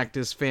of attacked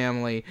his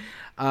family.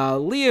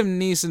 Liam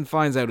Neeson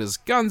finds out his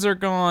guns are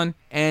gone,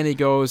 and he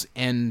goes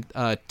and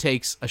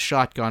takes a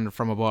shotgun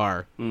from a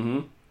bar.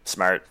 Mm-hmm.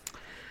 Smart.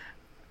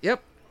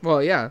 Yep.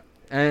 Well, yeah.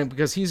 And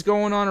because he's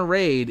going on a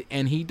raid,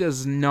 and he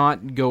does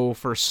not go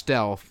for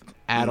stealth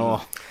at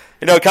all.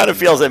 You know, it kind of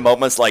feels in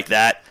moments like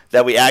that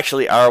we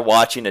actually are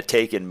watching a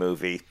Taken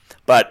movie,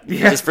 but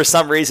just for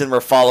some reason we're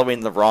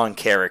following the wrong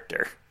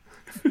character.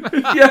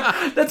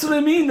 Yeah, that's what I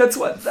mean. That's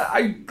what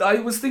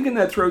I was thinking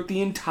that throughout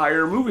the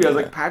entire movie. I was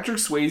like, Patrick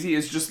Swayze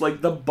is just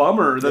like the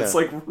bummer that's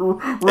like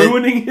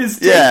ruining his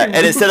Taken and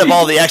movie. instead of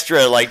all the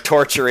extra like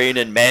torturing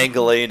and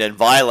mangling and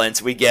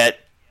violence, we get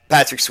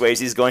Patrick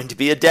Swayze's going to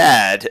be a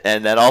dad,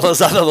 and then all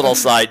those other little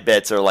side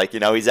bits are like, you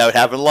know, he's out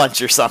having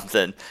lunch or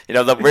something. You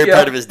know, the weird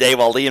part of his day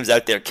while Liam's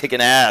out there kicking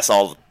ass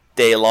all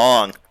day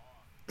long.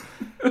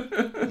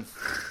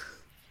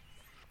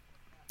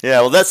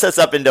 Yeah, well, that sets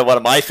up into one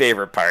of my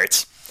favorite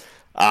parts,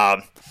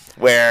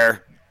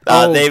 where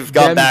they've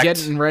gone back.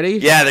 Getting ready?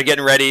 Yeah, they're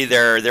getting ready.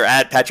 They're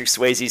at Patrick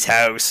Swayze's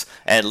house,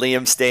 and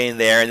Liam's staying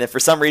there. And then for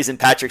some reason,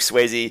 Patrick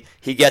Swayze,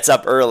 he gets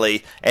up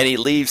early, and he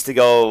leaves to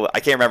go,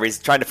 I can't remember, he's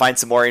trying to find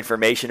some more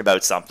information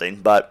about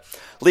something. But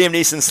Liam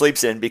Neeson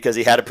sleeps in because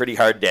he had a pretty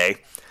hard day.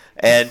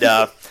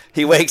 And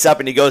he wakes up,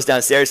 and he goes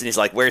downstairs, and he's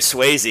like, where's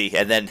Swayze?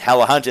 And then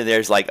Hella Hunt in there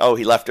is like, oh,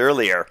 he left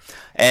earlier.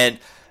 And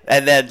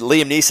then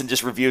Liam Neeson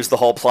just reviews the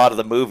whole plot of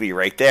the movie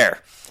right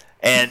there.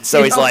 And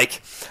so he's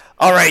like,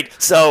 all right,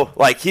 so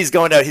like he's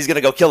going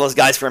to go kill those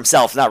guys for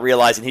himself, not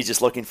realizing he's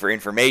just looking for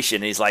information.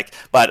 And he's like,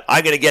 but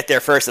I'm going to get there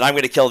first, and I'm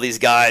going to kill these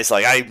guys.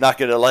 Like, I'm not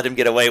going to let him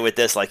get away with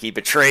this. Like, he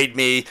betrayed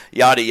me,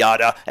 yada,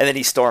 yada. And then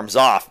he storms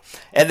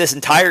off. And this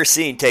entire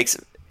scene takes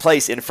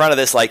place in front of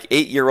this like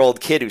 8-year-old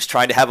kid who's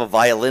trying to have a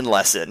violin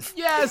lesson.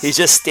 Yes. He's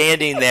just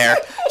standing there,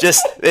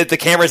 the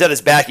camera's at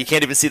his back. You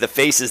can't even see the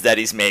faces that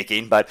he's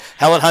making. But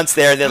Helen Hunt's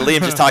there, and then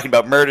Liam's just talking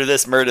about murder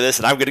this,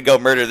 and I'm going to go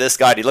murder this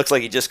guy. And he looks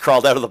like he just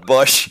crawled out of the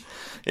bush,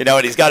 you know,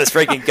 and he's got his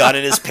freaking gun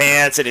in his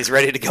pants, and he's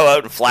ready to go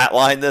out and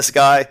flatline this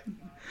guy.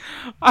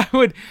 I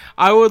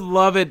would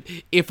love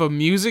it if a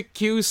music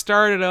cue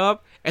started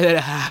up, and then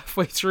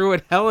halfway through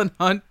it, Helen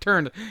Hunt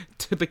turned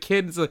to the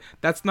kid and said,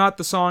 that's not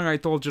the song I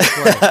told you to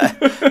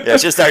play. Yeah,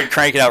 just started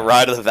cranking out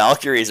Ride of the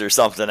Valkyries or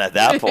something at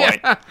that point.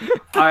 Yeah.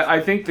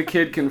 I think the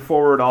kid can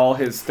forward all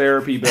his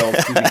therapy bills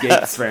to the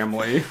Gates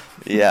family.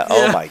 Yeah,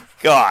 oh my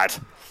God.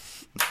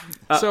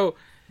 So,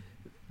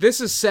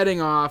 this is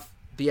setting off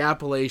the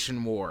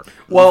Appalachian War.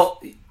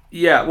 Well,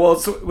 yeah,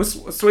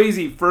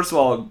 Swayze, first of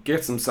all,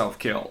 gets himself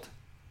killed.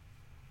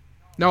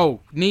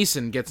 No,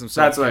 Neeson gets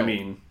himself That's what I killed.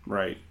 mean,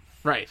 right.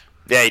 Right.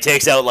 Yeah, he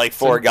takes out like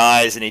 4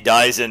 guys, and he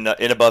dies in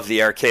above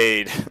the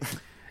arcade.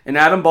 And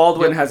Adam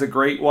Baldwin has a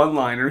great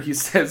one-liner. He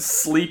says,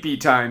 sleepy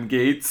time,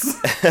 Gates.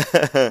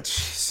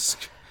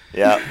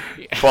 Yeah,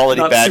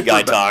 quality Not bad super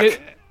guy bad. talk.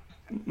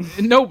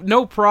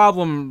 No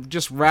problem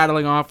just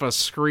rattling off a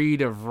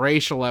screed of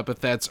racial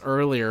epithets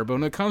earlier, but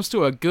when it comes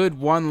to a good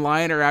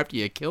one-liner after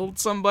you killed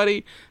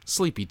somebody,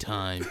 sleepy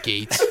time,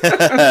 Gates.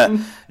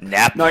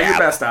 Nap. Not your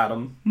best,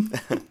 Adam.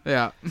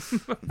 Yeah.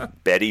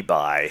 Betty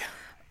bye.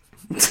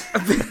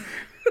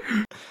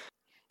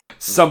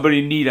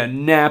 Somebody need a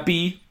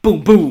nappy.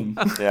 Boom, boom.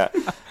 Yeah.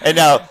 And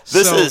now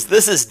this So-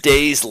 is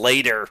days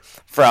later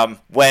from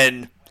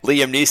when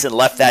Liam Neeson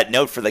left that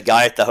note for the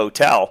guy at the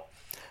hotel.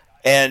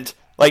 And,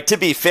 like, to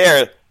be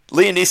fair,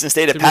 Liam Neeson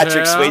stayed at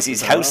Patrick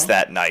Swayze's house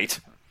that night.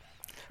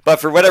 But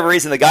for whatever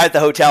reason, the guy at the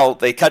hotel,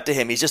 they cut to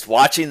him. He's just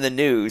watching the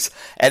news,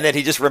 and then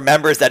he just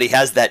remembers that he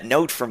has that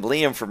note from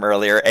Liam from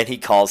earlier, and he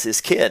calls his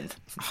kin.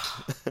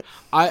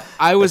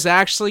 I was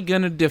actually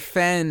going to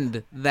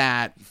defend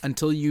that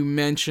until you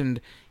mentioned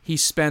he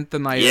spent the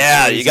night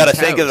Yeah, at you got to Swayze's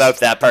think house. about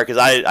that part, because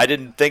I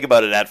didn't think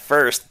about it at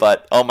first,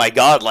 but oh my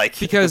god, like...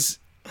 Because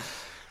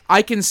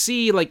I can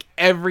see, like,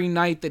 every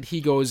night that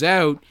he goes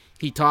out,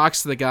 he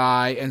talks to the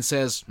guy and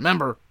says,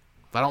 remember,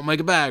 if I don't make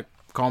it back,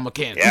 call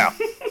McKin. Yeah.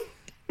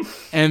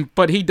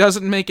 But he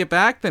doesn't make it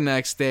back the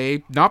next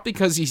day, not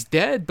because he's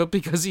dead, but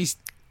because he's,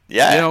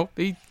 Yeah. you know,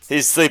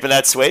 He's sleeping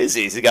at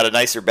Swayze's. He's got a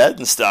nicer bed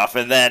and stuff,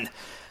 but then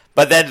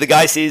the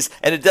guy sees,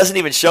 and it doesn't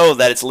even show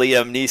that it's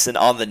Liam Neeson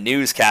on the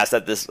newscast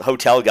that this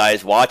hotel guy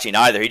is watching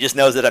either. He just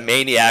knows that a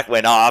maniac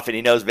went off, and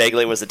he knows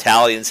vaguely it was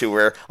Italians who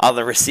were on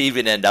the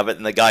receiving end of it,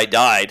 and the guy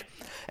died.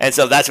 And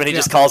so that's when he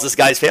just calls this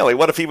guy's family.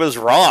 What if he was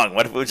wrong?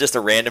 What if it was just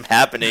a random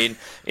happening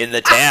in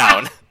the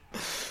town?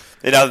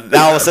 Now all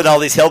of a sudden all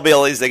these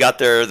hillbillies, they got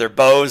their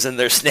bows and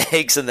their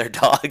snakes and their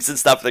dogs and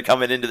stuff. They're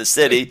coming into the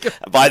city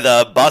by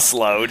the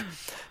busload.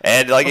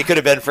 And, like, it could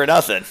have been for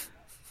nothing.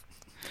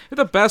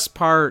 The best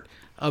part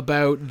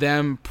about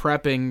them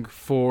prepping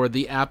for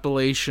the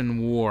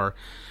Appalachian War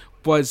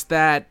was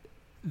that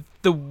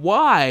the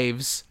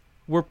wives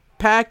were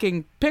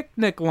packing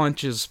picnic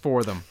lunches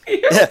for them.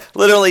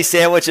 Literally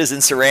sandwiches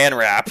and saran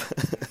wrap.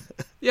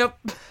 Yep.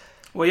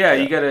 Well, yeah,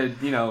 you gotta,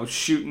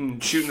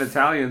 shooting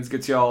Italians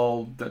gets you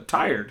all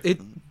tired.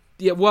 It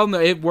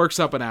works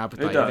up an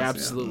appetite. It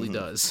absolutely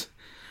does.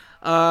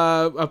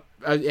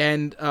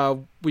 And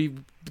we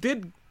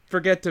did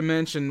forget to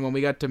mention when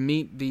we got to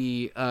meet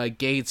the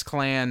Gates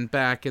clan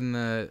back in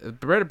the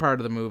better part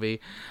of the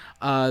movie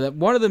that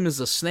one of them is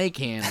a snake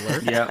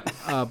handler. Yeah.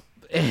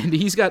 And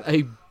he's got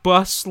a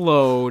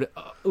busload,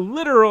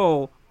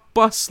 literal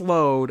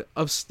busload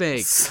of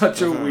snakes.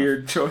 Such a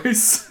weird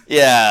choice.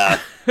 Yeah.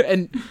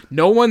 And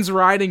no one's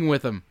riding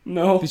with him.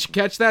 No. Did you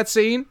catch that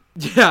scene?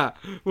 Yeah.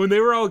 When they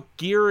were all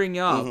gearing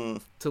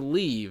up to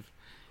leave,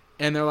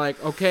 and they're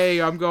like,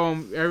 okay, I'm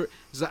going.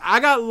 He's like, I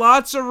got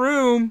lots of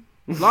room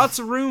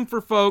for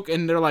folk.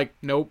 And they're like,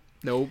 nope.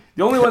 The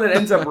only one that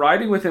ends up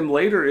riding with him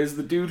later is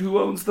the dude who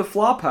owns the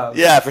flop house.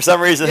 Yeah, for some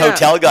reason, the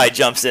hotel guy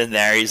jumps in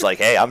there. He's like,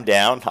 hey, I'm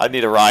down. I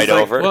need a ride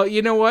over. Well,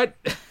 you know what?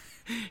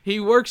 He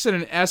works in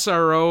an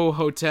SRO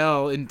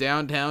hotel in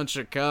downtown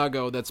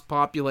Chicago that's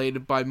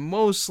populated by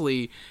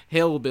mostly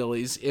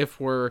hillbillies, if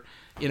we're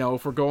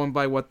going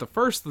by what the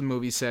first of the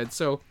movie said.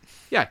 So,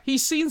 yeah,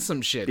 he's seen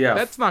some shit. Yeah.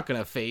 That's not going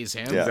to faze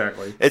him. Yeah.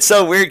 Exactly. It's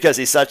so weird because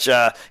he's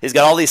he's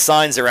got all these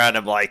signs around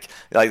him like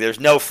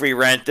there's no free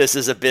rent, this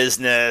is a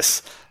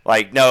business,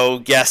 like no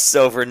guests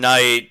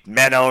overnight,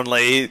 men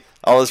only,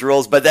 all his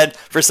rules. But then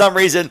for some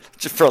reason,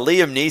 for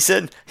Liam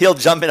Neeson, he'll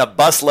jump in a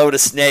busload of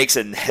snakes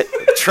and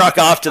truck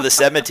off to the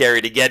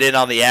cemetery to get in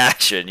on the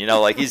action.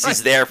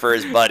 He's there for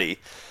his buddy,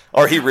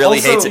 or he really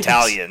Also, hates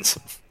Italians.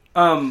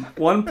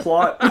 One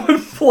plot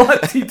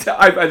detail.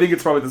 I think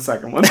it's probably the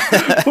second one.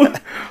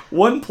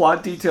 One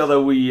plot detail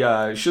that we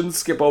shouldn't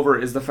skip over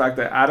is the fact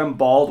that Adam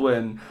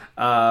Baldwin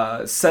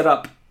set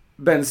up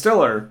Ben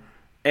Stiller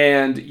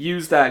and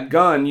used that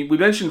gun. We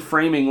mentioned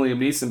framing Liam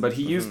Neeson, but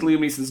he used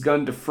Liam Neeson's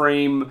gun to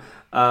frame it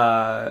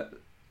as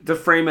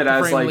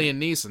Liam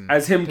Neeson.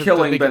 as him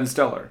killing Ben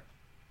Stiller.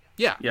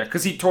 Yeah. Yeah,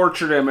 because he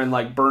tortured him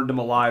and burned him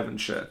alive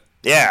and shit.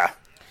 Yeah.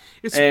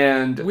 It's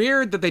And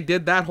weird that they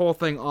did that whole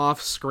thing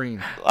off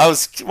screen. I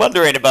was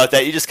wondering about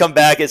that. You just come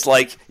back, it's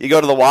like you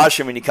go to the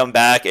washroom and you come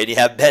back and you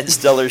have Ben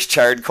Stiller's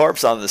charred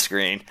corpse on the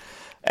screen.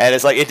 And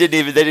it's like they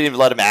didn't even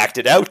let him act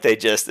it out.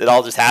 It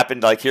all just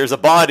happened like, here's a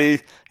body.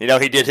 He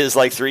did his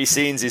 3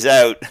 scenes, he's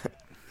out.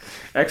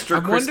 extra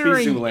I'm crispy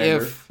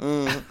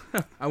Zoolander.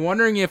 I'm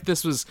wondering if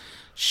this was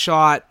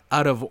shot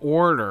out of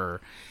order.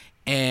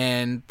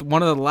 And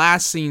one of the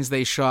last scenes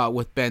they shot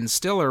with Ben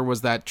Stiller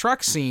was that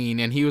truck scene,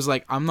 and he was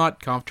like, I'm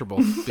not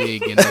comfortable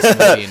being in this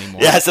movie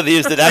anymore. Yeah, so they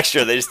used an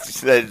extra.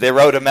 They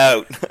wrote him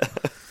out.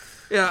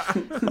 Yeah.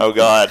 Oh,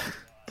 God.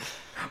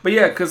 But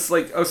yeah, because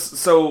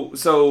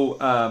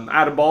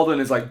Adam Baldwin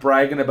is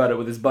bragging about it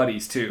with his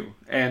buddies too,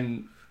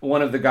 and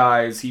one of the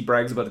guys he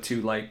brags about it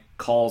to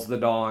calls the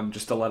Don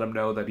just to let him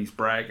know that he's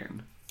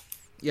bragging.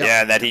 Yep.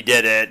 Yeah, and that he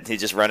did it.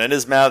 He's just running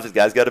his mouth. This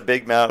guy's got a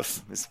big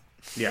mouth.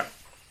 Yeah.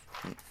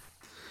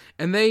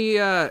 And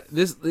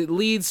it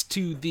leads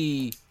to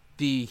the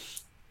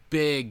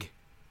big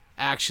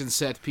action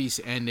set piece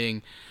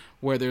ending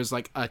where there's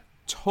a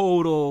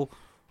total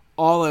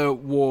all-out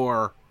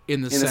war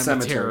in the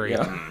cemetery.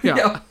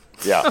 Yeah.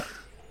 Yeah.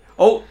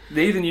 Oh,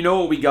 Nathan, you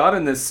know what we got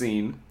in this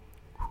scene?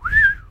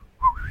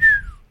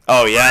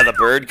 Oh, yeah, the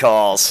bird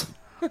calls.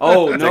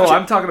 Oh, no,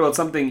 I'm talking about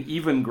something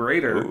even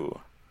greater. Ooh.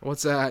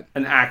 What's that?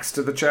 An axe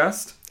to the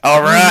chest.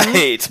 All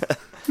right.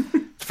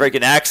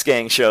 Freaking Axe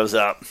Gang shows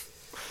up.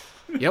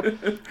 Yep.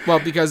 Well,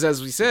 because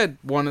as we said,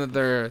 one of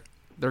their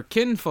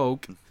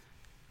kinfolk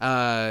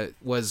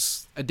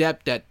was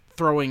adept at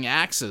throwing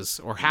axes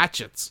or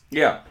hatchets.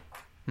 Yeah.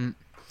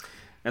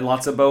 and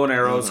lots of bow and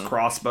arrows,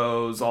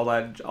 crossbows, all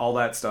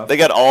that stuff. They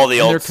got all the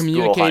And they're old school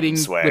hunting communicating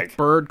swag. with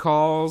bird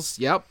calls.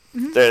 Yep.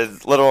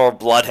 The little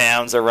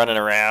bloodhounds are running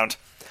around.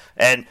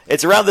 And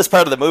it's around this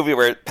part of the movie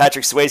where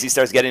Patrick Swayze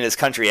starts getting his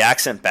country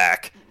accent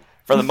back.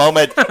 From the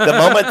moment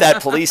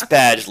that police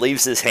badge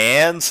leaves his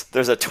hands,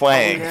 there's a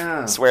twang. Oh,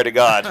 yeah. Swear to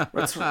God.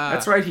 That's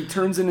right. He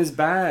turns in his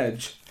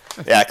badge.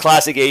 Yeah,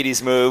 classic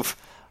 80s move.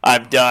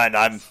 I'm done.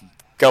 I'm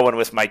going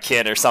with my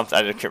kin or something.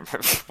 I don't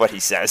remember what he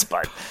says,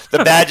 but the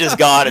badge is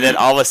gone, and then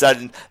all of a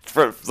sudden,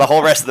 for the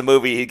whole rest of the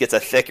movie, he gets a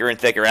thicker and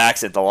thicker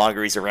accent the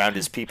longer he's around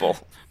his people.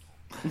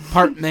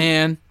 Part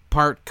man,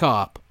 part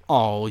cop,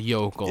 all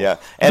yokel. Yeah,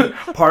 and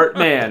Part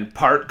man,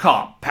 part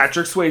cop.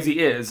 Patrick Swayze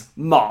is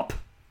Mop.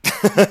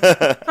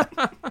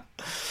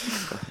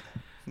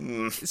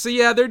 So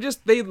yeah,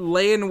 they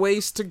laying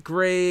waste to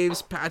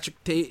graves.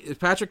 Patrick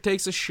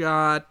takes a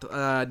shot,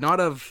 not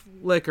of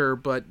liquor,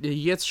 but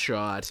he gets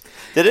shot.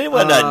 did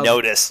anyone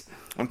notice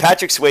when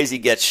Patrick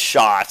Swayze gets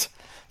shot?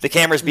 The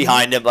camera's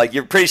behind him. Like,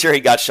 you're pretty sure he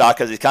got shot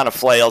because he kind of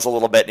flails a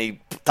little bit and he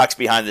tucks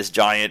behind this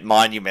giant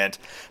monument.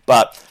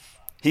 But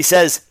he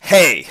says,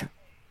 "Hey."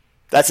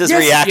 That's his Yes,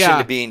 reaction yeah.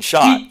 to being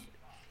shot.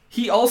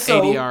 He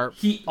also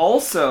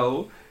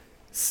ADR.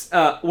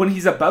 when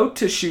he's about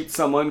to shoot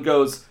someone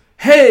goes,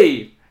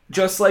 "Hey,"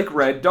 just like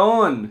Red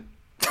Dawn.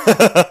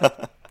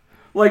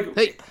 Like,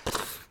 Hey,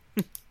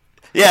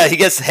 Yeah, he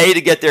gets "hey" to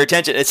get their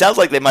attention. It sounds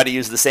like they might have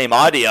used the same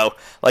audio.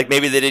 Like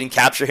maybe they didn't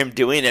capture him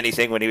doing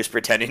anything when he was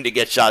pretending to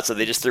get shot, so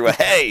they just threw a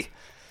 "hey."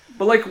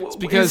 but like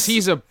because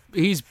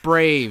he's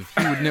brave.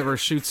 He would never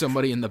shoot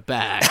somebody in the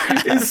back.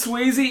 is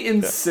Swayze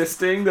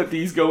insisting that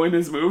these go in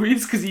his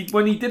movies? Because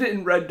when he did it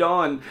in Red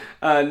Dawn,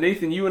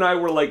 Nathan, you and I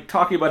were like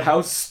talking about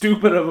how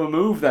stupid of a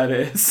move that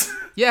is.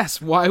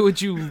 Yes, why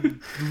would you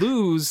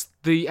lose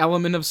the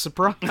element of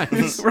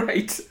surprise?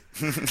 Right.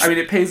 I mean,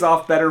 it pays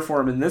off better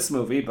for him in this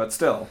movie, but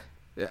still.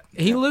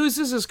 He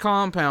loses his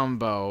compound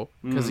bow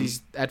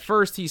because at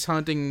first he's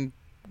hunting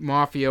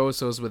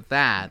mafiosos with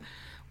that.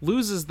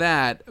 Loses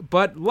that,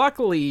 but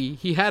luckily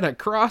he had a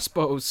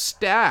crossbow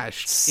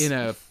stashed in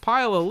a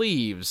pile of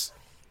leaves.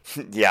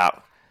 Yeah,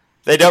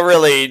 they don't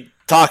really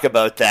talk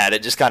about that.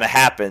 It just kind of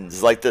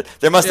happens. Like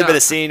there must have been Yeah.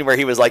 a scene where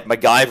he was like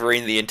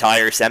MacGyvering the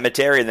entire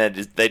cemetery, and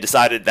then they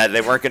decided that they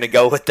weren't going to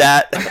go with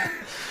that.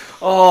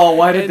 Oh,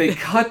 why did they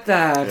cut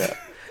that?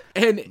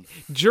 And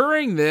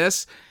during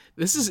this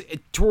is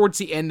towards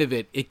the end of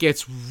it, it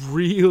gets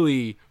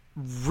really,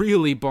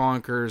 really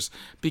bonkers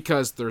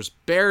because there's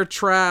bear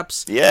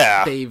traps.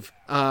 Yeah. They've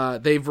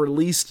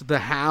released the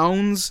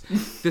hounds.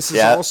 This is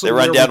Yeah, also they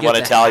run where down we get one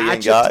the Italian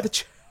hatchet guy. to the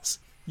chest.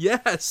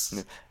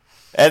 Yes.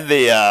 And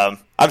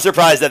I'm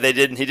surprised that he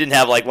didn't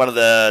have like one of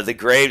the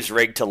graves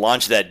rigged to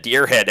launch that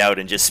deer head out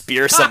and just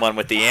spear someone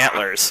with the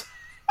antlers.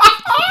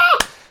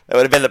 That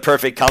would have been the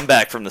perfect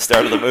comeback from the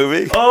start of the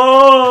movie.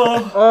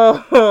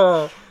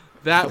 Oh!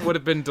 That would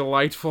have been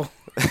delightful.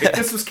 If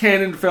this was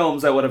Canon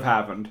Films, that would have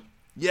happened.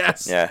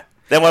 Yes. Yeah.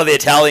 Then one of the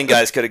Italian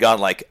guys could have gone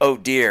like, "Oh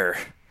dear,"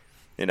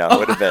 it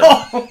would have been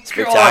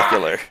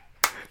spectacular.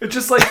 It's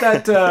just like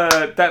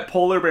that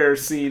polar bear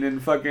scene in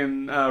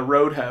fucking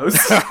Roadhouse.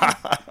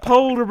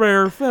 Polar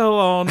bear fell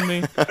on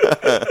me.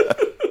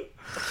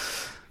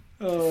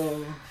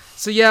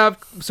 So yeah,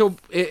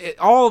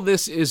 all of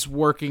this is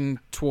working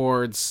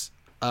towards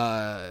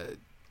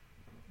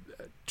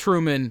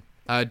Truman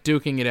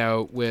duking it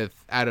out with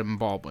Adam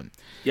Baldwin.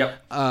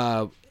 Yep.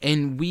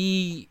 And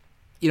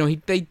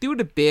they do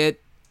it a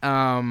bit,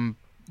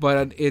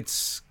 but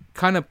it's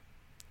kind of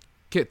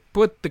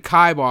put the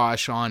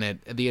kibosh on it.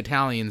 The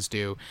Italians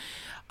do,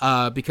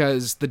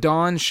 because the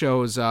Don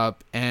shows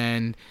up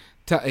and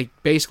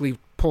basically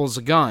pulls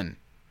a gun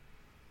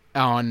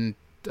on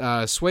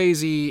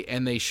Swayze,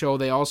 and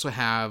they also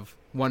have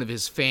one of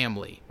his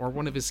family or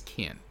one of his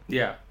kin.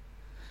 Yeah.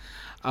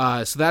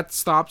 So that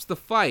stops the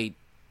fight,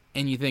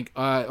 and you think,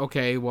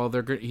 okay, well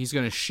he's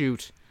gonna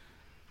shoot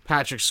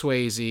Patrick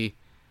Swayze,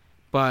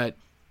 but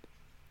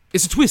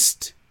it's a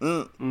twist.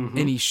 Mm-hmm.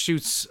 And he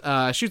shoots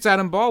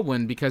Adam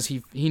Baldwin because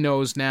he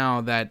knows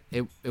now that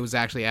it was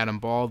actually Adam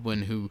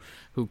Baldwin who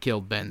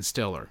killed Ben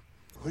Stiller.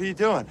 What are you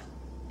doing?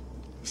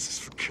 This is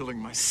for killing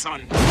my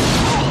son.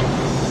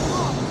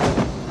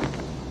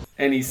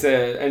 And he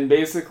said, and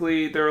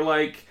basically they're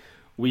like,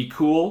 "We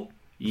cool?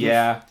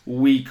 Yeah,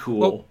 we cool."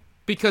 Well,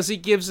 because he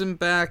gives him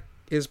back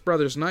his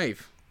brother's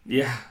knife.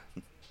 Yeah.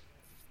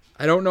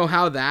 I don't know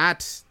how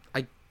that.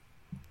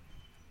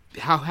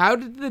 How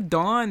did the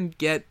Don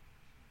get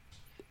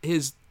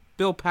his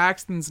Bill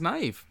Paxton's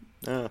knife?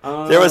 There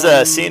was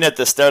a scene at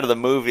the start of the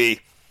movie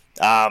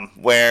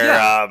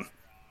where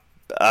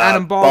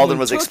Adam Baldwin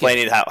was took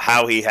explaining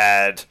how he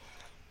had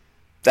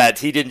that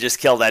he didn't just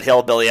kill that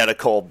hillbilly out of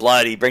cold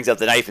blood. He brings up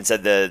the knife and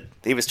said that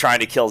he was trying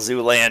to kill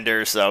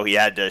Zoolander, so he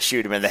had to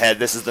shoot him in the head.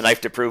 This is the knife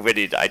to prove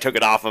it. I took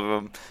it off of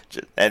him,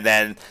 and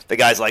then the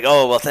guy's like,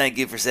 "Oh, well, thank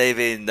you for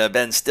saving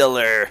Ben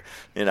Stiller,"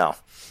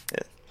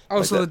 Oh,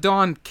 like so that. the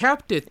Don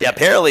kept it. Yeah, Then.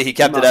 apparently he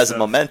kept it Must as a have.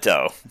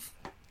 memento.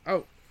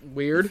 Oh,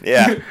 weird.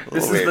 Yeah, a This little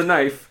is the weird.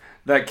 knife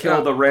that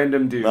killed a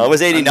random dude. Well, it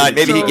was 89.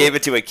 Maybe he So- gave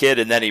it to a kid,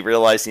 and then he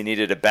realized he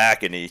needed it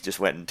back, and he just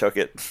went and took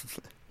it.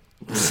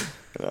 It's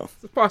a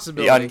He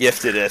possibility.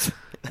 ungifted it.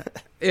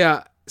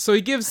 Yeah. So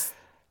he gives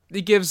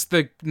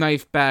the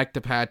knife back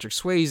to Patrick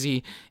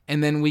Swayze,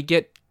 and then we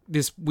get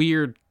this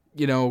weird,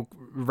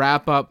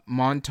 wrap up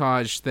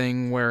montage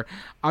thing where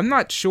I'm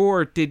not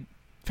sure, did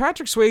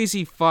Patrick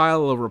Swayze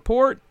file a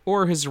report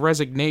or his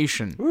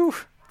resignation?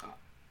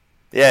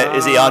 Yeah,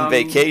 is he on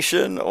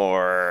vacation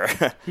or?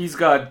 He's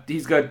got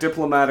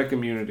diplomatic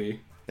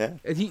immunity.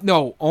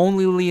 No,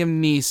 only Liam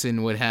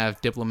Neeson would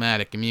have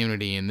diplomatic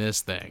immunity in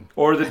this thing.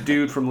 Or the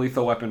dude from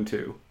Lethal Weapon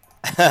 2.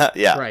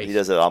 Yeah, Right. he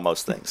does it on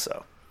most things.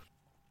 So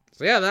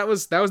So yeah, that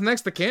was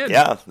next to kin.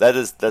 yeah,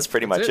 that's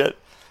pretty much it. it.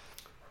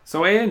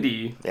 So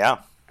Andy, Yeah.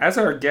 as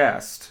our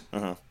guest,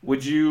 Mm-hmm.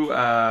 would you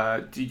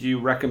did you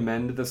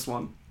recommend this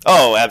one?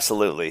 Oh,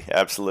 absolutely,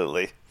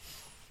 absolutely.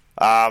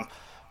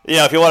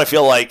 If you want to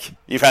feel like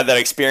you've had that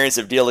experience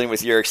of dealing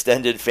with your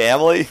extended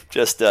family,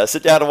 just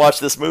sit down and watch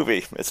this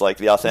movie. It's like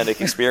the authentic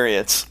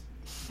experience.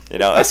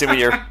 Assuming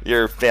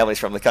your family's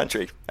from the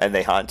country and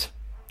they hunt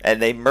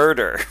and they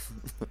murder.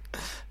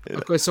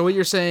 Okay, so what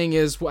you're saying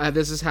is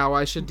this is how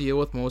I should deal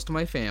with most of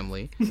my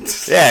family.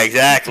 Yeah,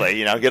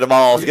 exactly. Get it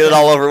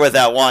all over with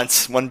at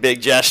once. One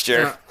big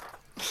gesture.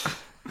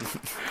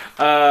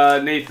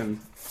 Nathan.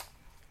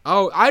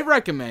 Oh, I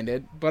recommend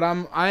it, but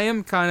I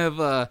am kind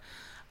of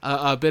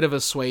a bit of a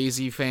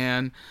Swayze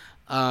fan,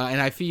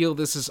 and I feel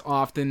this is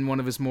often one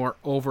of his more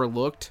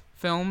overlooked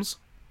films.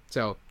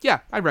 So yeah,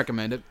 I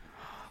recommend it.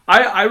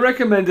 I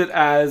recommend it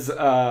as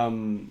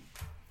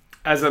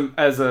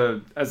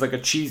like a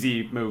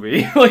cheesy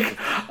movie. like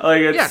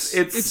it's Yes,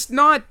 it's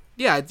not.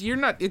 Yeah, you're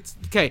not. It's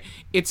okay.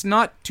 It's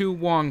not too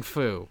Wong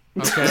Fu.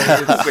 Okay.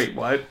 It's- wait,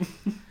 what?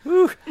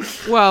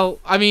 well,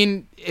 I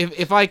mean,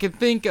 if I could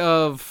think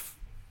of,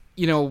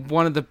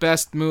 one of the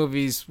best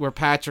movies where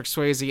Patrick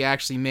Swayze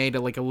actually made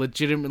a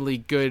legitimately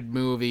good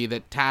movie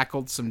that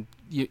tackled some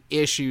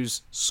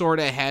issues sort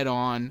of head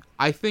on,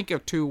 I think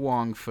of To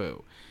Wong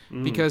Fu,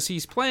 because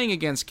he's playing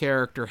against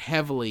character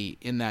heavily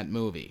in that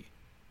movie.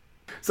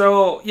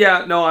 So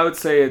yeah, no, I would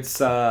say it's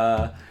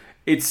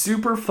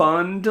super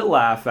fun to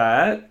laugh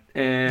at,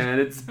 and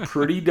it's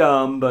pretty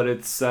dumb, but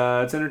it's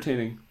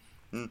entertaining.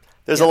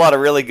 There's a lot of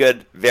really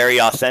good,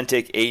 very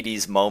authentic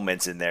 80s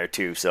moments in there,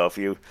 too. So if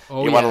you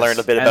want to learn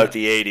a bit about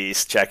the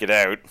 80s, check it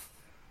out.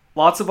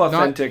 Lots of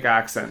authentic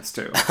accents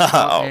too.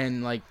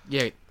 And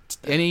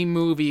any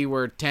movie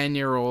where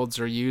 10-year-olds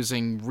are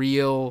using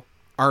real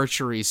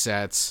archery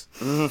sets,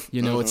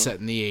 it's set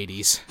in the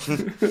 80s.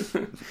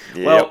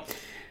 Yep. Well,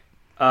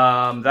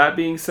 that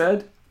being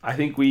said, I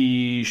think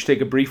we should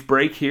take a brief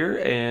break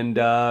here, and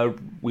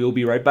we'll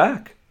be right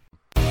back.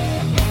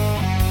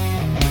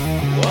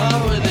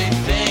 What were they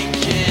thinking?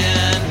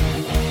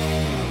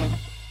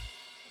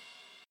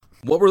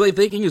 What Were They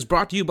Thinking is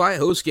brought to you by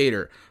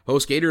HostGator.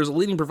 HostGator is a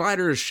leading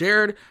provider of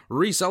shared,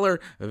 reseller,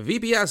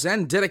 VPS,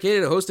 and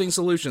dedicated hosting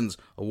solutions.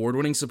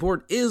 Award-winning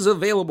support is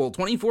available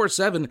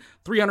 24/7,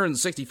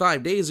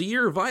 365 days a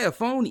year via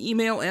phone,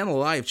 email, and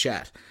live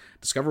chat.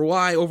 Discover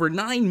why over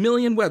 9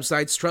 million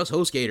websites trust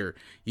HostGator.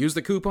 Use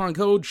the coupon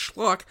code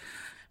SCHLOCK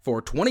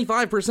for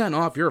 25%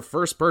 off your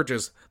first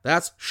purchase.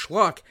 That's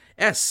SCHLOCK,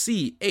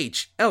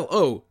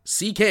 SCHLOCK,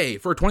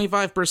 for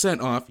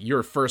 25% off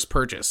your first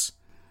purchase.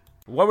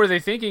 What Were They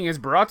Thinking is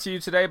brought to you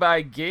today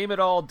by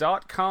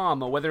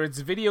GameItAll.com. Whether it's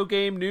video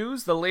game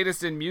news, the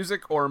latest in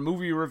music, or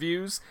movie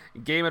reviews,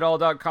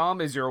 GameItAll.com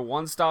is your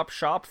one-stop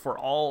shop for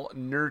all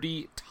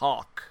nerdy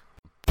talk.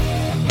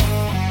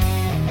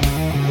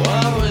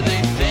 What were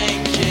they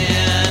thinking?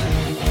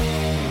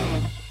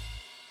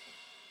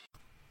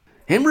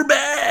 And we're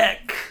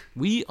back!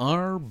 We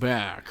are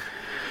back.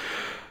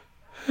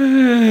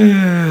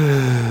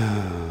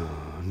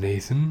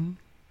 Nathan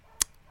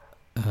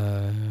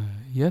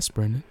Yes,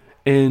 Brendan.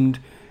 and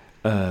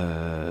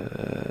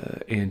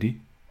Andy.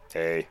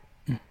 Hey.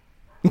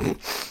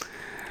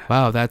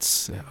 Wow,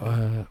 that's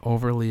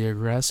overly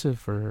aggressive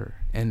for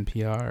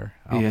NPR.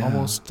 Yeah.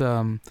 Almost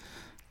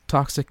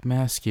toxic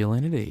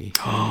masculinity.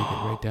 When you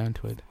get right down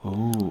to it.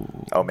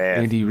 Oh, man.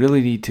 Andy, you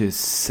really need to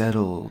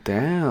settle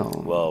down.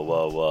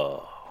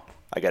 Whoa.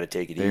 I got to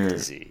take it There.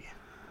 easy.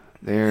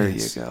 There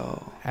Yes. you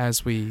go.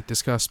 As we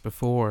discussed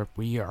before,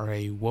 we are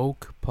a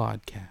woke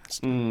podcast.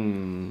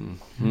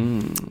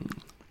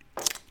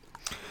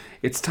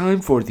 It's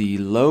time for the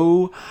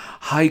low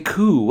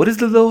haiku. What is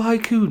the low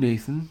haiku,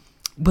 Nathan?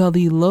 Well,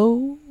 the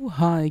low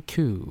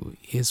haiku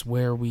is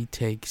where we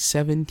take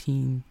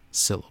 17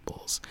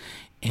 syllables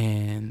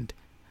and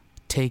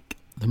take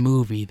the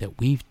movie that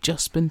we've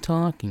just been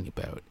talking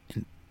about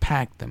and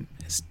pack them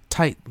as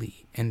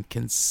tightly and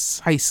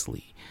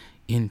concisely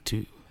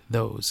into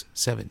those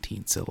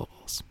 17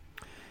 syllables.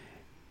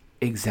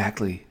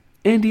 Exactly.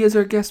 Andy, as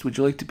our guest, would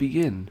you like to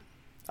begin?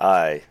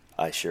 I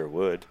sure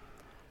would.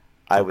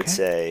 I would Okay.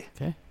 say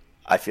Okay?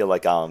 I feel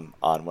like I'm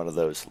on one of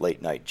those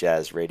late night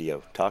jazz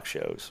radio talk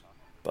shows.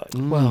 But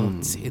Well,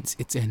 it's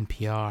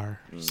NPR,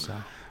 so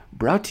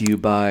Brought to you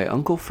by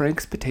Uncle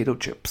Frank's Potato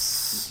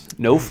Chips.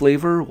 No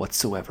flavor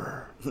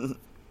whatsoever.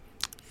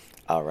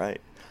 All right.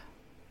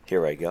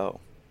 Here I go.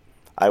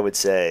 I would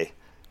say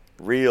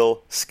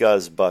real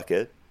scuzz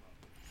bucket.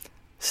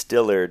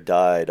 Stiller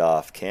died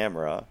off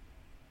camera.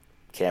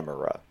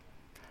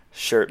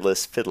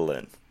 Shirtless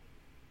fiddlin'.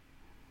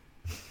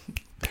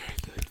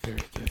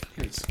 Very good.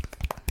 Yes.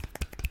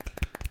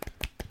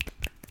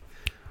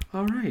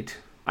 All right.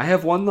 I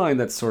have one line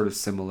that's sort of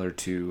similar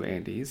to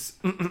Andy's.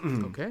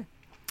 Okay.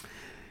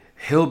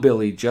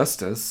 Hillbilly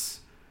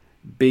Justice.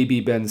 Baby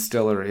Ben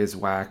Stiller is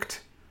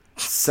whacked.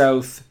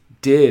 South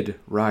did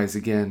rise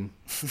again.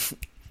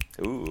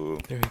 Ooh.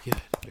 Very good.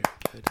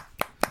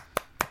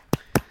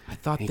 I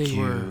thought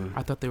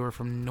they were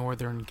from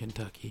northern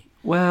Kentucky.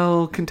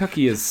 Well,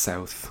 Kentucky is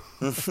south.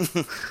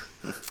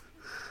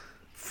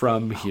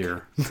 From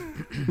here.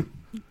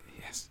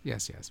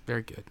 Yes.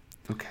 Very good.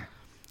 Okay.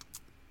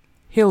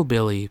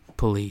 Hillbilly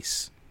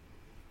Police.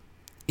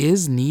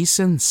 Is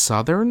Neeson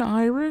Southern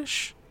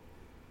Irish?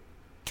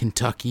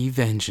 Kentucky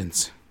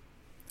Vengeance.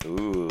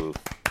 Ooh.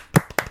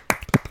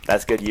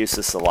 That's good use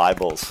of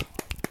syllables.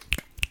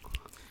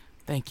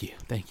 Thank you.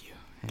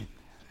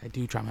 I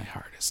do try my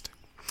hardest.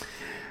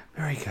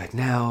 Very good.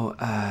 Now,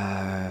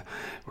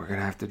 we're going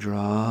to have to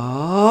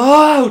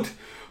draw out.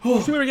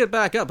 So we get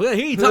back up.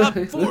 Hey, top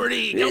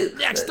 40. Go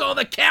next on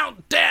the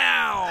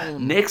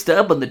countdown. Next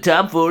up on the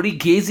top 40,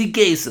 Casey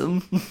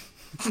Kasem.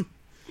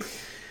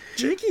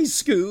 Jinky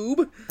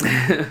Scoob.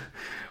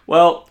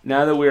 Well,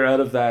 now that we're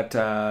out of that,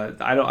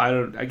 I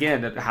don't.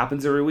 Again, it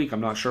happens every week. I'm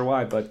not sure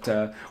why, but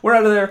we're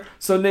out of there.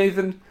 So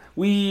Nathan,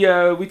 we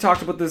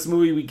talked about this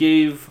movie. We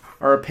gave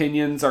our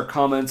opinions, our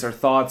comments, our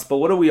thoughts. But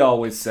what do we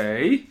always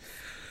say?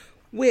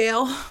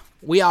 Well,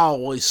 we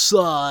always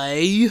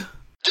say,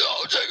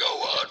 Don't take a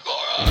word for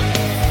it.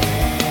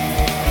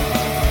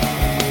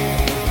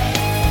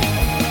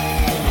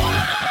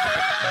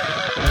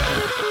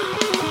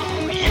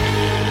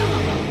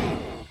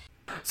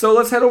 So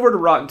let's head over to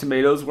Rotten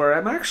Tomatoes, where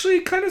I'm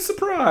actually kind of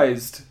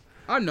surprised.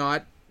 I'm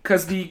not.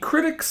 Because the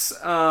critics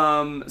said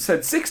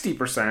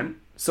 60%,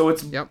 so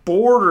it's Yep.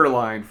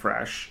 borderline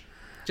fresh.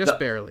 Just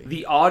barely.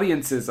 The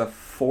audience is a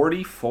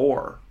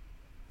 44.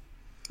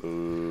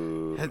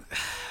 Ooh.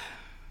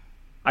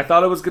 I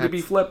thought it was going to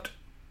be flipped.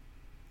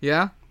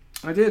 Yeah?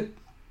 I did.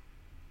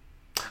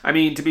 I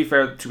mean, to be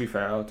fair.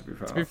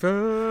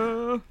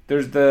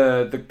 There's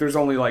there's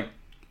only like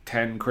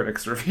 10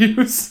 critics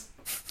reviews.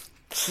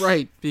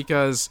 Right,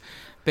 because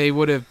they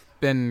would have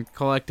been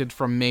collected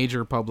from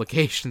major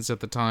publications at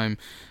the time,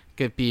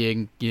 it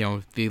being,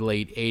 the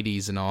late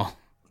 80s and all.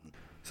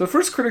 So the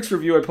first critics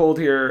review I pulled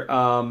here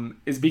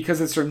is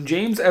because it's from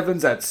James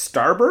Evans at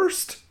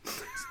Starburst.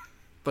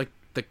 Like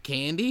the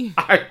candy?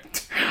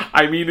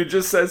 I mean, it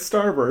just says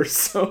Starburst,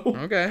 so...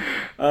 Okay.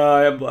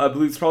 I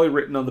believe it's probably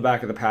written on the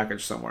back of the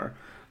package somewhere.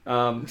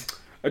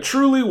 A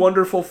truly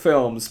wonderful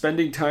film,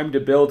 spending time to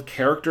build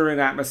character and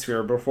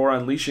atmosphere before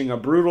unleashing a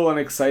brutal and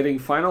exciting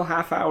final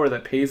half hour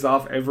that pays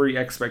off every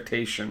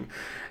expectation.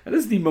 That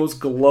is the most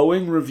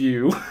glowing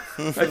review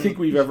I think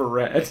we've ever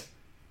read,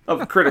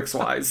 of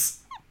critics-wise.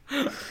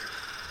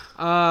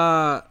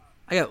 I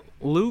got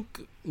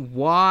Luke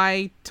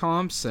Y.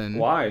 Thompson.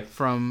 Why?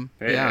 From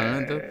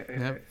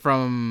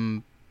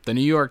from the New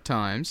York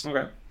Times.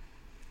 Okay.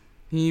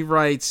 He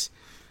writes,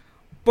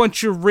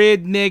 bunch of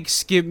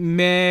rednecks get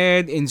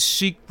mad and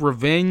seek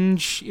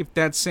revenge. If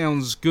that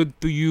sounds good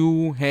to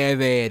you,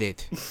 have at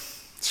it.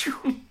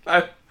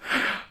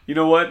 You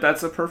know what?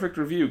 That's a perfect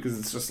review, because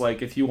it's just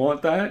like, if you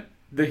want that,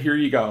 then here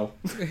you go.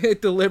 It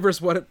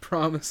delivers what it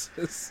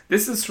promises.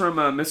 This is from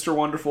Mr.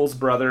 Wonderful's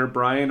brother,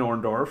 Brian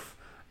Orndorff,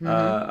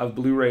 of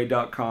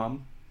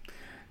Blu-ray.com.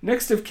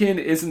 Next of Kin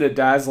isn't a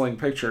dazzling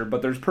picture,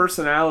 but there's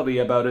personality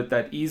about it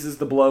that eases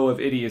the blow of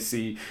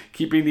idiocy,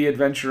 keeping the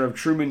adventure of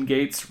Truman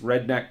Gates,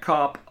 redneck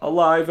cop,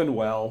 alive and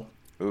well.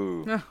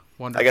 Ooh.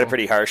 Wonderful. I got a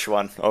pretty harsh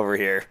one over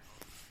here.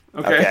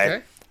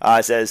 Okay.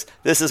 It says,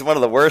 this is one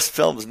of the worst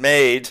films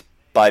made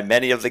by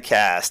many of the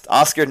cast.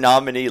 Oscar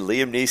nominee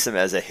Liam Neeson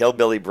as a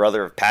hillbilly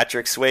brother of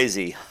Patrick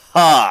Swayze.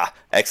 Ha!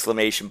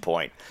 Exclamation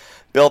point.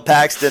 Bill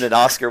Paxton and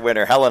Oscar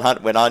winner Helen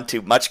Hunt went on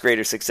to much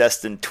greater success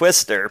than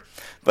Twister,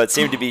 but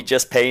seem to be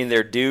just paying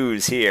their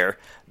dues here.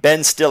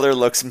 Ben Stiller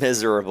looks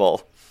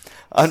miserable.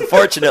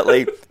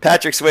 Unfortunately,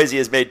 Patrick Swayze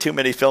has made too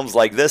many films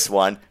like this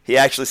one. He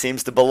actually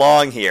seems to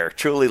belong here.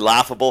 Truly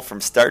laughable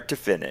from start to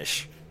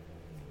finish.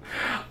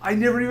 I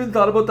never even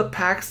thought about the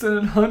Paxton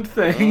and Hunt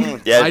thing.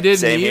 Yeah, I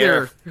didn't same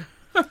either. Here.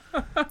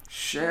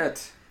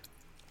 Shit.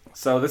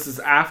 So this is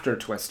after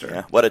Twister.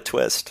 Yeah, what a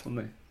twist.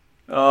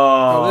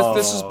 Oh,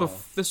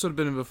 This would have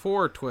been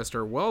before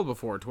Twister, well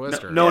before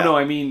Twister. No,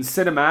 I mean,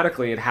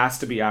 cinematically, it has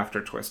to be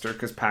after Twister,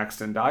 because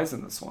Paxton dies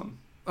in this one.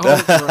 Oh,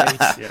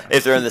 right. Yeah.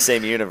 If they're in the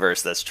same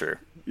universe, that's true.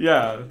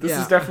 Yeah, this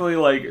is definitely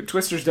like,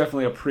 Twister's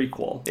definitely a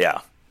prequel. Yeah.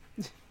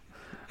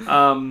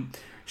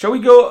 Shall we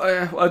go, do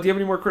you have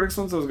any more critics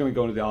ones? I was going to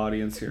go into the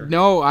audience here.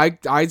 No,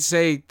 I'd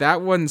say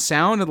that one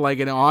sounded like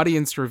an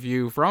audience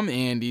review from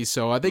Andy,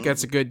 so I think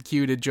that's a good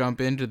cue to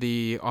jump into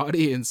the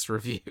audience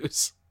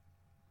reviews.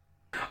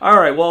 All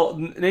right, well,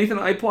 Nathan,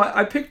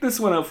 I picked this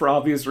one out for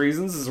obvious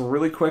reasons. This is a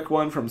really quick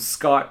one from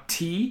Scott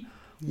T.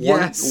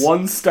 Yes.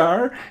 One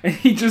star, and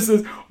he just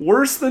says,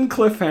 worse than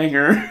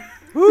Cliffhanger.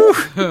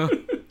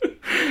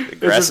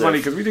 It's just funny,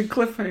 because we did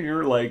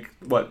Cliffhanger, like,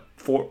 what,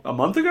 a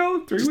month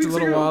ago? 3 weeks ago? Just a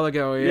little while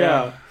ago,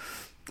 yeah.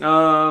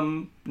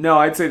 No,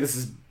 I'd say this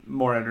is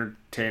more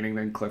entertaining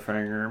than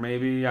Cliffhanger,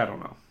 maybe. I don't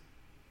know.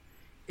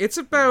 It's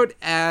about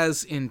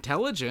as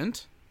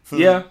intelligent.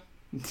 Yeah.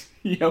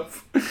 Yep.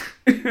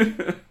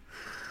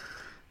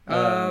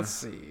 Let's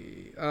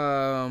see.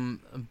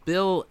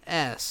 Bill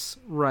S.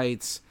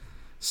 writes,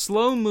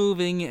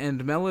 slow-moving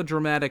and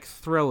melodramatic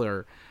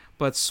thriller,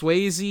 but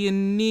Swayze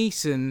and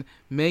Neeson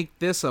make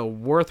this a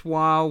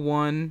worthwhile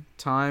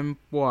one-time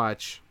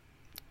watch.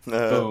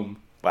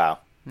 Boom. Wow.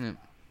 Yeah.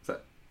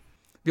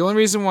 The only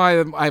reason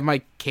why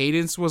my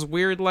cadence was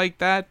weird like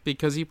that,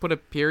 because he put a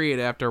period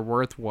after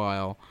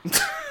worthwhile.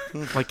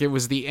 Like it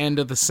was the end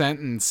of the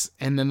sentence,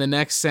 and then the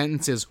next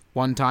sentence is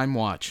one-time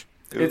watch.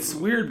 It's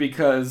weird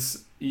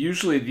because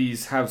usually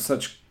these have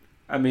such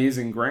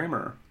amazing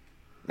grammar.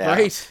 Yeah.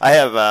 Right. I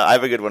have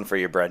a good one for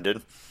you,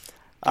 Brendan.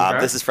 Okay.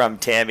 This is from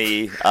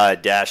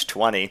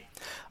Tammy-20.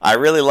 I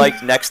really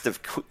liked Next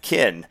of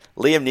Kin.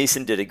 Liam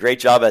Neeson did a great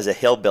job as a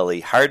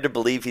hillbilly. Hard to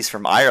believe he's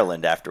from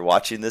Ireland after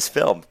watching this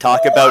film.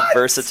 Talk about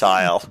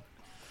versatile.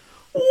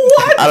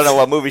 What? I don't know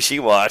what movie she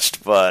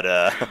watched, but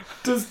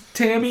Does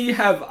Tammy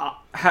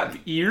have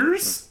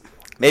ears?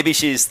 maybe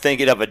she's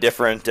thinking of a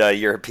different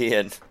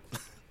European.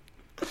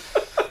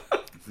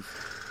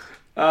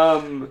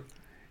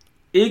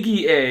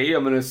 Iggy A,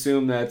 I'm going to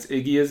assume that's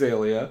Iggy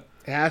Azalea,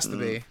 It has to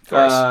be.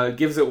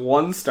 gives it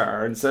 1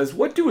 star and says,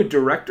 what do a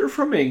director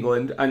from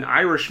England, an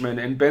Irishman,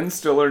 and Ben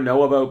Stiller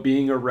know about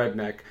being a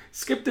redneck?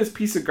 Skip this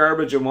piece of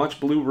garbage and watch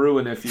Blue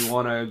Ruin if you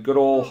want a good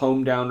old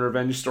home-down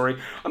revenge story.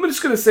 I'm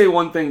just going to say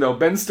one thing, though.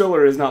 Ben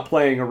Stiller is not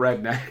playing a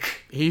redneck.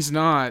 He's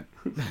not.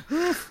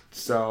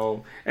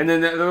 So, and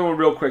then the other one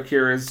real quick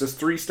here is just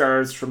 3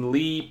 stars from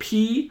Lee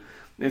P.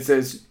 It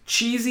says,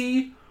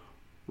 cheesy,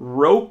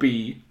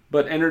 ropey,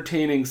 but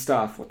entertaining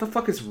stuff. What the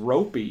fuck is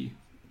ropey?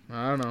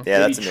 I don't know. Yeah,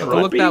 Maybe that's a new Tropey?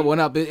 one. Look that one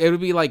up. It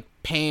would be like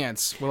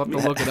pants. We'll have to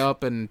look it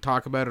up and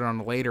talk about it on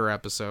a later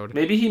episode.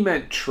 Maybe he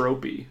meant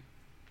tropey.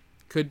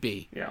 Could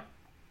be. Yeah.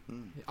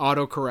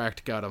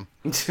 Autocorrect got him.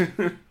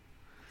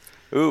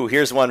 Ooh,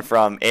 here's one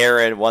from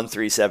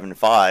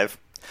Aaron1375.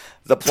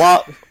 The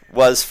plot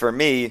was, for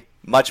me,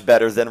 much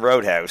better than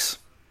Roadhouse.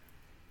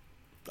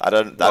 I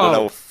don't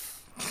know.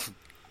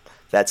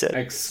 That's it.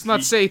 Let's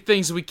not say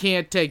things we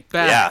can't take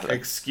back. Yeah,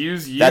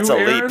 Excuse you, that's a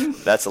Aaron?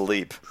 leap. That's a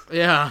leap.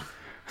 Yeah.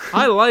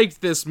 I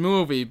liked this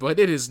movie, but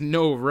it is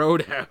no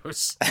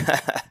Roadhouse.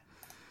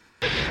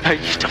 I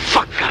used to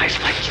fuck guys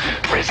like you in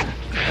prison.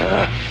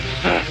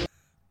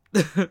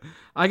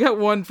 I got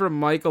one from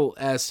Michael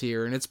S.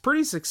 here, and it's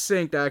pretty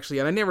succinct, actually,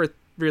 and I never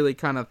really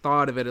kind of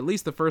thought of it, at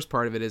least the first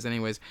part of it is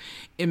anyways.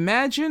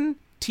 Imagine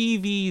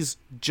TV's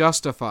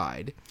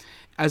Justified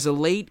as a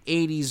late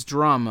 80s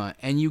drama,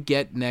 and you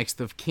get Next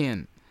of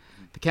Kin.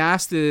 The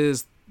cast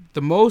is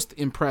the most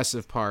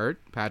impressive part: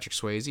 Patrick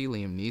Swayze,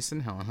 Liam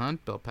Neeson, Helen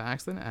Hunt, Bill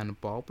Paxton, Anna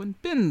Baldwin,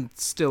 Ben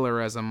Stiller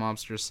as a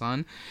mobster's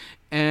son,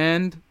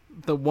 and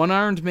the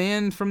one-armed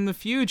man from The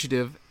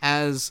Fugitive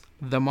as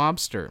the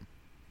mobster.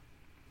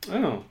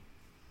 Oh.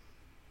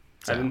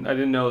 So. I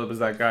didn't know it was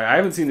that guy. I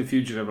haven't seen The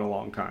Fugitive in a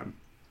long time.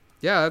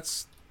 Yeah,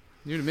 that's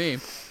new to me.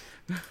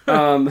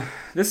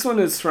 This one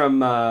is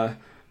from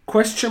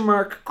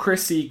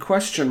Chrissy ?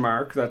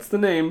 That's the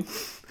name.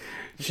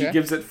 She Okay.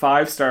 gives it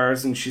 5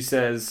 stars and she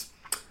says,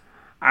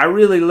 I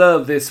really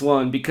love this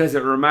one because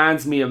it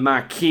reminds me of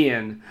my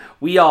kin.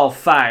 We all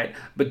fight,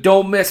 but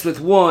don't mess with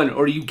one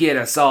or you get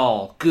us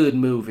all. Good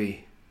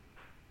movie.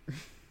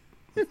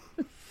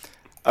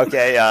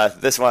 Okay,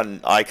 this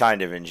one I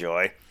kind of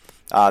enjoy.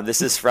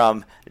 This is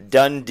from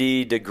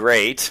Dundee the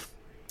Great.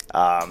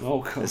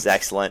 Oh, God. It's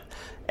excellent.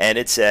 And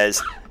it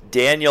says,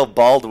 Daniel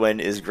Baldwin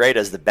is great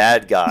as the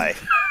bad guy.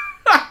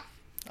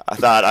 I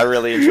thought I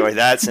really enjoyed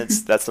that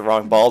since that's the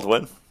wrong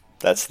Baldwin.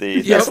 That's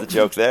the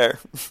joke there.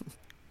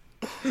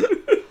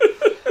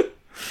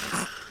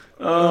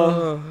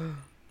 Okay,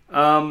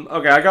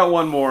 I got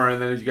one more,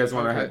 and then if you guys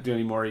want to do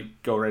any more, you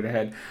go right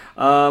ahead.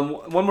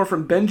 One more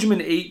from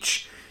Benjamin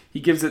H. He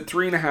gives it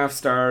 3.5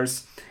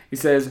 stars. He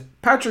says,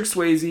 Patrick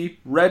Swayze,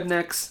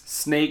 rednecks,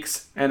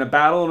 snakes, and a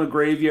battle in a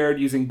graveyard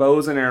using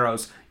bows and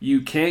arrows. You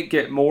can't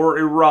get more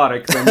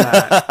erotic than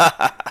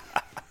that.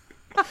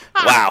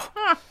 Wow.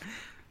 I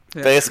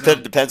guess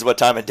it depends what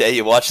time of day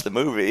you watch the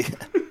movie.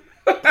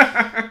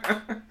 I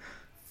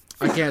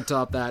can't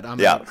top that. I'm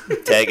Yeah, out.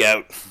 tag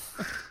out.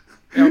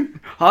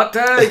 Hot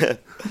tag!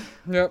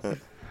 Yep.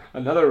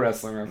 Another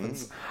wrestling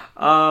reference.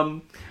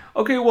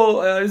 Okay,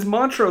 well, is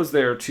Montrose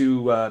there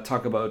to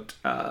talk about,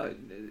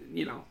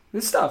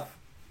 this stuff?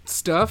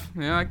 Stuff?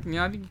 Yeah, I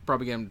think you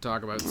probably get him to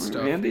talk about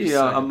stuff. Andy, Just a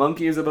second. a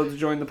monkey is about to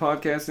join the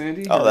podcast,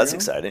 Andy. Oh, Here that's we go.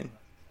 exciting.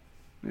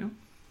 Yeah.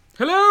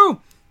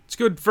 Hello! It's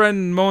good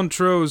friend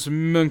Montrose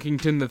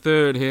Monkington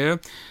III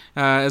here.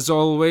 As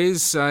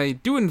always, I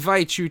do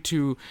invite you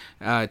to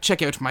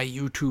check out my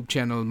YouTube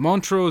channel,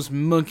 Montrose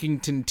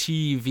Monkington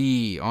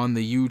TV on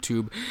the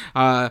YouTube.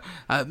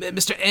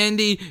 Mr.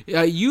 Andy,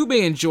 you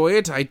may enjoy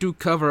it. I do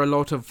cover a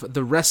lot of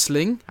the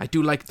wrestling. I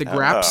do like the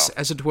graps,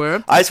 as it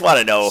were. I just want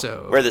to know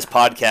So- where this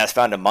podcast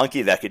found a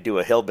monkey that could do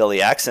a hillbilly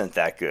accent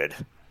that good.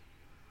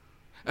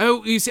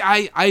 Oh, you see,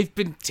 I've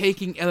been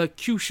taking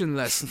elocution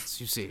lessons.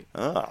 You see,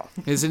 Oh.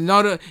 it's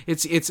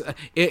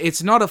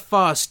not a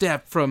far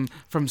step from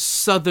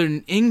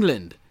southern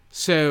England.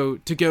 So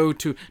to go,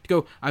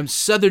 I'm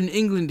southern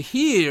England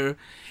here,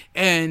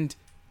 and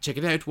check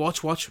it out.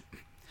 Watch.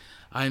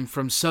 I'm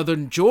from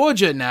southern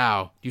Georgia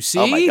now. You see?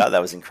 Oh my god,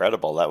 that was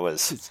incredible. That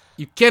was...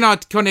 You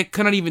cannot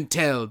even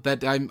tell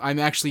that I'm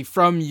actually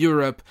from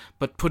Europe,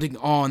 but putting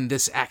on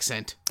this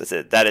accent. That's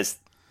it. That is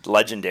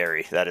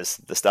legendary. That is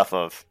the stuff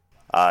of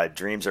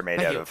dreams are made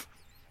Thank out you. of.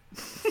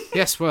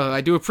 Yes, well, I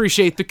do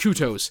appreciate the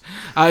kudos.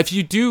 If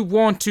you do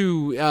want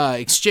to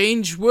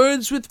exchange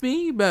words with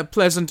me,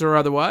 pleasant or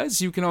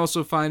otherwise, you can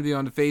also find me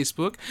on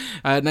Facebook.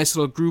 A nice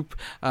little group,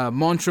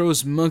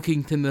 Montrose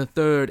Monkington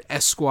III,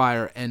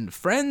 Esquire, and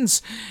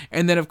Friends.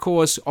 And then, of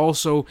course,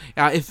 also,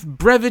 if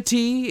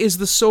brevity is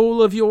the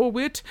soul of your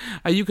wit,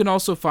 you can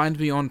also find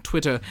me on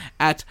Twitter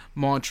at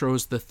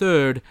Montrose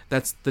III.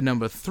 That's the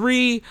number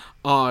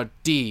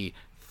 3RD.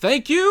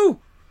 Thank you!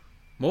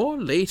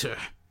 More later.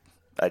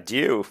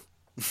 Adieu.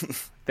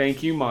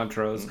 Thank you,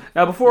 Montrose.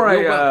 Now, before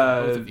You're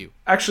welcome, both of you.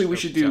 actually, we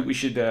should give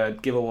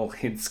a little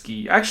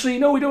hint-ski. Actually,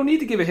 no, we don't need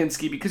to give a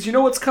hint-ski because you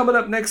know what's coming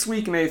up next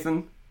week,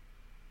 Nathan.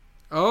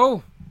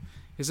 Oh,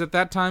 is it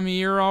that time of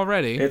year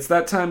already? It's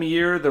that time of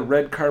year. The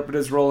red carpet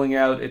is rolling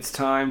out. It's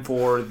time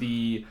for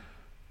the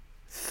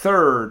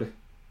third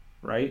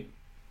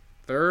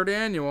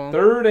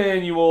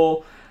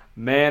annual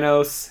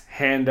Manos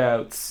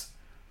handouts.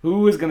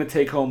 Who is going to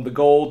take home the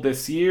gold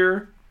this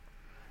year?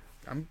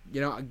 I'm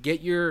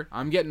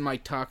getting my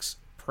tux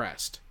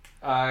pressed.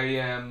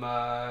 I'm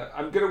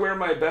going to wear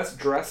my best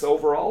dress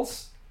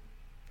overalls.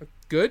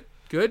 Good.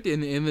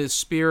 In the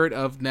spirit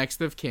of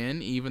next of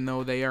kin, even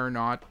though they are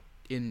not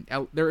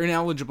they're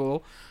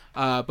ineligible.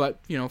 But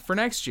for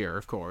next year,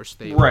 of course,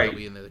 they'll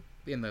be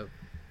in the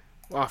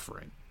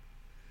offering.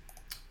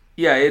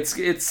 Yeah, it's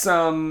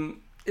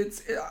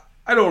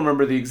I don't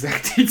remember the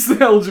exact dates of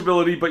the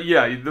eligibility, but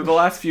yeah, the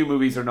last few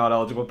movies are not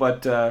eligible,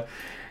 but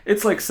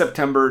it's like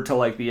September to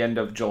like the end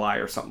of July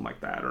or something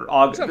like that, or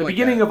August, the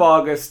beginning of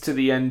August to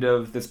the end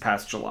of this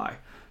past July.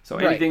 So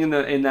anything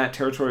in that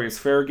territory is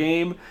fair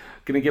game.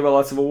 Going to give out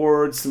lots of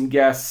awards, some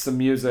guests, some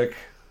music.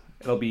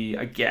 It'll be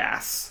a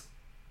gas.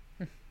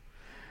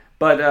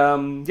 But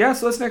so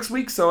that's next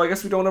week. So I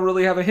guess we don't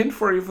really have a hint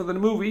for you for the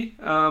movie,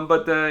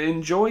 but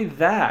enjoy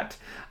that.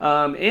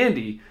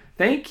 Andy,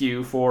 thank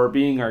you for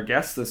being our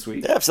guest this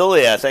week. Yeah,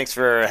 absolutely. Thanks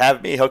for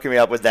having me, hooking me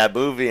up with that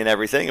movie and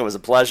everything. It was a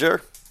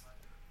pleasure.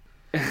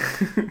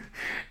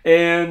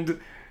 And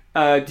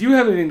do you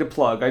have anything to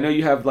plug? I know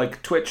you have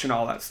like Twitch and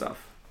all that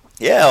stuff.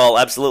 Yeah, well,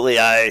 absolutely.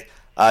 I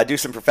do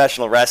some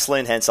professional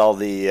wrestling, hence all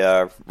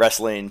the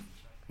wrestling,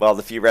 well,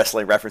 the few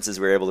wrestling references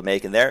we were able to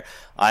make in there.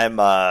 I'm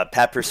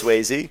Pat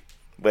Persuasi,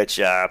 which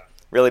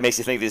really makes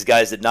you think these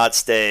guys did not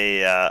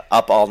stay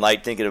up all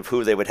night thinking of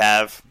who they would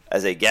have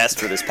as a guest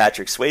for this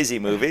Patrick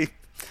Swayze movie.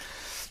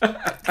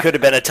 Could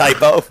have been a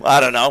typo. I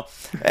don't know.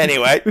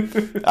 Anyway,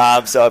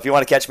 so if you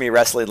want to catch me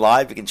wrestling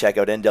live, you can check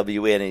out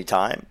NWA at any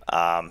time.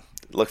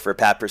 Look for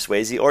Pat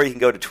Persuasi, or you can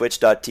go to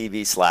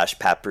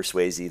twitch.tv/Pat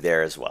Persuasi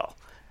there as well.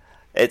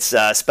 It's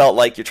spelt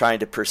like you're trying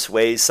to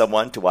persuade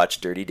someone to watch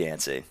Dirty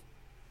Dancing.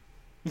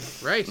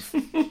 Right.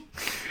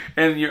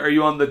 And are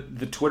you on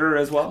the Twitter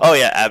as well? Oh,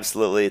 yeah,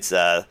 absolutely. It's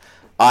I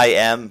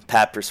am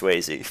Pat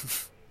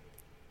Persuasi.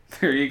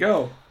 There you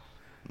go.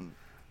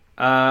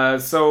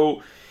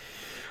 So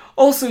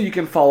also you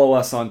can follow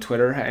us on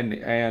Twitter and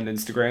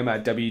Instagram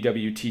at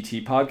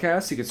WWTT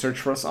Podcast. You can search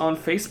for us on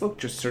Facebook.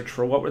 Just search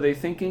for What Were They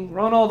Thinking.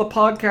 We're on all the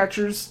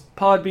podcatchers,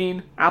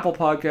 Podbean, Apple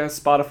Podcasts,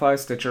 Spotify,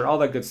 Stitcher, all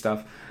that good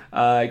stuff.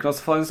 You can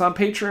also find us on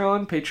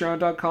Patreon,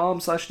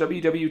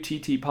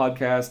 patreon.com/WWTT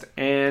Podcast,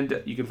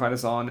 and you can find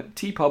us on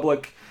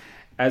TeePublic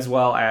as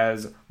well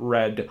as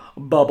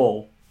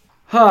Redbubble.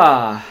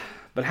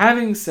 But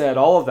having said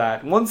all of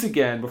that, once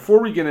again,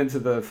 before we get into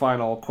the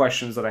final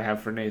questions that I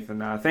have for Nathan,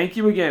 thank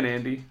you again,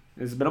 Andy.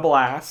 It's been a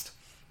blast.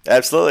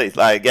 Absolutely.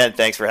 Again,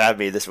 thanks for having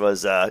me. This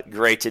was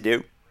great to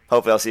do.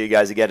 Hopefully I'll see you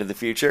guys again in the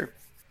future.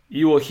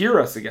 You will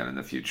hear us again in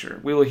the future.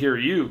 We will hear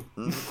you.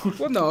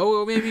 Well,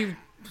 no, maybe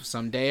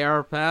someday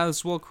our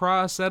paths will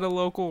cross at a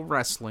local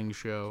wrestling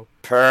show.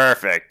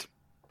 Perfect.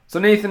 So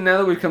Nathan, now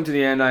that we've come to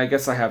the end, I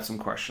guess I have some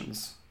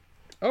questions.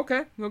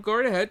 Okay, well, go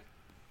right ahead.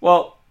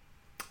 Well,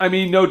 I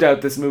mean, no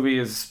doubt this movie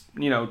is,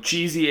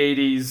 cheesy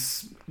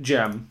 80s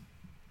gem.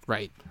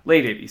 Right.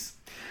 Late 80s.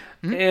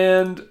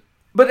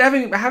 But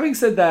having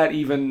said that,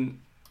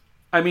 even,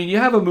 I mean, you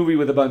have a movie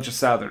with a bunch of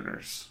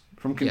Southerners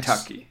from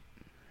Kentucky. Yes.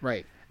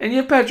 Right. And you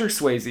have Patrick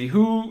Swayze,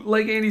 who,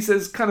 like Andy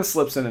says, kind of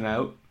slips in and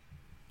out.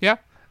 Yeah.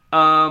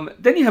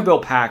 Then you have Bill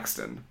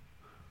Paxton,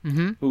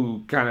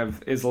 who kind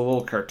of is a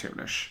little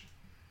cartoonish.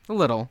 A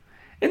little.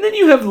 And then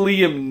you have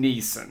Liam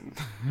Neeson,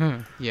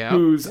 Yeah.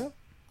 whose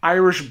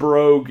Irish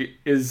brogue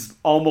is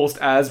almost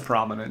as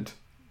prominent.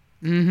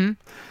 Mm-hmm.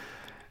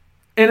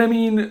 And I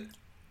mean,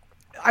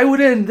 I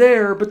would end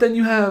there, but then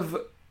you have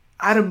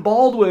Adam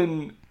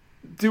Baldwin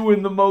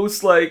doing the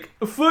most, like,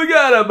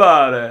 forget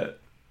about it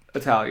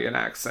Italian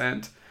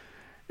accent.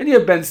 And you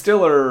have Ben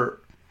Stiller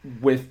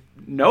with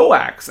no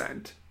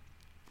accent.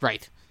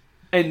 Right.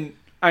 And,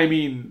 I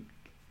mean,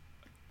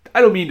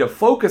 I don't mean to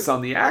focus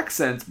on the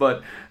accents,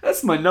 but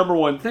that's my number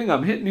one thing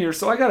I'm hitting here,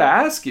 so I gotta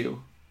ask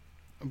you.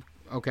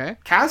 Okay.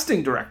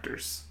 Casting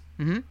directors.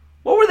 Mm-hmm.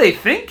 What were they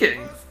thinking?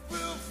 We'll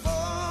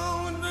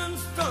fall and then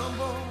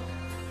stumble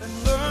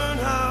and learn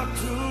how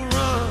to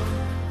run.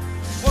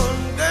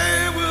 One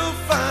day we'll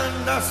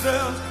find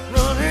ourselves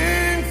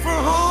running for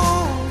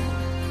home.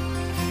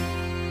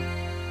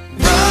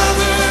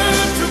 Brother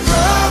to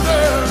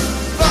brother,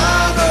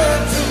 father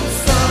to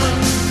son,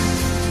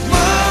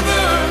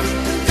 mother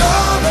and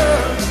daughter,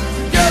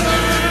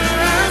 together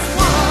as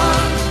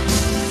one.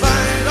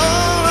 Fight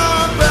all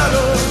our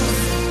battles,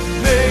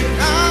 make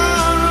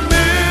our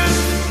amends,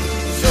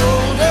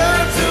 shoulder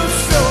to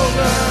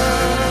shoulder,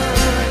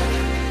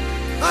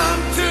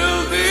 until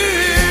the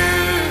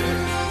end.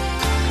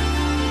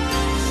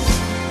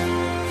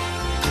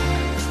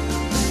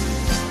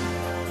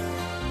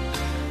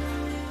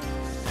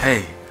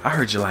 Hey, I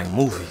heard you like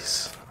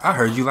movies. I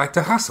heard you like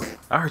to hustle.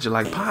 I heard you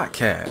like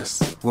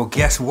podcasts. Well,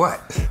 guess what?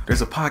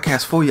 There's a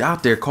podcast for you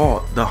out there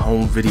called The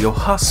Home Video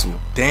Hustle.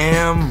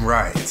 Damn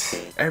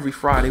right. Every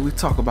Friday, we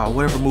talk about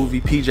whatever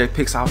movie PJ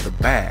picks out the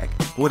bag.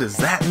 What does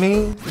that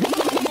mean?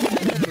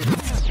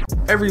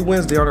 Every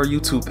Wednesday on our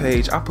YouTube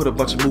page, I put a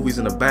bunch of movies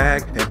in a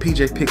bag, and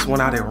PJ picks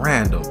one out at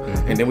random.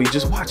 And then we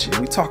just watch it.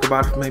 We talk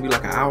about it for maybe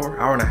like an hour,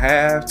 hour and a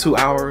half, 2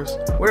 hours,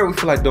 whatever we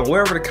feel like doing,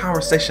 wherever the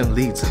conversation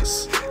leads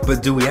us.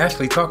 But do we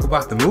actually talk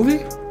about the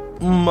movie?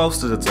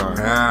 Most of the time.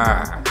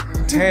 Ah,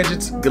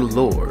 Tangents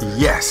galore.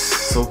 yes.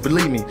 So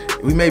believe me,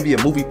 we may be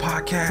a movie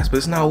podcast, but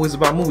it's not always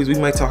about movies. We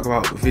may talk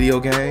about video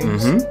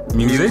games,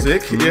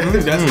 Music. Yeah,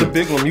 that's the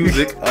big one,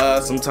 music.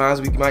 Sometimes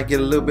we might get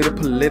a little bit of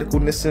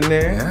politicalness in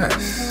there.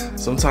 Yes.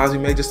 Sometimes we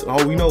may just,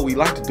 we know what we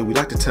like to do. We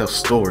like to tell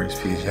stories,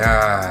 PJ.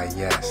 Ah,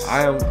 yes.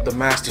 I am the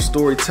master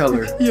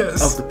storyteller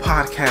Yes. of the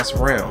podcast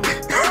realm.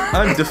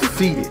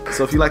 Undefeated.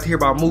 So if you like to hear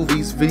about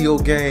movies, video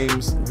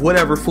games,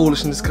 whatever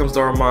foolishness comes to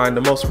our mind,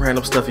 the most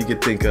random stuff you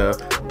could think of,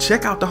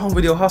 check out the Home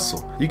Video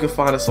Hustle. You can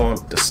find us on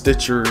the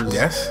Stitchers,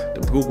 Yes.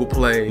 the Google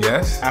Play,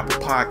 Yes. Apple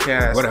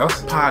Podcasts, What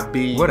else?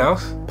 Podbean, What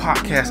else?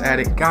 Podcast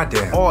Addict,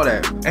 Goddamn. all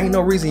that. Ain't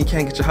no reason you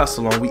can't get your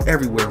hustle on. We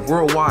everywhere,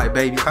 worldwide,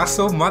 baby.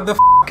 Hustle,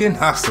 motherfucking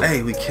hustle.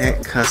 Hey, we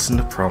can't cuss in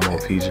the promo,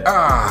 PJ.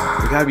 Ah,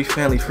 We gotta be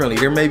family friendly.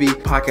 There may be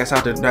podcasts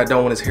out there that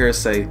don't want his hair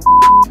say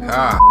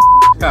ah,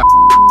 ah,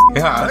 all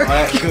yeah.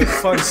 that good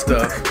fun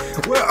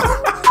stuff. Well,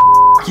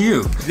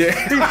 you.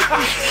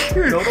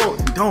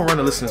 Don't run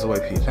the listeners away,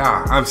 PJ.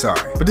 Ah, I'm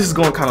sorry. But this is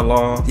going kind of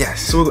long.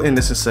 Yes. So we'll end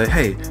this and say,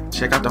 hey,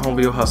 check out the Home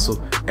Video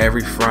Hustle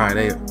every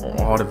Friday on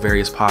all the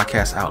various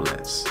podcast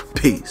outlets.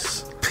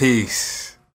 Peace. Peace.